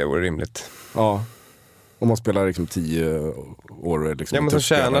 15 tycker jag vore rimligt. Ja. Om man spelar liksom 10 år. Liksom, ja, men som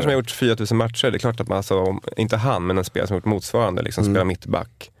tjänar som har gjort 4000 matcher. Det är klart att man, alltså, inte han, men en spelare som har gjort motsvarande. Liksom, spelar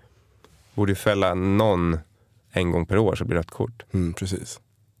mittback. Borde ju fälla någon en gång per år så blir det rött kort. Precis.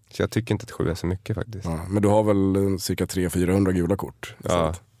 Så jag tycker inte att 7 är så mycket faktiskt. Ja, men du har väl cirka 300-400 gula kort?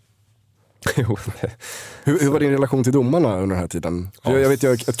 Ja. Hur var din relation till domarna under den här tiden? Jag vet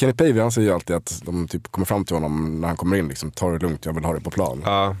ju att Kenny Pavey, han säger ju alltid att de typ kommer fram till honom när han kommer in. Liksom, ta det lugnt, jag vill ha det på plan.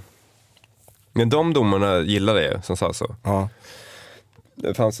 Ja. Men de domarna gillade det som sa så. Ja.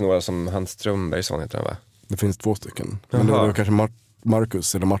 Det fanns några som Hans Strömbergsson heter han, va? Det finns 2 stycken. Men det var kanske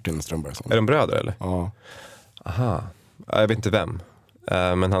Marcus eller Martin Strömbergsson. Är de bröder eller? Ja. Aha. Jag vet inte vem.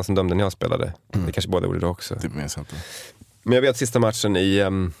 Men han som dömde när jag spelade. Det kanske båda gjorde det också. Det minns jag inte. Men jag vet sista matchen i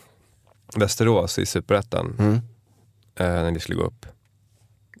Västerås i Superettan. När vi skulle gå upp.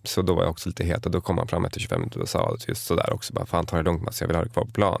 Så då var jag också lite het. Och då kom han fram efter 25 minuter och sa just sådär också. Bara, fan, ta det lugnt, Mats, jag vill ha det kvar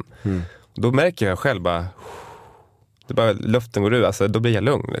på plan. Och då märker jag själv bara, det bara luften går ut. Alltså, då blir jag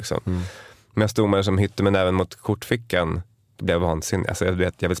lugn liksom. Men jag stod med som hytte men även mot kortfickan. Det blev vansinnig. Alltså,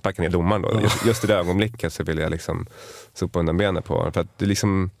 jag vill sparka ner domaren då. Just i det ögonblicket så vill jag liksom sopa undan benen på honom. För att det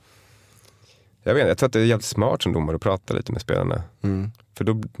liksom, jag tror att det är jävligt smart som domare att prata lite med spelarna. För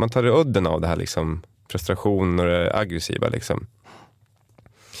då man tar udden av det här liksom, frustration och det aggressiva liksom.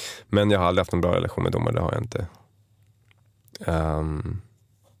 Men jag har aldrig haft en bra relation med domare, det har jag inte.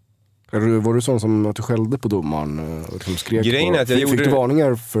 Var du sån som att du skällde på domaren och liksom skrek grejen är att jag fick du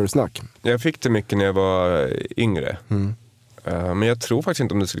varningar för snack? Jag fick det mycket när jag var yngre. Men jag tror faktiskt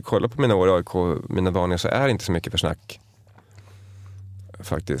inte, om du skulle kolla på mina år i AIK, mina varningar, så är det inte så mycket för snack.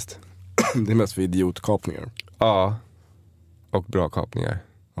 Faktiskt. Det är mest för idiotkapningar. Ja. Och bra kapningar.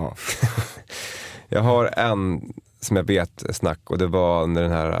 Ja. Jag har en som jag vet snack, och det var när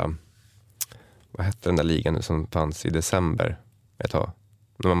den här, vad hette den där ligan nu som fanns i december ett tag,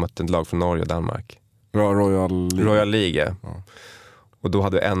 när man mötte ett lag från Norge och Danmark. Royal League. Ja. Och då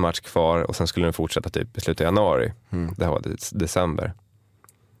hade vi en match kvar och sen skulle den fortsätta typ i slutet av januari. Det här var december.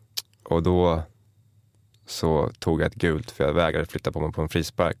 Och då så tog jag ett gult för jag vägrade flytta på mig på en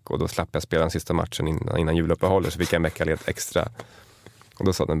frispark. Och då slapp jag spela den sista matchen innan juluppehållet, så fick jag en vecka led extra. Och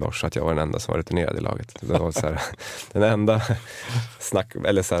då sa den borsa att jag var den enda som var rutinerad i laget. Det var så här, den enda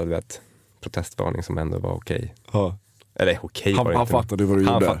protestvarning som ändå var okej. Ja. Eller okej var det han fattade vad du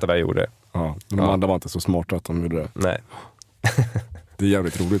gjorde. Han fattade vad jag gjorde. Ja, men de andra var inte så smarta att de gjorde det. Nej. Det är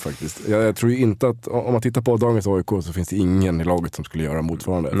jävligt roligt faktiskt. Jag tror ju inte att, om man tittar på dagens AIK så finns det ingen i laget som skulle göra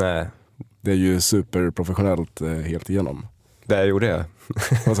motsvarande. Nej. Det är ju superprofessionellt helt igenom. Det jag gjorde.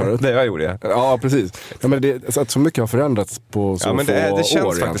 Vad sa du? Det jag gjorde. Ja, precis. Ja, men det, så mycket har förändrats på så få år. Ja, men det känns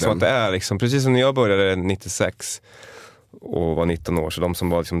faktiskt egentligen. som att det är liksom, precis som när jag började 96 och var 19 år, så de som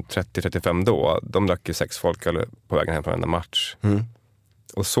var liksom 30-35 då, de drack ju 6 folk på vägen hem från en match.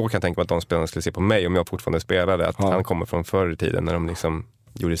 Och så kan jag tänka mig att de spelarna skulle se på mig om jag fortfarande spelade, att han kommer från förr i tiden när de liksom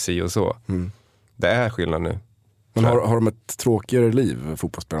gjorde si och så. Det är skillnad nu. Men har de ett tråkigare liv,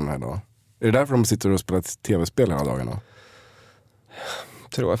 fotbollsspelarna idag? Är det därför de sitter och spelar tv-spel hela dagarna?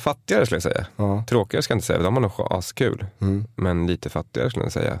 Tror jag. Fattigare skulle jag säga. Ja. Tråkigare ska jag inte säga, de har nog askul. Men lite fattigare skulle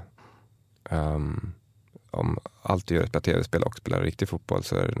jag säga. Om allt du gör spelar tv-spel och spelar riktig fotboll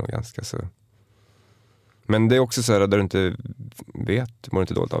så är det nog ganska så. Men det är också så här där du inte vet, mår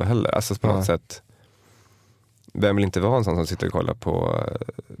inte dåligt av heller. Alltså på något sätt. Vem vill inte vara en sån som sitter och kollar på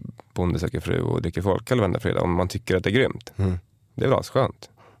Bonde söker fru och dricker folk eller varenda fredag om man tycker att det är grymt. Det är väl skönt.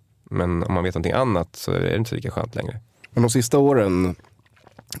 Men om man vet någonting annat så är det inte lika skönt längre. Men de sista åren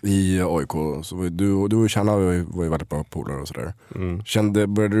i AIK så var du och Tjärna var ju väldigt bra polare och sådär.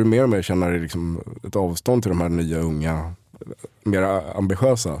 Började du mer och mer känna liksom ett avstånd till de här nya unga, mer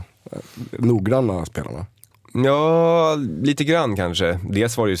ambitiösa, noggranna spelarna? Ja, lite grann kanske.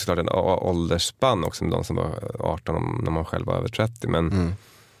 Dels var det ju såklart en åldersspann också med de som var 18 när man själv var över 30. Men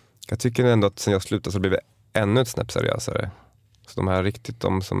jag tycker ändå att sen jag slutade så blev det ännu ett snäpp seriösare. Så de här riktigt,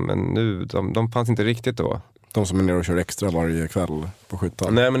 de som är nu, de fanns inte riktigt då. De som är nere och kör extra varje kväll på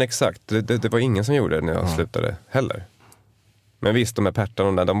skyttan. Nej men exakt, det var ingen som gjorde det när jag slutade heller. Men visst, de här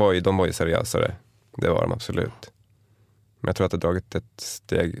Pertan, de var ju seriösare. Det var de absolut. Men jag tror att det har dragit ett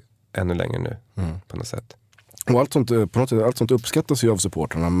steg ännu längre nu på något sätt. Och allt sånt uppskattas ju av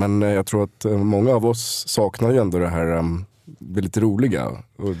supporterna, men jag tror att många av oss saknar ju ändå det här det lite roliga.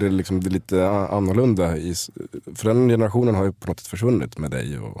 Och det är liksom det är lite annorlunda. För den generationen har ju på något sätt försvunnit med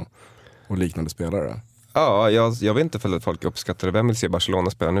dig och liknande spelare. Ja, jag vet inte för att folk uppskattar det. Vem vill se Barcelona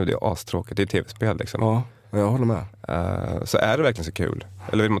spela nu? Det är astråkigt, det är tv-spel liksom. Ja, jag håller med. Så är det verkligen så kul?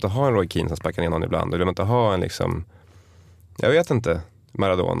 Eller vill man inte ha en Roy Keane som sparkar ner någon ibland? Eller vill man inte ha en liksom, jag vet inte,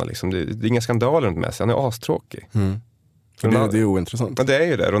 Maradona liksom. Det är inga skandaler runt Messi, han är astråkig. Ronaldo, det är ointressant. Ja, det är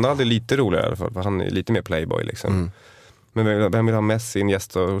ju det. Ronaldo är lite roligare i alla fall, för han är lite mer playboy liksom. Men vem vill ha Messi,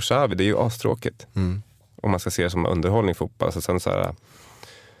 Iniesta och Xavi? Det är ju astråkigt. Om man ska se det som underhållning fotboll. Så sen så här,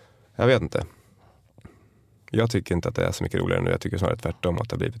 jag vet inte. Jag tycker inte att det är så mycket roligare nu. Jag tycker snarare tvärtom att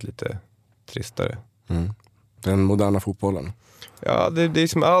det har blivit lite tristare. Den moderna fotbollen. Ja, det är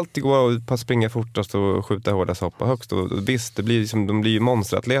som alltid går att springa fortast och skjuta hårdast och hoppa högst. Och visst, det blir liksom, de blir ju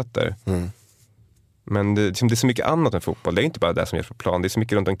monsteratleter. Men det är så mycket annat än fotboll. Det är inte bara det som görs på plan. Det är så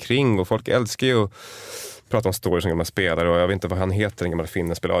mycket runt omkring och folk älskar ju att prata om stories som gamla spelare. Och jag vet inte vad han heter, en gammal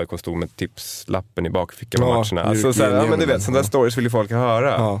finne spelar AIK, stod med tipslappen i bakfickan på matcherna. Alltså, så här, men du vet, sådana där stories vill ju folk höra.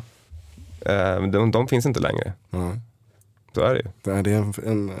 Ja. De finns inte längre. Så är det ju. Det är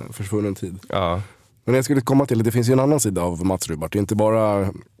en försvunnen tid. Ja. Men jag skulle komma till, det finns ju en annan sida av Mats Rubart. Det är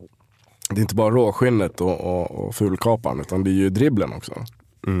inte bara råskinnet och fulkapan, utan det är ju dribblen också.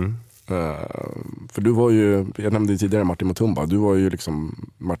 För du var ju, jag nämnde tidigare Martin Mutumba. Du var ju liksom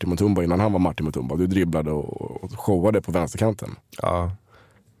Martin Mutumba innan han var Martin Mutumba. Du dribblade och showade på vänsterkanten. Ja.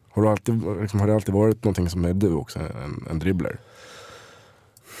 Har det alltid varit någonting som är du också, en dribbler?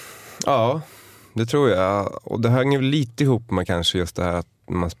 Ja, det tror jag. Och det hänger lite ihop med kanske just det här att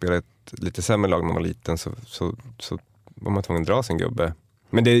när man spelar ett lite sämre lag när man var liten så var man tvungen att dra sin gubbe.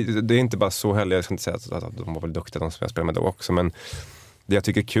 Men det är inte bara så heller. Jag ska inte säga att de var väl duktiga de som jag spelade med då också. Men det jag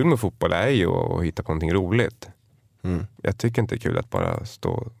tycker är kul med fotboll är ju att hitta på någonting roligt. Jag tycker inte det är kul att bara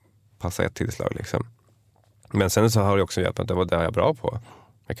stå och passa ett tillslag liksom. Men sen så har det också hjälpt att det var det jag är bra på.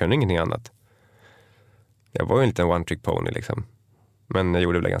 Jag kunde ingenting annat. Jag var ju en liten one-trick pony liksom. Men jag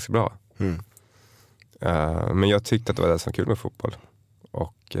gjorde det väl ganska bra. Men jag tyckte att det var det som var kul med fotboll.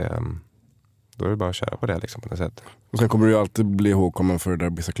 Och då är det bara att köra på det liksom på något sätt. Och sen kommer du ju alltid bli ihågkommen för det där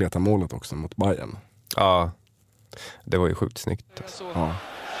Bicicleta-målet också mot Bayern. Ja, det var ju sjukt snyggt. Alltså. Ja.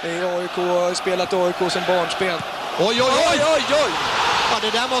 AIK spelat AIK som barnspel. Oj! Ja,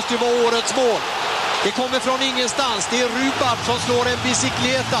 det där måste ju vara årets mål. Det kommer från ingenstans. Det är Rubart som slår en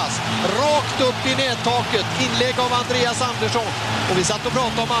bicicletas rakt upp i nättaket. Inlägg av Andreas Andersson. Och vi satt och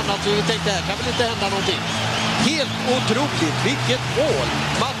pratade om annat så vi tänkte här kan väl inte hända någonting. Helt otroligt. Vilket mål.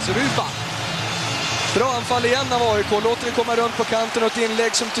 Mats Rubart. Bra anfall igen av AIK. Låter det komma runt på kanten och ett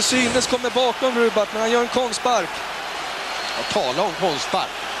inlägg som till synes kommer bakom Rubart. Men han gör en konstspark. Ja, tala om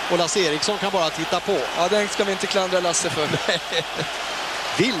konstspark. Och Lasse Eriksson kan bara titta på. Ja, den ska vi inte klandra Lasse för.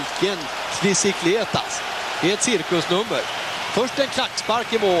 Vilken bicicletas. Det är ett cirkusnummer. Först en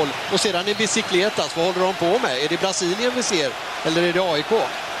klackspark i mål och sedan en bicicletas. Vad håller de på med? Är det Brasilien vi ser? Eller är det AIK?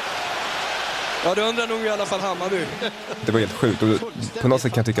 Ja, det undrar nog i alla fall Hammarby. Det var helt sjukt. Och på något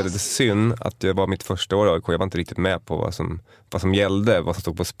sätt kan jag tycka att det är synd att det var mitt första år i AIK. Jag var inte riktigt med på vad som gällde, vad som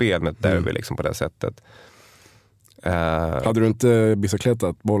stod på spel med ett derby liksom, på det sättet. Hade du inte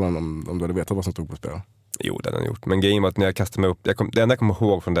bicykletat bollen om du hade vetat vad som stod på spel? Jo, det hade jag gjort. Men grejen var att när jag kastade mig upp, det enda jag kommer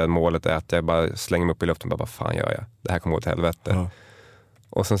ihåg från det målet är att jag bara slänger mig upp i luften och bara, vad fan gör jag? Det här kommer gå till helvete. Ja.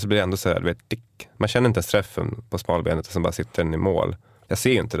 Och sen så blir det ändå så här, du vet, dick. Man känner inte ens träffen på smalbenet och sen bara sitter den i mål. Jag ser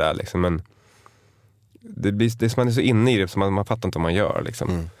ju inte det där liksom, men det är som man är så inne i det så man fattar inte vad man gör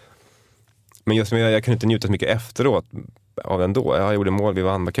liksom. Men just jag kunde inte njuta så mycket efteråt av den då. Jag gjorde mål, vi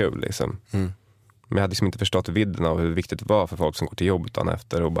vann, var kul liksom. Men jag hade liksom inte förstått vidden av hur viktigt det var för folk som går till jobbet dagen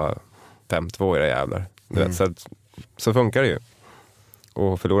efter och bara 5-2 era jävlar. Du vet, så funkar det ju.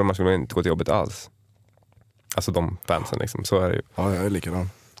 Och förlorar man skulle man inte gå till jobbet alls. Alltså de fansen liksom, så är det ju. Ja, jag är likadan.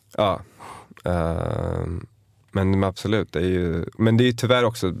 Ja. Men absolut, det är ju, men det är ju tyvärr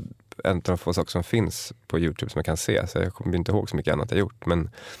också en av de få saker som finns på YouTube som jag kan se. Så jag kommer inte ihåg så mycket annat jag gjort. Men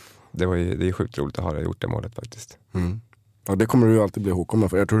det är sjukt roligt att ha gjort det målet faktiskt. Ja, det kommer du ju alltid bli ihågkommen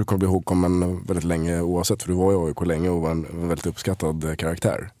för. Jag tror du kommer bli ihågkommen väldigt länge oavsett. För du var ju AIK länge och var en väldigt uppskattad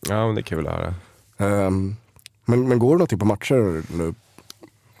karaktär. Ja, men det är kul att höra. Men går det någonting på matcher nu?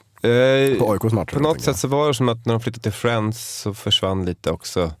 På AIKs matcher? På något sätt så var det som att när de flyttade till Friends så försvann lite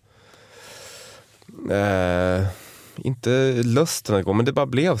också. Inte lusten att gå, men det bara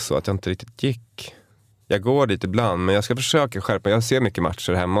blev så att jag inte riktigt gick. Jag går dit ibland, men jag ska försöka skärpa. Jag ser mycket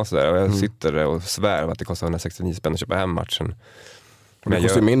matcher hemma och sådär. Och jag sitter där och svär att det kostar 169 spänn att köpa hem matchen. Men det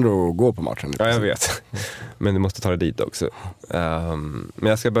kostar mindre att gå på matchen. Ja, jag vet. Men du måste ta det dit också. Men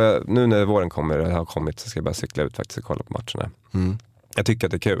jag ska börja, nu när våren har kommit så ska jag bara cykla ut faktiskt och kolla på matcherna. Jag tycker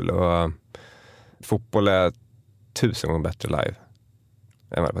att det är kul. Och fotboll är 1000 gånger bättre live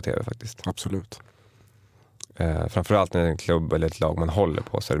än vad det på tv faktiskt. Absolut. Framförallt när det är en klubb eller ett lag man håller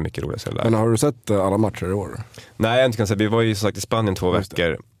på så är det mycket roligare live. Men har du sett alla matcher i år? Nej, jag inte kan säga. Vi var ju som sagt i Spanien 2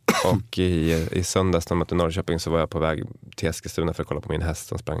 veckor. Och i söndags när jag mötte Norrköping så var jag på väg till Eskilstuna för att kolla på min häst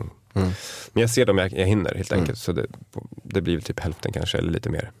som sprang. Men jag ser dem, jag hinner helt enkelt. Så det blir typ hälften kanske, eller lite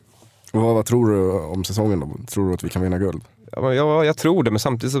mer. Och vad tror du om säsongen då? Tror du att vi kan vinna guld? Ja, jag tror det, men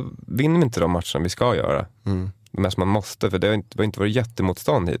samtidigt så vinner vi inte de matcherna vi ska göra. Men som man måste, för det har inte varit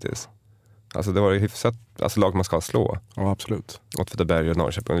jättemotstånd hittills. Alltså det var ju hyfsat, alltså lag man ska slå. Ja, absolut. Åtvidaberg och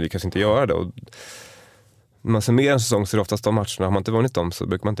Norrköping, vi kanske inte göra det. Och när man summerar en säsong så är det oftast de matcherna, har man inte vunnit dem så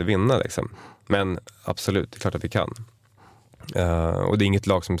brukar man inte vinna liksom. Men absolut, det är klart att vi kan. Och det är inget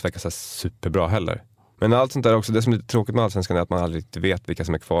lag som utvecklar sig superbra heller. Men allt sånt där också, det som är lite tråkigt med Allsvenskan är att man aldrig vet vilka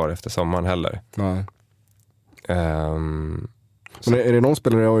som är kvar efter sommaren heller. Nej. Men är det någon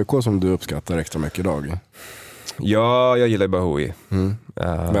spelare i AIK som du uppskattar extra mycket idag? Ja, jag gillar Bahoui.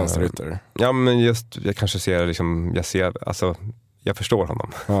 Vänsterytter. Ja, men just, jag kanske ser liksom, jag förstår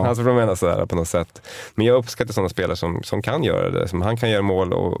honom. Ja. Alltså de menar sådär på något sätt. Men jag uppskattar sådana spelare som kan göra det. Som han kan göra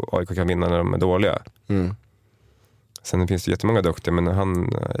mål och AIK kan vinna när de är dåliga. Sen finns det jättemånga duktiga, men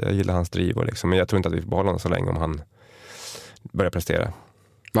jag gillar hans driv och liksom. Men jag tror inte att vi får behålla honom så länge om han börjar prestera.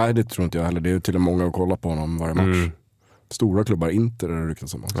 Nej, det tror inte jag heller. Det är ju till och med många att kolla på honom varje match. Stora klubbar, inte det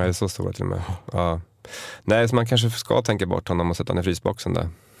ryktas som också. Nej, det är så stora till och med. Ja. Nej, så man kanske ska tänka bort honom och sätta honom i frysboxen där.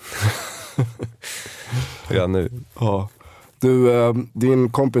 Redan nu. Ja. Du, din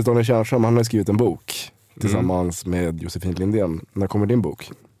kompis Daniel Tjärnström, han har skrivit en bok tillsammans med Josefin Lindén. När kommer din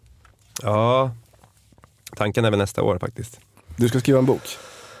bok? Ja, tanken är väl nästa år faktiskt. Du ska skriva en bok?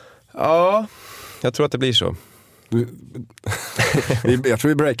 Ja, jag tror att det blir så. Jag tror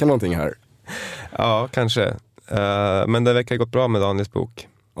vi breakar någonting här. Ja, kanske. Men det verkar gått bra med Daniels bok.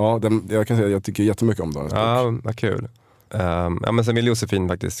 Ja, jag kan säga att jag tycker jättemycket om Daniels bok. Ja, vad kul. Ja, men sen vill Josefin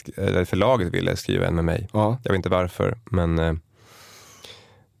faktiskt, förlaget ville skriva en med mig. Ja. Jag vet inte varför, men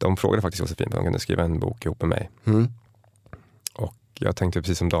de frågade faktiskt Josefin om de kunde skriva en bok ihop med mig. Och jag tänkte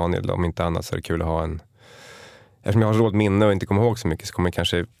precis som Daniel, om inte annat så är det kul att ha en... Eftersom jag har råd minne och inte kommer ihåg så mycket så kommer jag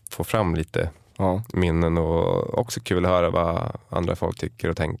kanske få fram lite minnen. Och också kul att höra vad andra folk tycker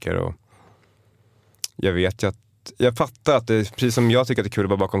och tänker. Och jag vet ju att jag fattar att det, precis som jag tycker att det är kul att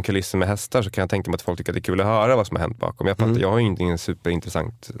vara bakom kulissen med hästar, så kan jag tänka mig att folk tycker att det är kul att höra vad som har hänt bakom. Jag fattar, jag har ju inte en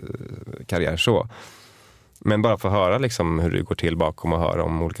superintressant karriär så. Men bara få höra liksom hur det går till bakom och höra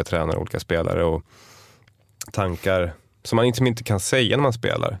om olika tränare, olika spelare och tankar som man inte kan säga när man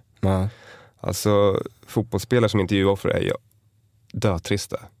spelar. Nej. Alltså fotbollsspelare som intervjuoffer är ju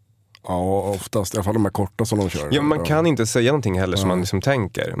dötrista. Ja, oftast. I alla fall de här korta som de kör. Ja, man kan inte säga någonting heller som man liksom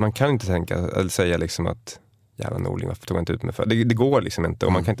tänker. Man kan inte tänka eller säga liksom att jävla Norling, varför tog jag inte ut mig för? Det går liksom inte.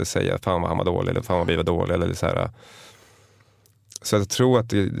 Och man kan inte säga fan vad han var dålig eller fan vad vi var dåliga eller så här. Så jag tror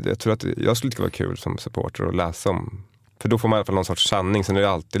att jag skulle tycka det var kul som supporter att läsa om. För då får man i alla fall någon sorts sanning. Sen är det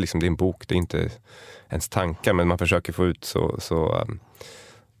alltid liksom, det är en bok, det är inte ens tankar, men man försöker få ut så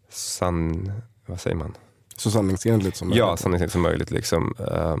vad säger man? Så sanningsenligt som möjligt. Ja, sanningsenligt som möjligt liksom.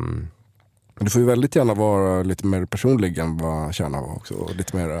 Men du får ju väldigt gärna vara lite mer personlig än vad Kärna var också.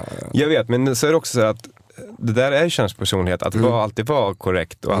 Lite mer, Jag vet, men så är det också så att det där är Kärnas personlighet, att alltid vara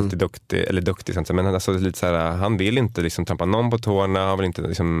korrekt och alltid duktig, men alltså lite så här, han vill inte liksom trampa någon på tårna, han vill inte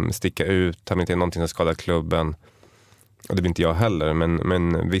liksom sticka ut, han vill inte göra någonting som skadar klubben. Och det vill inte jag heller,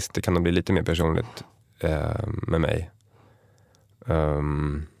 men visst, det kan nog bli lite mer personligt med mig.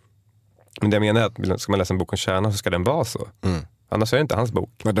 Men det jag menar är att ska man läsa en bok om Kärna så ska den vara så. Annars är det inte hans bok.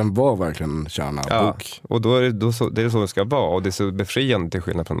 Men den var verkligen Kärna-bok. Och då är det är så det ska vara. Och det är så befriande till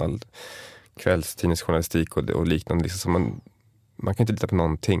skillnad från all kvällstidningsjournalistik och liknande. Liksom, så man kan inte lita på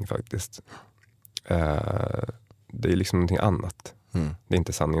någonting faktiskt. Det är liksom någonting annat. Det är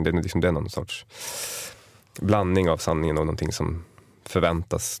inte sanningen. Det är någon sorts blandning av sanningen och någonting som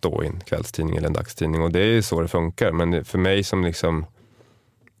förväntas stå i en kvällstidning eller en dagstidning. Och det är ju så det funkar. Men för mig som liksom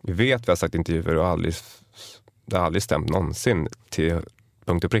vet, vi har sagt intervjuer och det har aldrig stämt någonsin till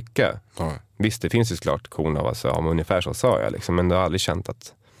punkt och pricka. Visst, det finns ju såklart korn av alltså, om ungefär så sa jag liksom, men det har aldrig känt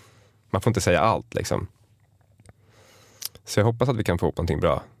att man får inte säga allt liksom. Så jag hoppas att vi kan få upp någonting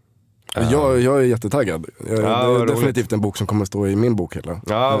bra. Jag är jättetaggad. Det är definitivt en bok som kommer stå i min bok hela.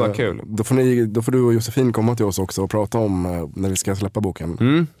 Ja, vad kul. Då får du och Josefin komma till oss också och prata om när vi ska släppa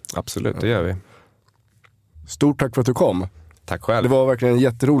boken. Absolut, det gör vi. Stort tack för att du kom. Tack själv. Det var verkligen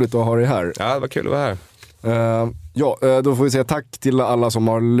jätteroligt att ha dig här. Ja, det var kul att vara här. Då får vi säga tack till alla som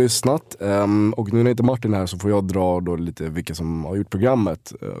har lyssnat. Och nu när inte Martin är här så får jag dra då lite vilka som har gjort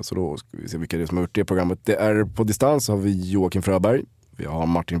programmet. Så då ska vi se vilka det är som har gjort det programmet. Det är på distans har vi Joakim Fröberg, vi har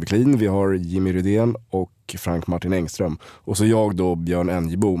Martin Wiklin, vi har Jimmy Rydén och Frank Martin Engström. Och så jag då, Björn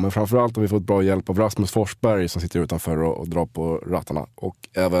Enjebo. Men framförallt har vi fått bra hjälp av Rasmus Forsberg som sitter utanför och drar på rattarna. Och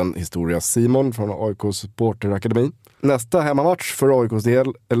även Historia Simon från AIKs supporterakademi. Nästa hemmamatch för AIKs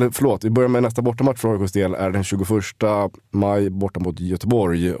del, vi börjar med nästa bortamatch för AIKs del är den 21 maj borta mot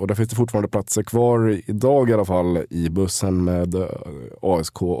Göteborg. Och där finns det fortfarande platser kvar idag i alla fall i bussen med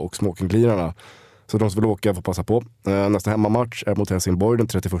ASK och Småkingklirarna. Så de som vill åka får passa på. Nästa hemmamatch är mot Helsingborg den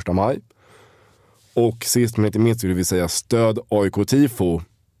 31 maj. Och sist men inte minst vill vi säga stöd AIK Tifo.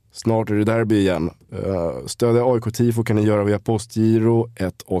 Snart är det derby igen. Stöd AIK Tifo kan ni göra via postgiro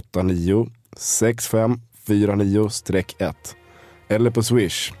 189 6549-1 eller på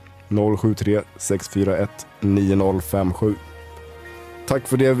Swish 073 641 9057. Tack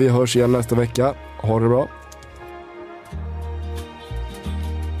för det, vi hörs igen nästa vecka. Ha det bra.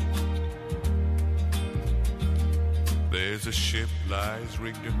 There's a ship lies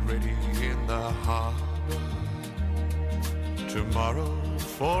rigged and ready in the harbor. Tomorrow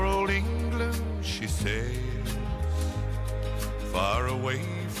for old England she sails, far away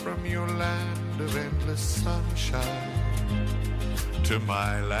from your land of endless sunshine, to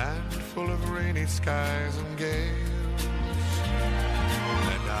my land full of rainy skies and gales.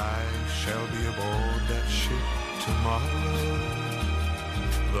 And I shall be aboard that ship tomorrow,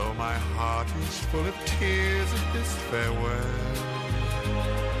 though my heart is full of tears at this farewell.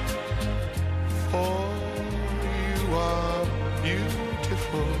 For you are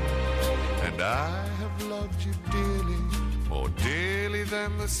beautiful, and I have loved you dearly, more dearly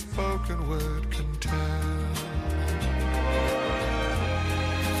than the spoken word can tell.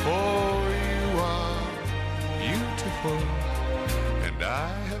 For you are beautiful, and I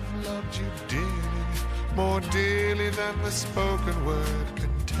have loved you dearly, more dearly than the spoken word can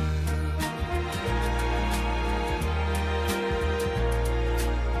tell.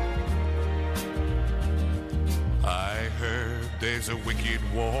 I heard there's a wicked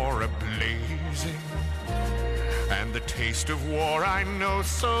war a-blazing, and the taste of war I know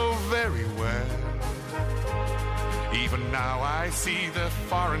so very well. Even now I see the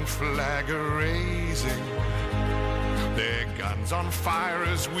foreign flag a-raising, their guns on fire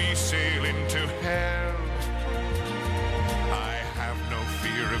as we sail into hell. I have no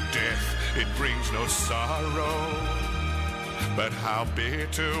fear of death, it brings no sorrow. But how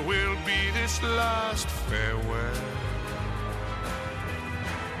bitter will be this last farewell.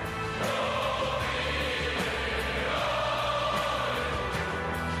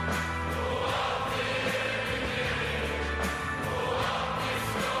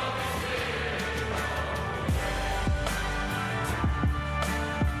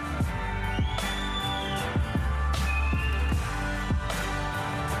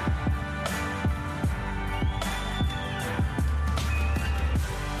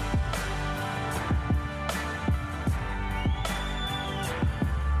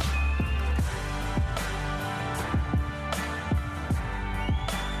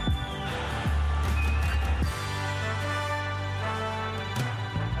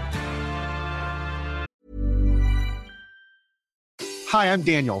 Hi, I'm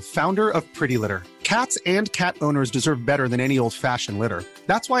Daniel, founder of Pretty Litter. Cats and cat owners deserve better than any old-fashioned litter.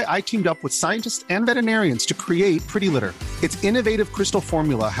 That's why I teamed up with scientists and veterinarians to create Pretty Litter. Its innovative crystal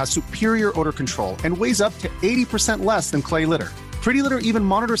formula has superior odor control and weighs up to 80% less than clay litter. Pretty Litter even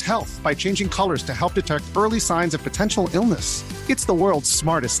monitors health by changing colors to help detect early signs of potential illness. It's the world's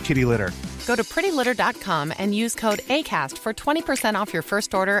smartest kitty litter. Go to prettylitter.com and use code ACAST for 20% off your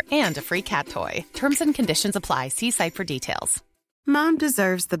first order and a free cat toy. Terms and conditions apply. See site for details. Mom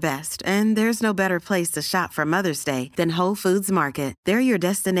deserves the best, and there's no better place to shop for Mother's Day than Whole Foods Market. They're your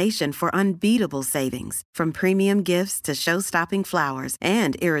destination for unbeatable savings, from premium gifts to show-stopping flowers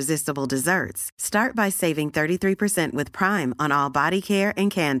and irresistible desserts. Start by saving 33% with Prime on all body care and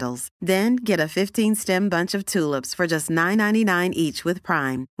candles. Then get a 15-stem bunch of tulips for just $9.99 each with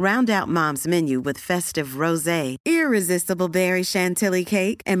Prime. Round out Mom's menu with festive rosé, irresistible berry chantilly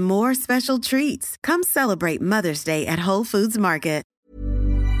cake, and more special treats. Come celebrate Mother's Day at Whole Foods Market